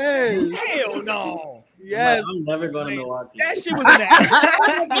that? Yes. Hell no. Yes. I'm never going to Milwaukee. That shit was in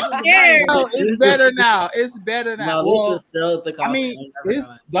the No, it's better now. It's better now. No, Well, this just sells the coffee. I mean, it's,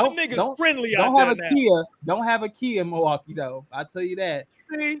 don't friendly don't out have there a now. Kia. Don't have a Kia in Milwaukee though. I tell you that.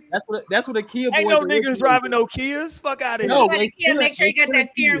 See? That's what a Kia boys. Ain't no are niggas listening driving to. no Kias. Fuck out of here. No, Make sure you got that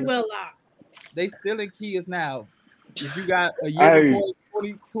steering wheel locked. They still in Kias now. If you got a year Hey. before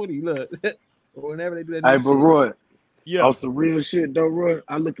 2020, look, or whenever they do that. Hey, new but shit. Roy, yeah, on some real shit though, Roy,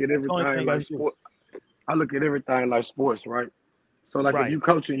 I look at the only everything thing I like do. sport. I look at everything like sports, right? So like Right. if you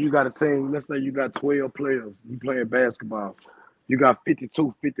coaching, you got a team, let's say you got 12 players, you playing basketball. You got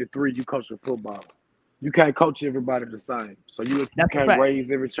 52, 53, you coaching football. You can't coach everybody the same. So you That's a can't fact. raise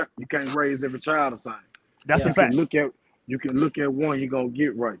every child the same. That's a you fact. You can look at one, he gonna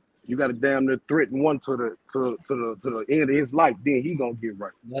get right. You gotta damn near threaten one to the end of his life, then he gonna get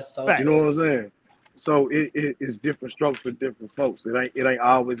right. That's so You know what I'm saying? So it's different strokes for different folks. It ain't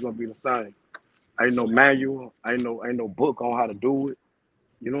always gonna be the same. Ain't no manual, ain't no book on how to do it.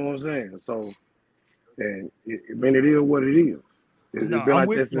 You know what I'm saying? So, and it is what it is. It's No, been I'm like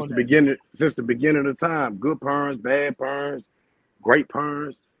with that you on that. since the beginning of time. Good parents, bad parents, great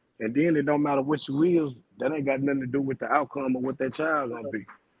parents, and then it don't matter what you is. That ain't got nothing to do with the outcome of what that child gonna be.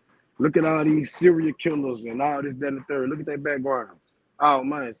 Look at all these serial killers and all this, that, and the third. Look at their background. Oh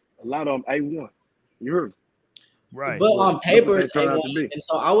man, a lot of them A1. You heard? Right. But on paper, Look it's what they turn out to A1. be. And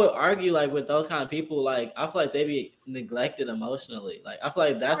so I would argue, like, with those kind of people, like, I feel like they be neglected emotionally. Like, I feel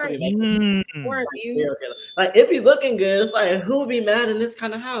like that's what we make Mm. like, serial killer. Like, it be looking good. It's like, who would be mad in this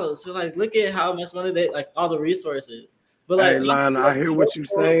kind of house? So, like, look at how much money they, like, all the resources. But, like, Hey, Lana, I hear what you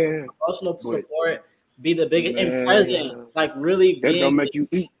saying. emotional but support, be the biggest, and man, present, like, really that being. don't make you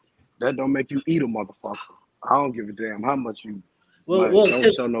eat. That don't make you eat a motherfucker. I don't give a damn how much you. Well, money. well,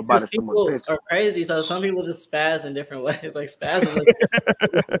 Don't show nobody some people attention. are crazy. So some people just spaz in different ways, like spasm.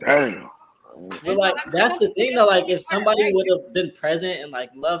 Damn. But like that's the thing though. Like if somebody would have been present and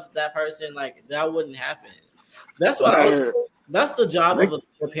like loves that person, like that wouldn't happen. That's what I was. That's the job of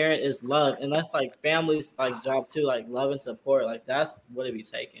a parent is love, and that's like family's like job too, like love and support. Like that's what it be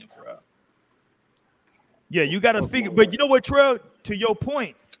taking, bro. Yeah, you got to figure. But you know what, Trell? To your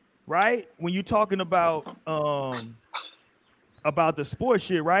point, right? When you're talking about the sports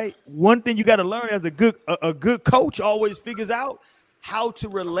shit, right? One thing you got to learn as a good coach always figures out how to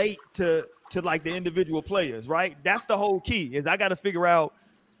relate to like the individual players, right? That's the whole key. Is I got to figure out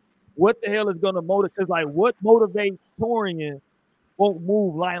what the hell is going to motivate. Because like what motivates Torian won't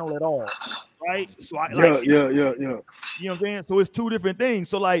move Lionel at all, right? So I like yeah. You know what I'm saying? So it's two different things.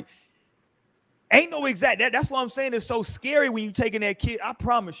 So like. Ain't no exact. That's why I'm saying it's so scary when you taking that kid. I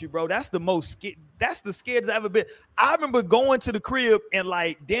promise you, bro. That's the most scared. That's the scaredest I've ever been. I remember going to the crib and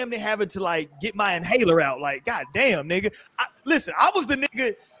like damn near having to like get my inhaler out. Like, god damn, nigga. Listen, I was the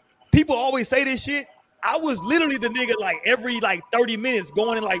nigga. People always say this shit. I was literally the nigga like every like 30 minutes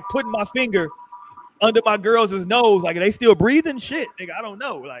going and like putting my finger under my girls' nose. Like, are they still breathing? Shit, nigga. I don't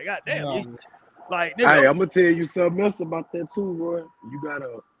know. Like, god damn. Like, nigga, Hey, I'm gonna tell you something else about that too, Roy. You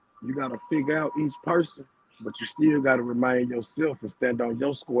gotta figure out each person, but you still gotta remain yourself and stand on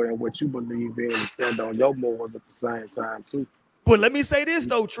your square and what you believe in and stand on your morals at the same time too. But let me say this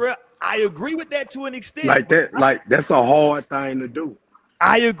though, Trey. I agree with that to an extent. Like that, like that's a hard thing to do.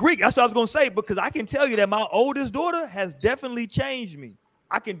 I agree. That's what I was gonna say, because I can tell you that my oldest daughter has definitely changed me.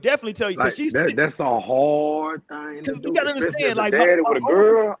 I can definitely tell you because Like that's a hard thing to do. You gotta especially understand, as a like daddy with a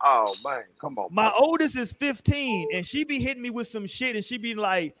girl. Oh man, come on. My oldest is 15, and she be hitting me with some shit, and she be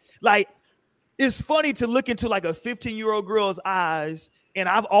like it's funny to look into like a 15-year-old girl's eyes, and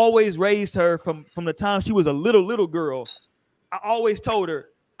I've always raised her from the time she was a little girl. I always told her,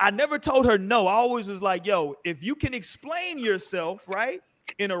 I never told her no. I always was like, yo, if you can explain yourself, right,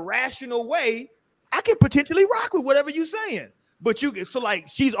 in a rational way, I can potentially rock with whatever you're saying. But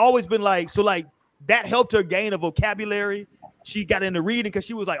she's always been like, that helped her gain a vocabulary. She got into reading because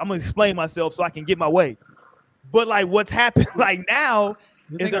she was like, I'm gonna explain myself so I can get my way. But like what's happened like now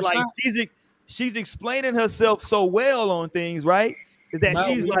is that like she's explaining herself so well on things, right? Is that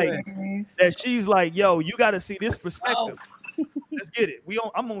she's like, yo, you got to see this perspective. Let's get it.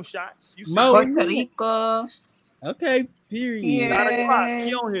 I'm on shots. You see Puerto Rico. Okay, period. Yes. 9 o'clock.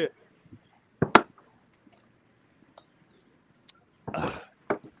 Be on here.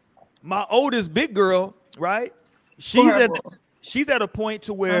 My oldest big girl, right? She's at a point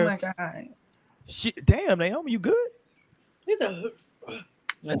to where oh my god. Damn, Naomi, you good? He's a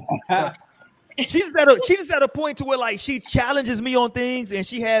She's just at a point to where like she challenges me on things, and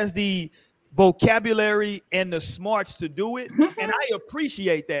she has the vocabulary and the smarts to do it, and I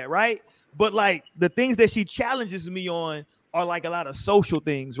appreciate that, right? But like the things that she challenges me on are like a lot of social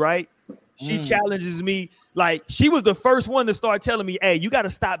things, right? she challenges me. Like, she was the first one to start telling me, hey, you got to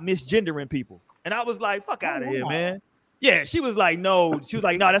stop misgendering people. And I was like, fuck out of here, man. Yeah, she was like, no. She was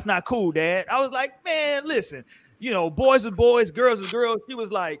like, no, that's not cool, Dad. I was like, man, listen, you know, boys are boys, girls are girls. She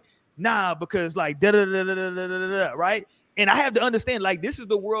was like, nah, because like, da-da-da-da-da-da-da-da, right? And I have to understand, like, this is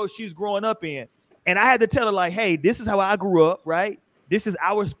the world she's growing up in. And I had to tell her, like, hey, this is how I grew up, right? This is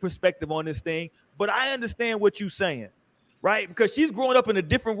our perspective on this thing. But I understand what you're saying, right? Because she's growing up in a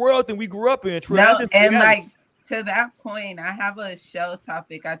different world than we grew up in. No, and like, to that point, I have a show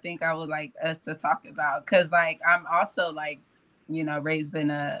topic I think I would like us to talk about. Because, like, I'm also, like, you know, raised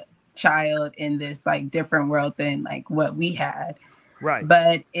in a child in this, like, different world than, like, what we had. Right.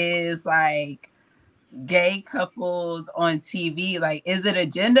 But is, like, gay couples on TV, like, is it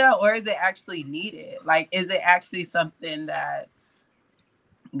agenda or is it actually needed? Like, is it actually something that's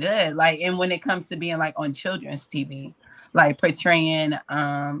good? Like, and when it comes to being like on children's TV, like portraying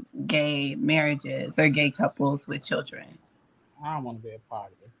gay marriages or gay couples with children. I don't want to be a part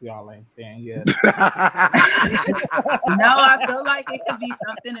of it. Y'all ain't saying yet. No, I feel like it could be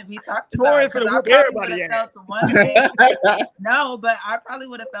something to be talked about. No, but I probably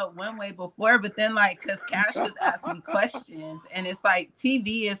would have felt one way before. But then, like, because Cash just asked me questions, and it's like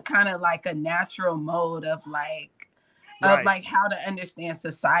TV is kind of like a natural mode of like, of like how to understand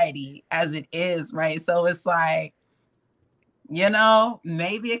society as it is, right? So it's like, you know,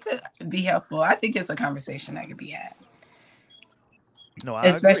 maybe it could be helpful. I think it's a conversation that could be had. No,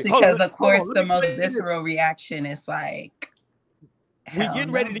 especially because, of course, the most visceral reaction is like, we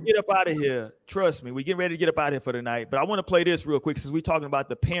getting ready to get up out of here. Trust me, we getting ready to get up out of here for the night. But I want to play this real quick since we're talking about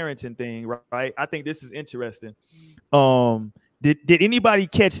the parenting thing, right? I think this is interesting. Did anybody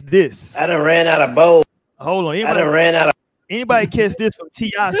catch this? I done ran out of bowl. Hold on, I done ran out of. Anybody catch this from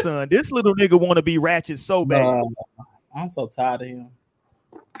T.I. son? This little nigga want to be ratchet so bad. I'm so tired of him.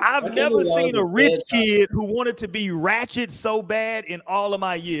 I've never seen a rich kid who wanted to be ratchet so bad in all of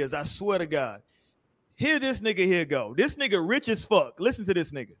my years. I swear to God. Here this nigga here go. This nigga rich as fuck. Listen to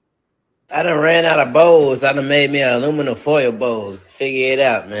this nigga. I done ran out of bowls. I done made me an aluminum foil bowl. Figure it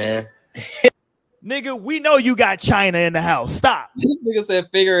out, man. Nigga, we know you got China in the house. Stop. This nigga said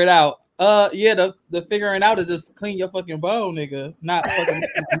figure it out. Yeah, the figuring out is just clean your fucking bowl, nigga. Not fucking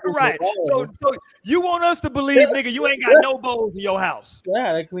right. So you want us to believe, nigga, you ain't got no bowls in your house.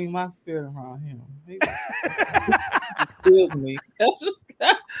 Yeah, they clean my spirit around him. Excuse me.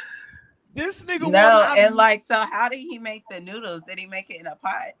 This nigga. No, and like, so how did he make the noodles? Did he make it in a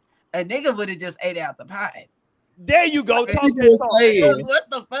pot? A nigga would have just ate out the pot. There you go. Talk what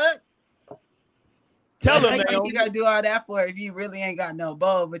the fuck? Tell him, Naomi. Naomi. You gotta do all that for if you really ain't got no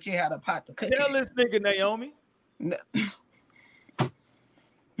bowl, but you had a pot to cook. Tell this nigga, Naomi. No. He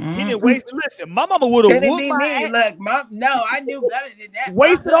didn't waste. Listen, my mama would have whooped my ass. Look, no, I knew better than that.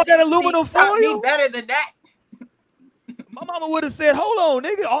 Wasted all that aluminum foil. Me better than that. My mama would have said, "Hold on,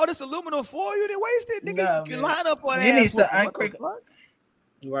 nigga, all this aluminum foil you didn't waste it, nigga. No, line up on that." You need to uncrick.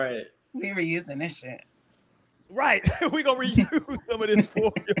 Right. We were using this shit. Right, we gonna reuse some of this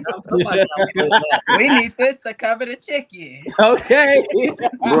for you. We need this to cover the chicken. Okay,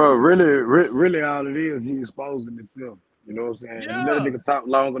 bro. Really, all it is, he exposing himself. You know what I'm saying? Yeah. You let a nigga talk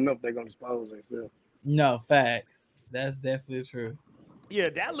long enough, they gonna expose themselves. No facts. That's definitely true. Yeah,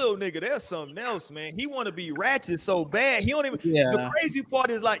 that little nigga, there's something else, man. He want to be ratchet so bad. He don't even. Yeah. The crazy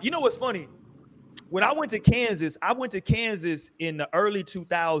part is like, you know what's funny? When I went to Kansas in the early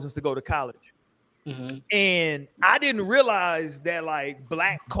 2000s to go to college. Mm-hmm. And I didn't realize that like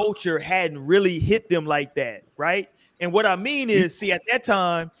black culture hadn't really hit them like that, right? And what I mean is, see, at that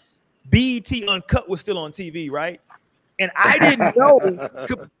time, BET Uncut was still on TV, right? And I didn't know.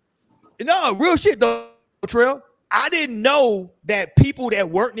 No, real shit though, Trail. I didn't know that people that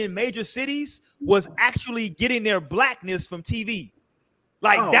weren't in major cities was actually getting their blackness from TV.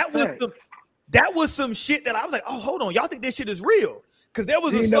 Like that was some shit that I was like, oh, hold on, y'all think this shit is real? Because there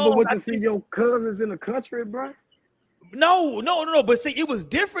was a song. You never went to see your cousins in the country, bro? No. But see, it was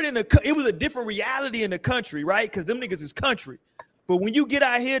different it was a different reality in the country, right? Because them niggas is country. But when you get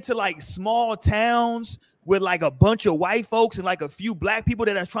out here to like small towns with like a bunch of white folks and like a few black people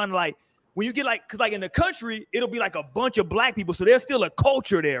that are trying to like, when you get like, because like in the country, it'll be like a bunch of black people. So there's still a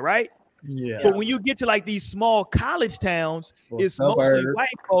culture there, right? Yeah. But when you get to like these small college towns, it's mostly white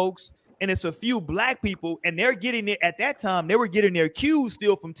folks. And it's a few black people, and they're getting it at that time. They were getting their cues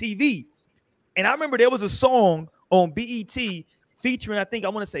still from TV. And I remember there was a song on BET featuring, I think I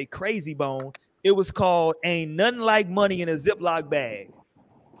want to say Crazy Bone. It was called "Ain't Nothing Like Money in a Ziploc Bag,"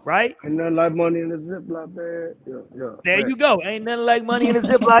 right? Ain't nothing like money in a Ziploc bag. Yeah. There you go. Ain't nothing like money in a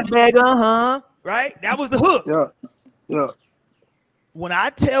Ziploc bag. Right? That was the hook. Yeah. When I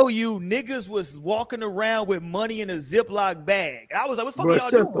tell you niggas was walking around with money in a Ziploc bag, I was like, what the fuck Bro, y'all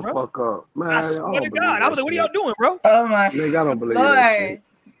shut doing, the bro? fuck up, man. I swear to God. I was like, what are y'all doing, bro? Oh my Nigga, I don't believe Lord. that shit.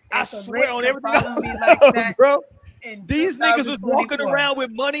 I If a swear on lick everything can follow me like that bro. in These niggas was walking 2024. around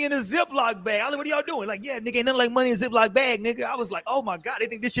with money in a Ziploc bag. I was like, what are y'all doing? Like, yeah, nigga, ain't nothing like money in a Ziploc bag, nigga. I was like, oh my God, they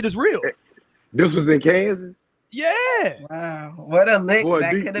think this shit is real. This was in Kansas? Yeah. Wow, what a lick Boy,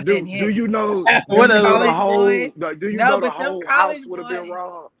 that could have been hit. Do you know What do you a know the lick, whole boys. do you No, know the but them whole college house would have been boys.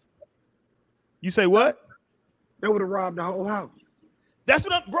 robbed? You say what? They would have robbed the whole house. That's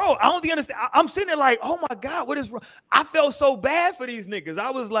what bro. I don't understand. I'm sitting there like, oh my God, what is wrong? I felt so bad for these niggas.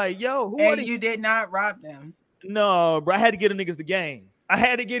 I was like, yo, who are And these? you did not rob them. No, bro. I had to get the niggas the game. I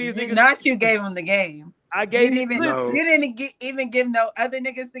had to get these niggas. Not you gave them the game. I gave you didn't even give no other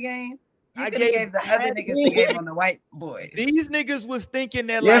niggas the game. You could have gave the other niggas the game on the white boys. These niggas was thinking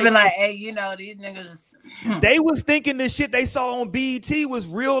that You've been like, hey, you know, these niggas. They was thinking the shit they saw on BET was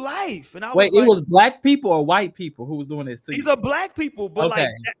real life. And I Wait, was like, it was black people or white people who was doing this? These are black people, but Okay. like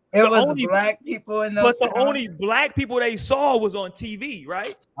It the was only black people in those. but the songs. only black people they saw was on TV,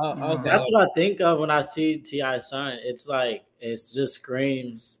 right? Okay. That's what I think of when I see T.I.'s son. It's like it just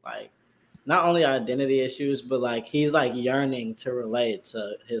screams like not only identity issues, but like he's like yearning to relate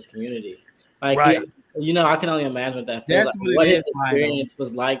to his community. Like right. You know, I can only imagine what that feels That's like. What his Milo. experience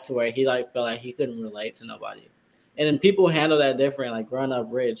was like to where he like felt like he couldn't relate to nobody. And then people handle that different, like growing up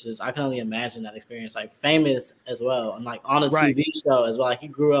rich. I can only imagine that experience. Like Famous as well, and like on a Right. TV show as well. Like he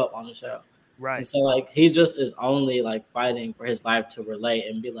grew up on the show. Right. And so like he just is only like fighting for his life to relate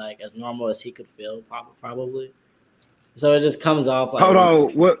and be like as normal as he could feel probably. So it just comes off like Hold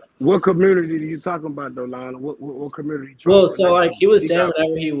on, what community are you talking about though, Lana? What community? Well, so like he was saying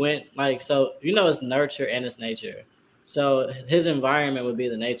whenever he went, like so you know it's nurture and it's nature. So his environment would be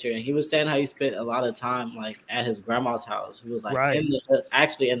the nature, and he was saying how he spent a lot of time like at his grandma's house, who was like Right.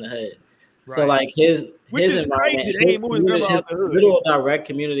 actually in the hood. So Right. like his Which is environment, crazy. They his, ain't moving his grandma out his the hood. little direct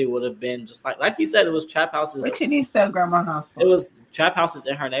community would have been just like he said, it was trap houses. What you need to sell grandma house for? It was trap houses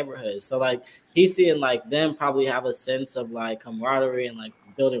in her neighborhood. So like he's seeing like them probably have a sense of like camaraderie and like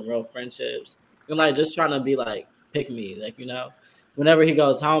building real friendships and like just trying to be like pick me, like you know, whenever he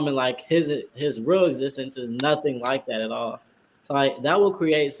goes home and like his real existence is nothing like that at all. So like that will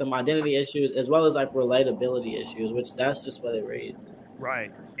create some identity issues as well as like relatability issues, which that's just what it reads.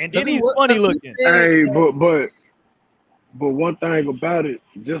 Right. And then he's funny looking. Hey, but one thing about it,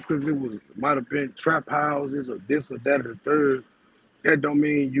 just because it might have been trap houses or this or that or the third, that don't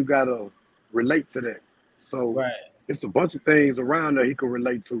mean you gotta relate to that. So it's a bunch of things around there he can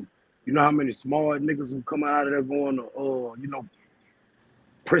relate to. You know how many smart niggas who come out of there going to you know,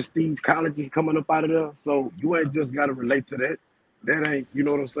 prestige colleges coming up out of there. So you ain't just gotta relate to that. That ain't, you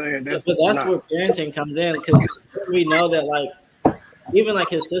know what I'm saying? But that's where parenting comes in, because we know that like even like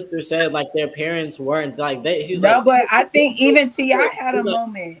his sister said, like their parents weren't like they. He's No, like, but I think even T.I. had a He's like-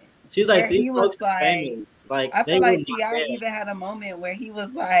 moment. She's like where these he was folks are famous. Like I they feel like were not T.I. there. even had a moment where he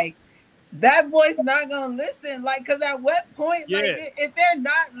was like, that boy's not gonna listen. Like, cause at what point, Yeah. like, if they're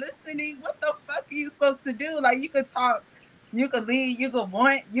not listening, what the fuck are you supposed to do? Like, you could talk, you could lead, you could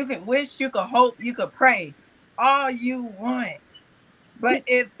want, you could wish, you could hope, you could pray, all you want. But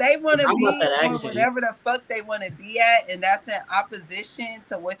if they want to How be about that on action? whatever the fuck they want to be at, and that's in opposition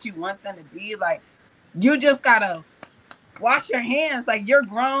to what you want them to be, like, you just gotta wash your hands. Like, you're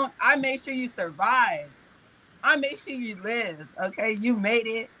grown. I made sure you survived. I made sure you lived. Okay, you made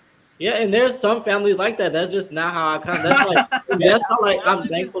it. Yeah, and there's some families like that. That's just not how I come. That's like that's how like I'm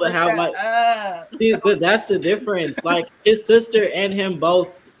thankful to have like. See, but that's the difference. Like his sister and him both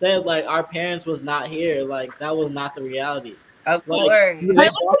said like our parents was not here. Like that was not the reality. Of Like,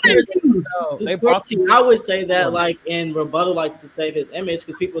 course. Of course, I would say that like in rebuttal, like to save his image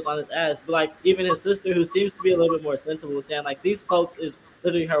because people was on his ass. But like even his sister, who seems to be a little bit more sensible, was saying like these folks is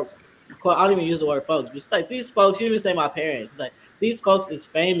literally her. I don't even use the word folks, but she's like these folks. She didn't even say my parents. She's like these folks is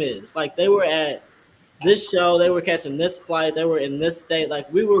famous. Like they were at this show, they were catching this flight, they were in this state.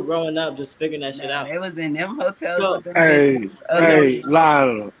 Like we were growing up just figuring that shit out. It was in them hotels. So- with them Hey, bitches. hey,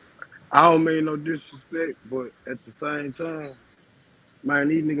 Lila, I don't mean no disrespect, but at the same time, man,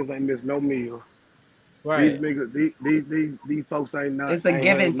 these niggas ain't missed no meals. Right. These niggas, these folks ain't not. It's a ain't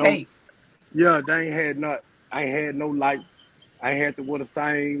give had and no- take. Yeah, they ain't had not. I ain't had no lights. I ain't had to wear the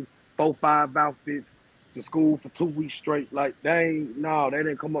same 4-5 outfits to school for 2 weeks straight. Like they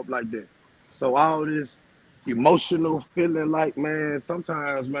didn't come up like that. So all this emotional feeling, like man,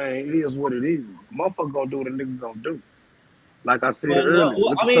 sometimes man, it is what it is. Motherfucker gonna do what a nigga gonna do. Like I said Well, no, earlier, well,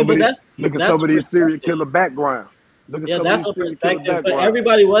 look I at mean, some but of that's some of these serial perspective. killer background. Yeah, that's a perspective, but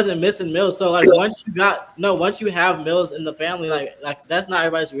everybody wasn't missing meals. So like once you have meals in the family, like that's not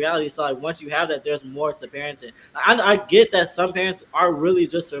everybody's reality. So like once you have that, there's more to parenting. I get that some parents are really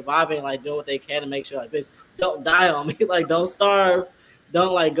just surviving, like doing what they can to make sure like bitch don't die on me, like don't starve,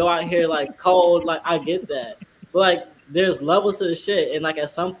 don't like go out here like cold. Like I get that, but like there's levels to the shit, and like at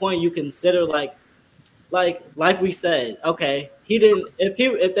some point you consider like we said, okay,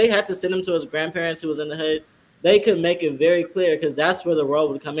 if they had to send him to his grandparents who was in the hood, they could make it very clear because that's where the role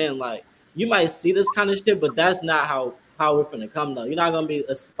would come in. Like you might see this kind of shit, but that's not how we're gonna come though. You're not gonna be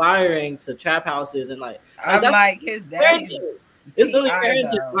aspiring to trap houses and like I'm like his dad. It's literally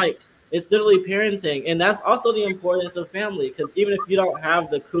parenting. Like it's literally parenting, and that's also the importance of family. Because even if you don't have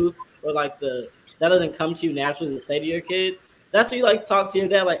the couth or like that doesn't come to you naturally to say to your kid, that's when you like talk to your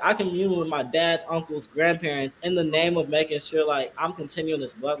dad. Like I commune with my dad, uncles, grandparents in the name of making sure like I'm continuing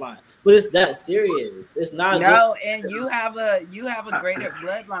this bloodline. But it's that serious. It's not and you have a greater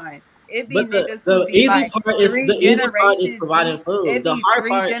bloodline. It be niggas the who be easy like part is three the easy part is generations providing deep. food. It The be hard three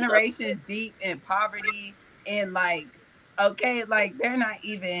part generations deep in poverty and like okay, like they're not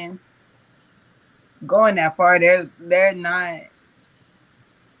even going that far. They're not.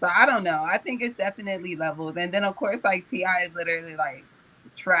 So I don't know. I think it's definitely levels, and then of course like T.I. is literally like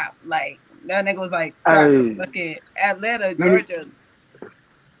trap. Like that nigga was like trap. Look at Atlanta, Georgia.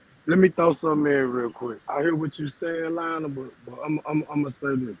 Let me throw something in real quick. I hear what you're saying, Lionel, but I'm gonna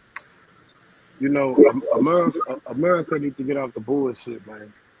say this. You know, America needs to get off the bullshit,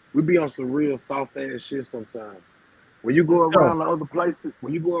 man. We be on some real soft ass shit sometimes. When you go around the other places,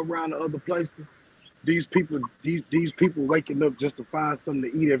 these people waking up just to find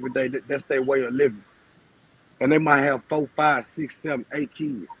something to eat every day. That's their way of living, and they might have 4, 5, 6, 7, 8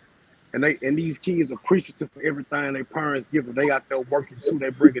 kids. And these kids are appreciative for everything their parents give them. They out there working too. They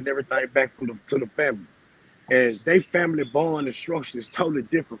bringing everything back to the family. And they family bond and structure is totally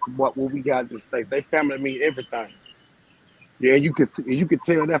different from what we got in the States. They family mean everything. Yeah, you can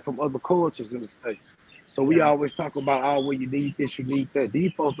tell that from other cultures in the States. So we always talk about, oh, well, you need this, you need that.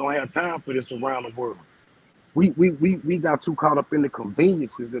 These folks don't have time for this around the world. We got too caught up in the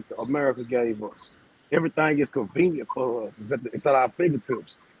conveniences that America gave us. Everything is convenient for us. It's at our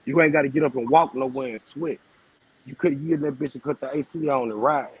fingertips. You ain't got to get up and walk nowhere and sweat. You could get in that bitch and cut the AC on and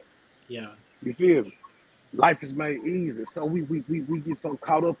ride. Yeah. You feel me? Life is made easy. So we get so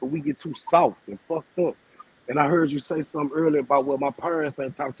caught up and we get too soft and fucked up. And I heard you say something earlier about, well, my parents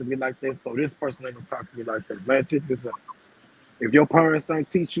ain't talk to me like that, so this person ain't gonna talk to me like that. Man, check this out. If your parents ain't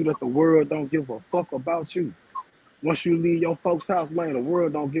teach you that the world don't give a fuck about you, once you leave your folks' house, man, the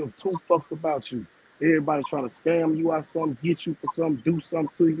world don't give 2 fucks about you. Everybody trying to scam you out something, get you for something, do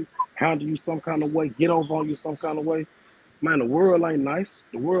something to you, handle you some kind of way, get over on you some kind of way. Man, the world ain't nice.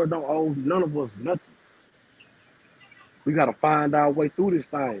 The world don't owe none of us nothing. We got to find our way through this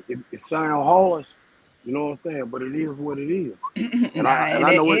thing. It sounds harsh, you know what I'm saying? But it is what it is. And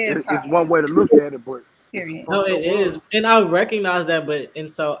I know it's one way to look at it, but no, it is. And I recognize that,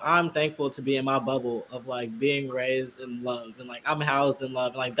 and so I'm thankful to be in my bubble of like being raised in love and like I'm housed in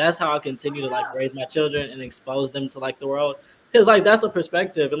love. And like that's how I continue to like raise my children and expose them to like the world. Because like that's a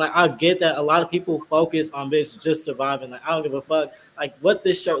perspective. And like I get that a lot of people focus on bitch just surviving. Like I don't give a fuck like what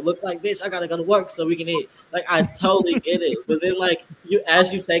this shirt look like, bitch. I gotta go to work so we can eat. Like I totally get it. But then like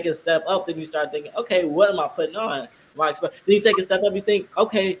as you take a step up, then you start thinking, okay, what am I putting on? Then you take a step up, you think,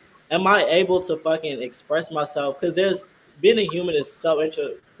 okay, am I able to fucking express myself? Because there's being a human is so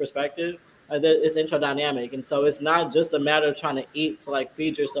perspective. It's introdynamic, and so it's not just a matter of trying to eat to like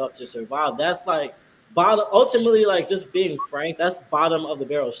feed yourself to survive. That's like bottom. Ultimately, like just being frank, that's bottom of the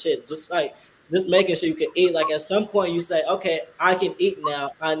barrel shit. Just making sure you can eat. Like at some point, you say, okay, I can eat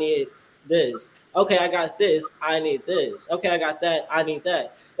now. I need this. Okay, I got this. I need this. Okay, I got that. I need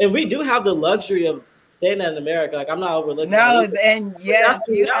that. And we do have the luxury of saying that in America. Like I'm not overlooking. No, and yes,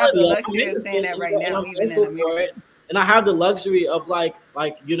 you have the luxury of saying that right now, even in America. And I have the luxury of like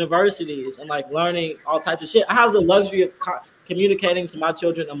universities and like learning all types of shit. I have the luxury of communicating to my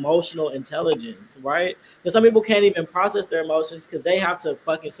children emotional intelligence, right? Because some people can't even process their emotions because they have to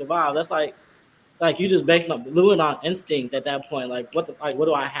fucking survive. That's like you just basing up living on instinct at that point. Like what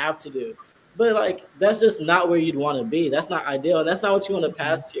do I have to do? But like that's just not where you'd want to be. That's not ideal, and that's not what you want to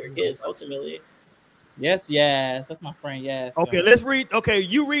pass to your kids ultimately. Yes, that's my friend. Yes. Okay, let's read. Okay,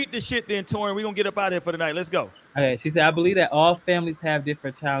 you read the shit then, Torin. We're gonna get up out of here for the night. Let's go. Okay, she said, I believe that all families have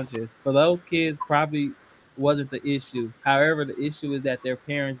different challenges. For those kids, probably wasn't the issue. However, the issue is that their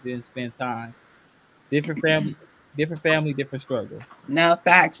parents didn't spend time. Different different family, different struggle. No,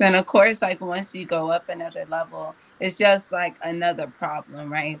 facts. And of course, like once you go up another level, it's just like another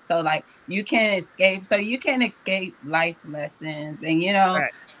problem, right? So like you can't escape. So you can't escape life lessons. And you know,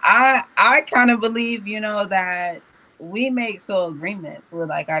 I kind of believe, you know, that we make soul agreements with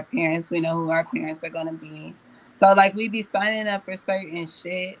like our parents. We know who our parents are gonna be. So like we be signing up for certain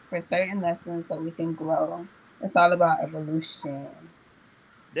shit, for certain lessons so we can grow. It's all about evolution.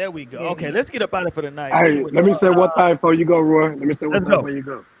 There we go. Okay, let's get up out of it for the night. Hey, let me say one thing before you go, Roy. Let me say one thing before you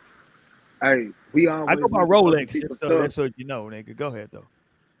go. Hey, we always I go by Rolex, so that's what you know, nigga. Go ahead though.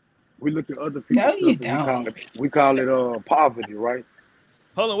 We look at other people's stuff. We call it poverty, right?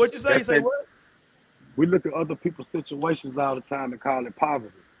 Hold on, what you say? You say what? We look at other people's situations all the time and call it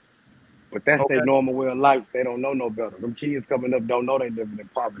poverty. But that's their normal way of life. They don't know no better. Them kids coming up don't know they living in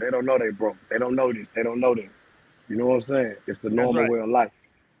poverty. They don't know they broke. They don't know this. They don't know that. You know what I'm saying? It's the normal way of life.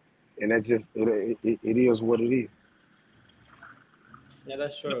 And that's just, it is what it is. Yeah,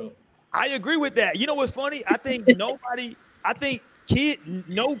 that's true. I agree with that. You know what's funny? I think no kid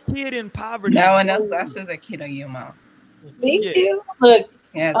in poverty. No one else that's a kid on your mouth. Thank you. Look,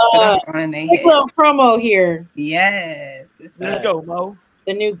 yes, quick little promo here. Yes. Let's go, Mo.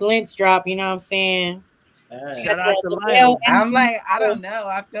 The new Glints drop, you know what I'm saying? Shout out to Lionel. I'm like, I don't know.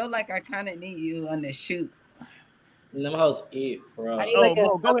 I feel like I kind of need you on the shoot. Them hoes eat, bro.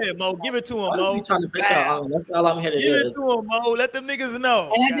 Mo, go ahead, Mo. Give it to him, Mo. Trying to piss y'all on. That's all I'm here to do. Give it to him, Mo. Let them niggas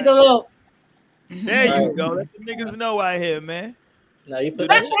know. And I did a little. There you go. Let them niggas know out here, man. No, you put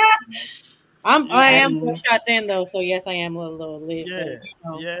that shit. I am 2 shots in though, so yes, I am a little lit. Yeah,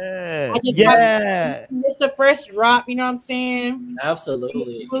 so, yeah, I just it's the fresh drop, you know what I'm saying?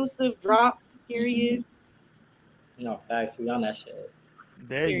 Absolutely. Exclusive drop, period. No, facts. We on that shit.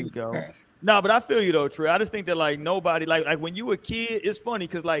 There you go. No, but I feel you though, Trey. I just think that like nobody, like when you a kid, it's funny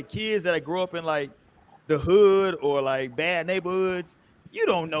because like kids that grow up in like the hood or like bad neighborhoods, you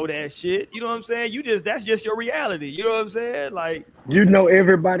don't know that shit. You know what I'm saying? That's just your reality. You know what I'm saying? Like you know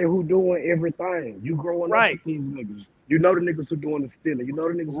everybody who doing everything. You growing up with these niggas. You know the niggas who doing the stealing. You know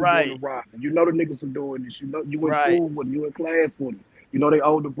the niggas who doing the robbing. You know the niggas who doing this. You know you in school with them. You in class with them. You know they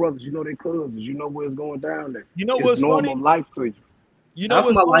older brothers. You know they cousins. You know where it's going down there. You know it's what's normal funny? Life to you. You know half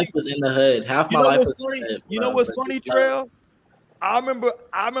what's my funny? life was in the hood. Half my life was in the hood. You know what's funny, Trail? I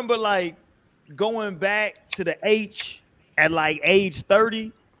remember like going back to the H at like age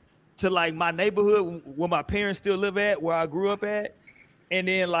 30 to like my neighborhood where my parents still live at, where I grew up at. And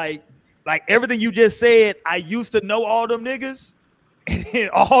then like everything you just said, I used to know all them niggas, and then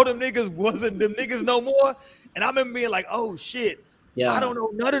all them niggas wasn't them niggas no more. And I remember being like, oh shit. Yeah, I don't know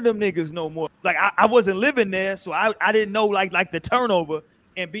none of them niggas no more. Like I wasn't living there, so I didn't know like the turnover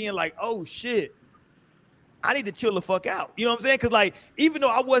and being like, oh shit, I need to chill the fuck out. You know what I'm saying? Because like even though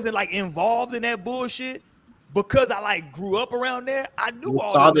I wasn't like involved in that bullshit, because I like grew up around there, I knew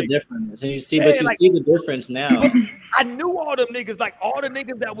all saw the niggas. difference, and you see, but you see the difference now. I knew all them niggas, like all the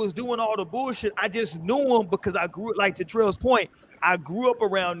niggas that was doing all the bullshit. I just knew them because I grew, like to Trell's point, I grew up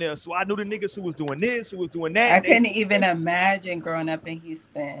around there, so I knew the niggas who was doing this, who was doing that. I couldn't even imagine growing up in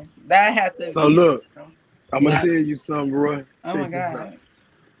Houston. That had to. So look, I'm gonna tell you something, Roy. Oh my god.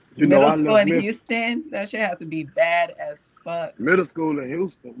 You middle know, school in Houston, that shit had to be bad as fuck. Middle school in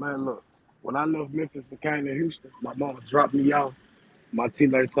Houston, man. Look, when I left Memphis and came to Houston, my mama dropped me off. My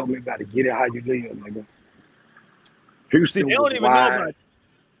teacher told me, "Got to get it how you live, nigga." Houston was wide.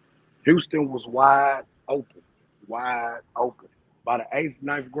 Houston was wide open, wide open. By the 8th,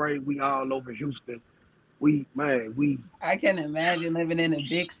 9th grade, we all over Houston. I can imagine living in a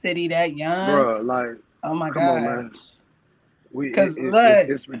big city that young. Bro, like, oh my come god. on, man. It's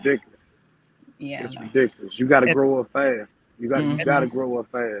ridiculous. Yeah, it's ridiculous. You got to grow up fast. You got to grow up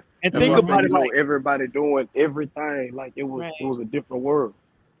fast. And think about it, like everybody doing everything like it was a different world.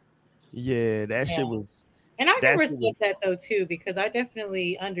 Yeah, that shit was. And I can respect that though too, because I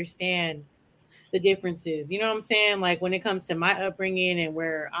definitely understand the differences. You know what I'm saying? Like when it comes to my upbringing and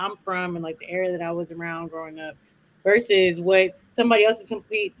where I'm from and like the area that I was around growing up versus what somebody else is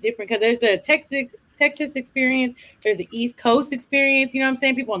completely different. Because there's a Texas experience, there's the East Coast experience, you know what I'm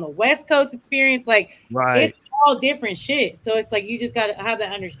saying? People on the West Coast experience, like it's all different shit. So it's like you just gotta have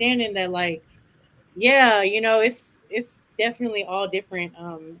that understanding that like, yeah, you know, it's definitely all different.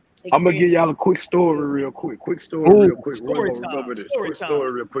 I'm gonna give y'all a quick story real quick. Quick story real quick. Roy, remember this. Quick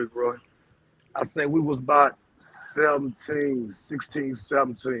story real quick, Roy. I say we was about 16,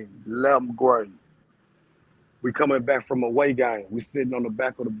 17, 11th grade. We coming back from a away game. We sitting on the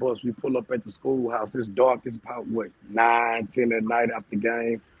back of the bus. We pull up at the schoolhouse. It's dark. It's about, 9, 10 at night after the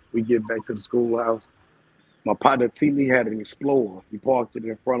game. We get back to the schoolhouse. My partner T. Lee had an Explorer. He parked it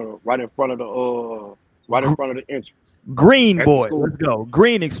right in front of right in front of the entrance. Green At the boy, school. let's go.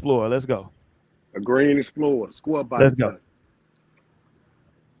 Green Explorer, let's go. A Green Explorer, squad bike. Let's go.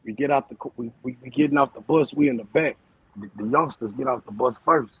 We get out we getting off the bus. We in the back. The youngsters get off the bus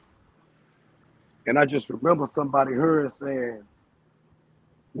first. And I just remember somebody heard saying,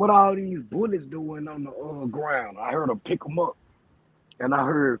 "What all these bullets doing on the ground?" I heard them pick them up, and I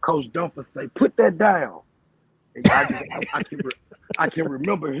heard Coach Dunford say, "Put that down." And I can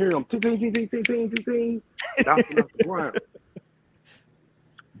remember hearing them ting, bouncing off the ground.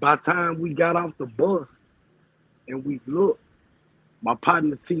 By the time we got off the bus and we looked, my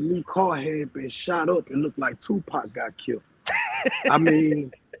partner T. Lee car had been shot up and looked like Tupac got killed. I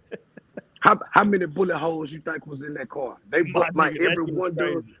mean, how many bullet holes you think was in that car? They put like every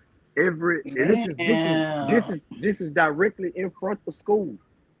window, this is directly in front of school.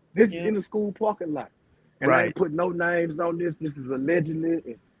 This is in the school parking lot. And I ain't put no names on this. This is allegedly,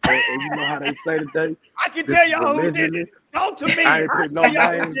 and you know how they say today. I can tell y'all who did it. Talk to me. I ain't put no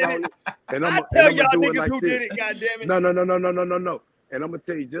names on it. And I tell y'all niggas who did it, goddammit. No. And I'm gonna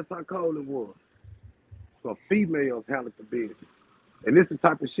tell you just how cold it was. Some females handled the business. And this the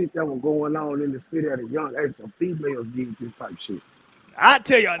type of shit that was going on in the city at a young age. Some females did this type of shit. I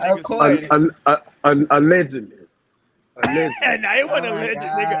tell y'all niggas allegedly. Nah, it wasn't alleged,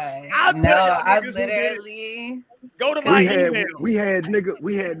 nigga. I'll tell y'all I niggas who literally go to my email. We had niggas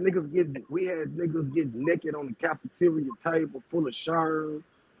getting naked on the cafeteria table full of sherm.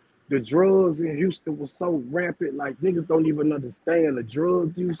 The drugs in Houston was so rampant, like niggas don't even understand the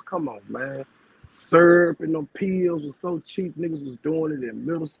drug use. Come on, man. Syrup and them pills was so cheap. Niggas was doing it in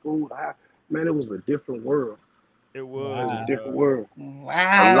middle school. Man, it was a different world. It was a different world.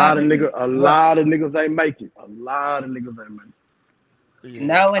 Wow. A lot of niggas ain't make it. A lot of niggas ain't make it. Yeah.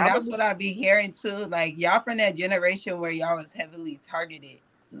 No, and that's what I be hearing too. Like y'all from that generation where y'all was heavily targeted.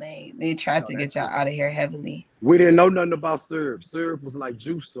 Like they tried to get y'all out of here heavily. We didn't know nothing about syrup. Syrup was like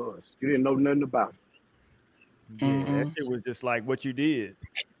juice to us. You didn't know nothing about it. Yeah, that shit was just like what you did.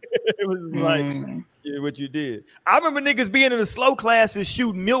 It was like what you did. I remember niggas being in the slow classes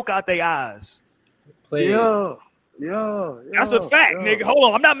shooting milk out their eyes. Yeah. That's a fact, nigga. Hold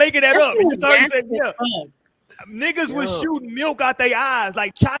on, I'm not making that up. You just heard me say, yeah. Niggas was shooting milk out their eyes,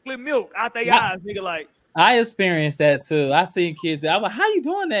 like chocolate milk out their eyes, nigga. Like I experienced that too. I seen kids. I'm like, how you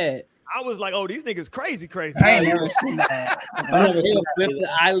doing that? I was like, oh, these niggas crazy. I ain't never seen that. They'll flip the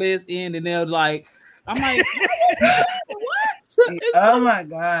eyelids in, and they're like, I'm like, what? Oh my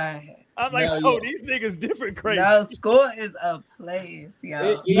god. I'm like, these niggas different crazy. No, school is a place,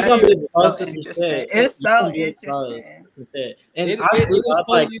 yo. It's so interesting. And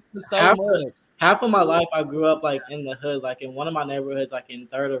half of my life I grew up like in the hood, like in one of my neighborhoods, like in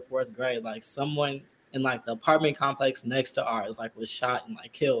 3rd or 4th grade, like someone in like the apartment complex next to ours like was shot and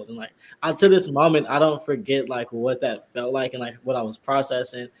like killed. And like to this moment, I don't forget like what that felt like and like what I was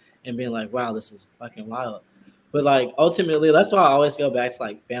processing and being like, wow, this is fucking wild. But like ultimately, that's why I always go back to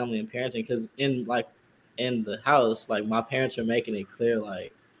like family and parenting, because in the house, like my parents are making it clear,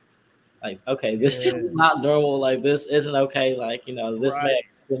 like okay, this shit is not normal. Like this isn't okay. Like this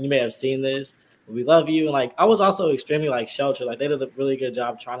you may have seen this. But we love you, and like I was also extremely like sheltered. Like they did a really good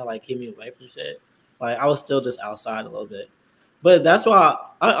job trying to like keep me away from shit. Like I was still just outside a little bit. But that's why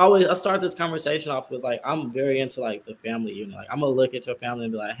I start this conversation off with like I'm very into like the family unit. Like I'm gonna look at your family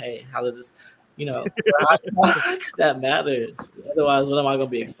and be like, hey, how does this? That matters. Otherwise, what am I gonna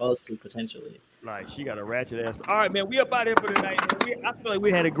be exposed to potentially? Like she got a ratchet ass. All right, man. We up out here for tonight. I feel like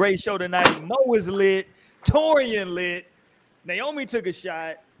we had a great show tonight. Mo is lit. Torian lit. Naomi took a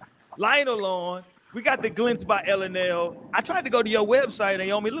shot. Lionel on. We got the Glints by LNL. I tried to go to your website,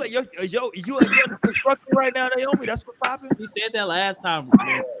 Naomi. Look, you in construction right now, Naomi? That's what's popping. You said that last time.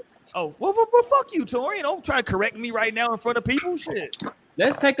 Oh, well, fuck you, Torian. Don't try to correct me right now in front of people. Shit.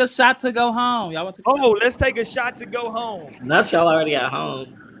 Let's take a shot to go home. Y'all want to? Let's take a shot to go home. Not y'all already at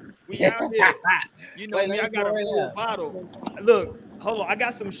home. We out here. I got a full bottle. Look, hold on. I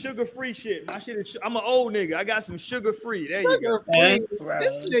got some sugar-free shit. My shit is. I'm an old nigga. I got some sugar-free. There you go. This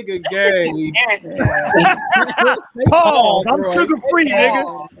nigga Gary. Pause. I'm sugar-free,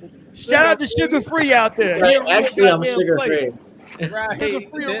 nigga. Shout out to sugar-free out there. Right. Actually, I'm sugar-free. Right.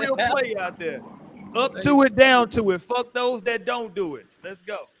 Sugar-free, a real play out there. Up to it, down to it. Fuck those that don't do it. Let's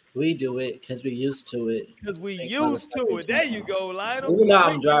go. We do it because we used to it. Because we used to it. There you go, Lionel. Even though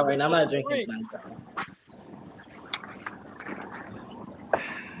I'm dry right now, I'm not drinking tonight.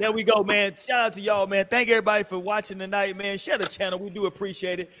 There we go, man. Shout out to y'all, man. Thank everybody for watching tonight, man. Share the channel. We do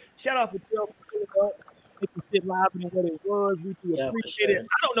appreciate it. Shout out for making shit live than what it was. We do appreciate it.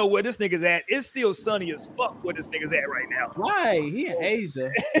 I don't know where this nigga's at. It's still sunny as fuck where this nigga's at right now. Right, he in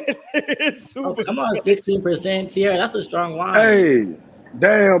Asia. It's super. Come on, 16%. Sierra, that's a strong wine. Hey,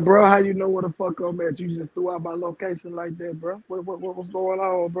 damn, bro. How you know where the fuck I'm at? You just threw out my location like that, bro. What's going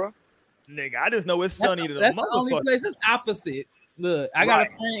on, bro? Nigga, I just know it's sunny to the That's the only motherfucker. place that's opposite. Look, I got a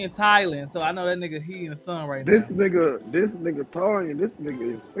friend in Thailand, so I know that nigga he in the sun right This now. nigga Torian, this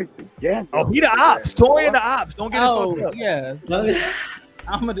nigga Inspector Gadget. Oh, he the ops. Torian the ops. Don't get it fucked up. Yes.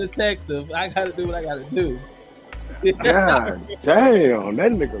 I'm a detective. I gotta do what I gotta do. God damn,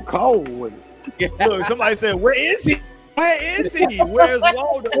 that nigga cold with it. Look, somebody said, "Where is he? Where is he? Where's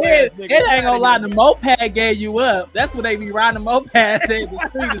Waldo?" It ain't gonna lie, the moped gave you up. That's what they be riding the mopeds in the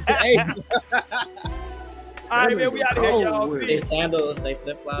street is the Asia. All right, man, we out of here, y'all. They sandals, they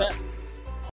flip flop.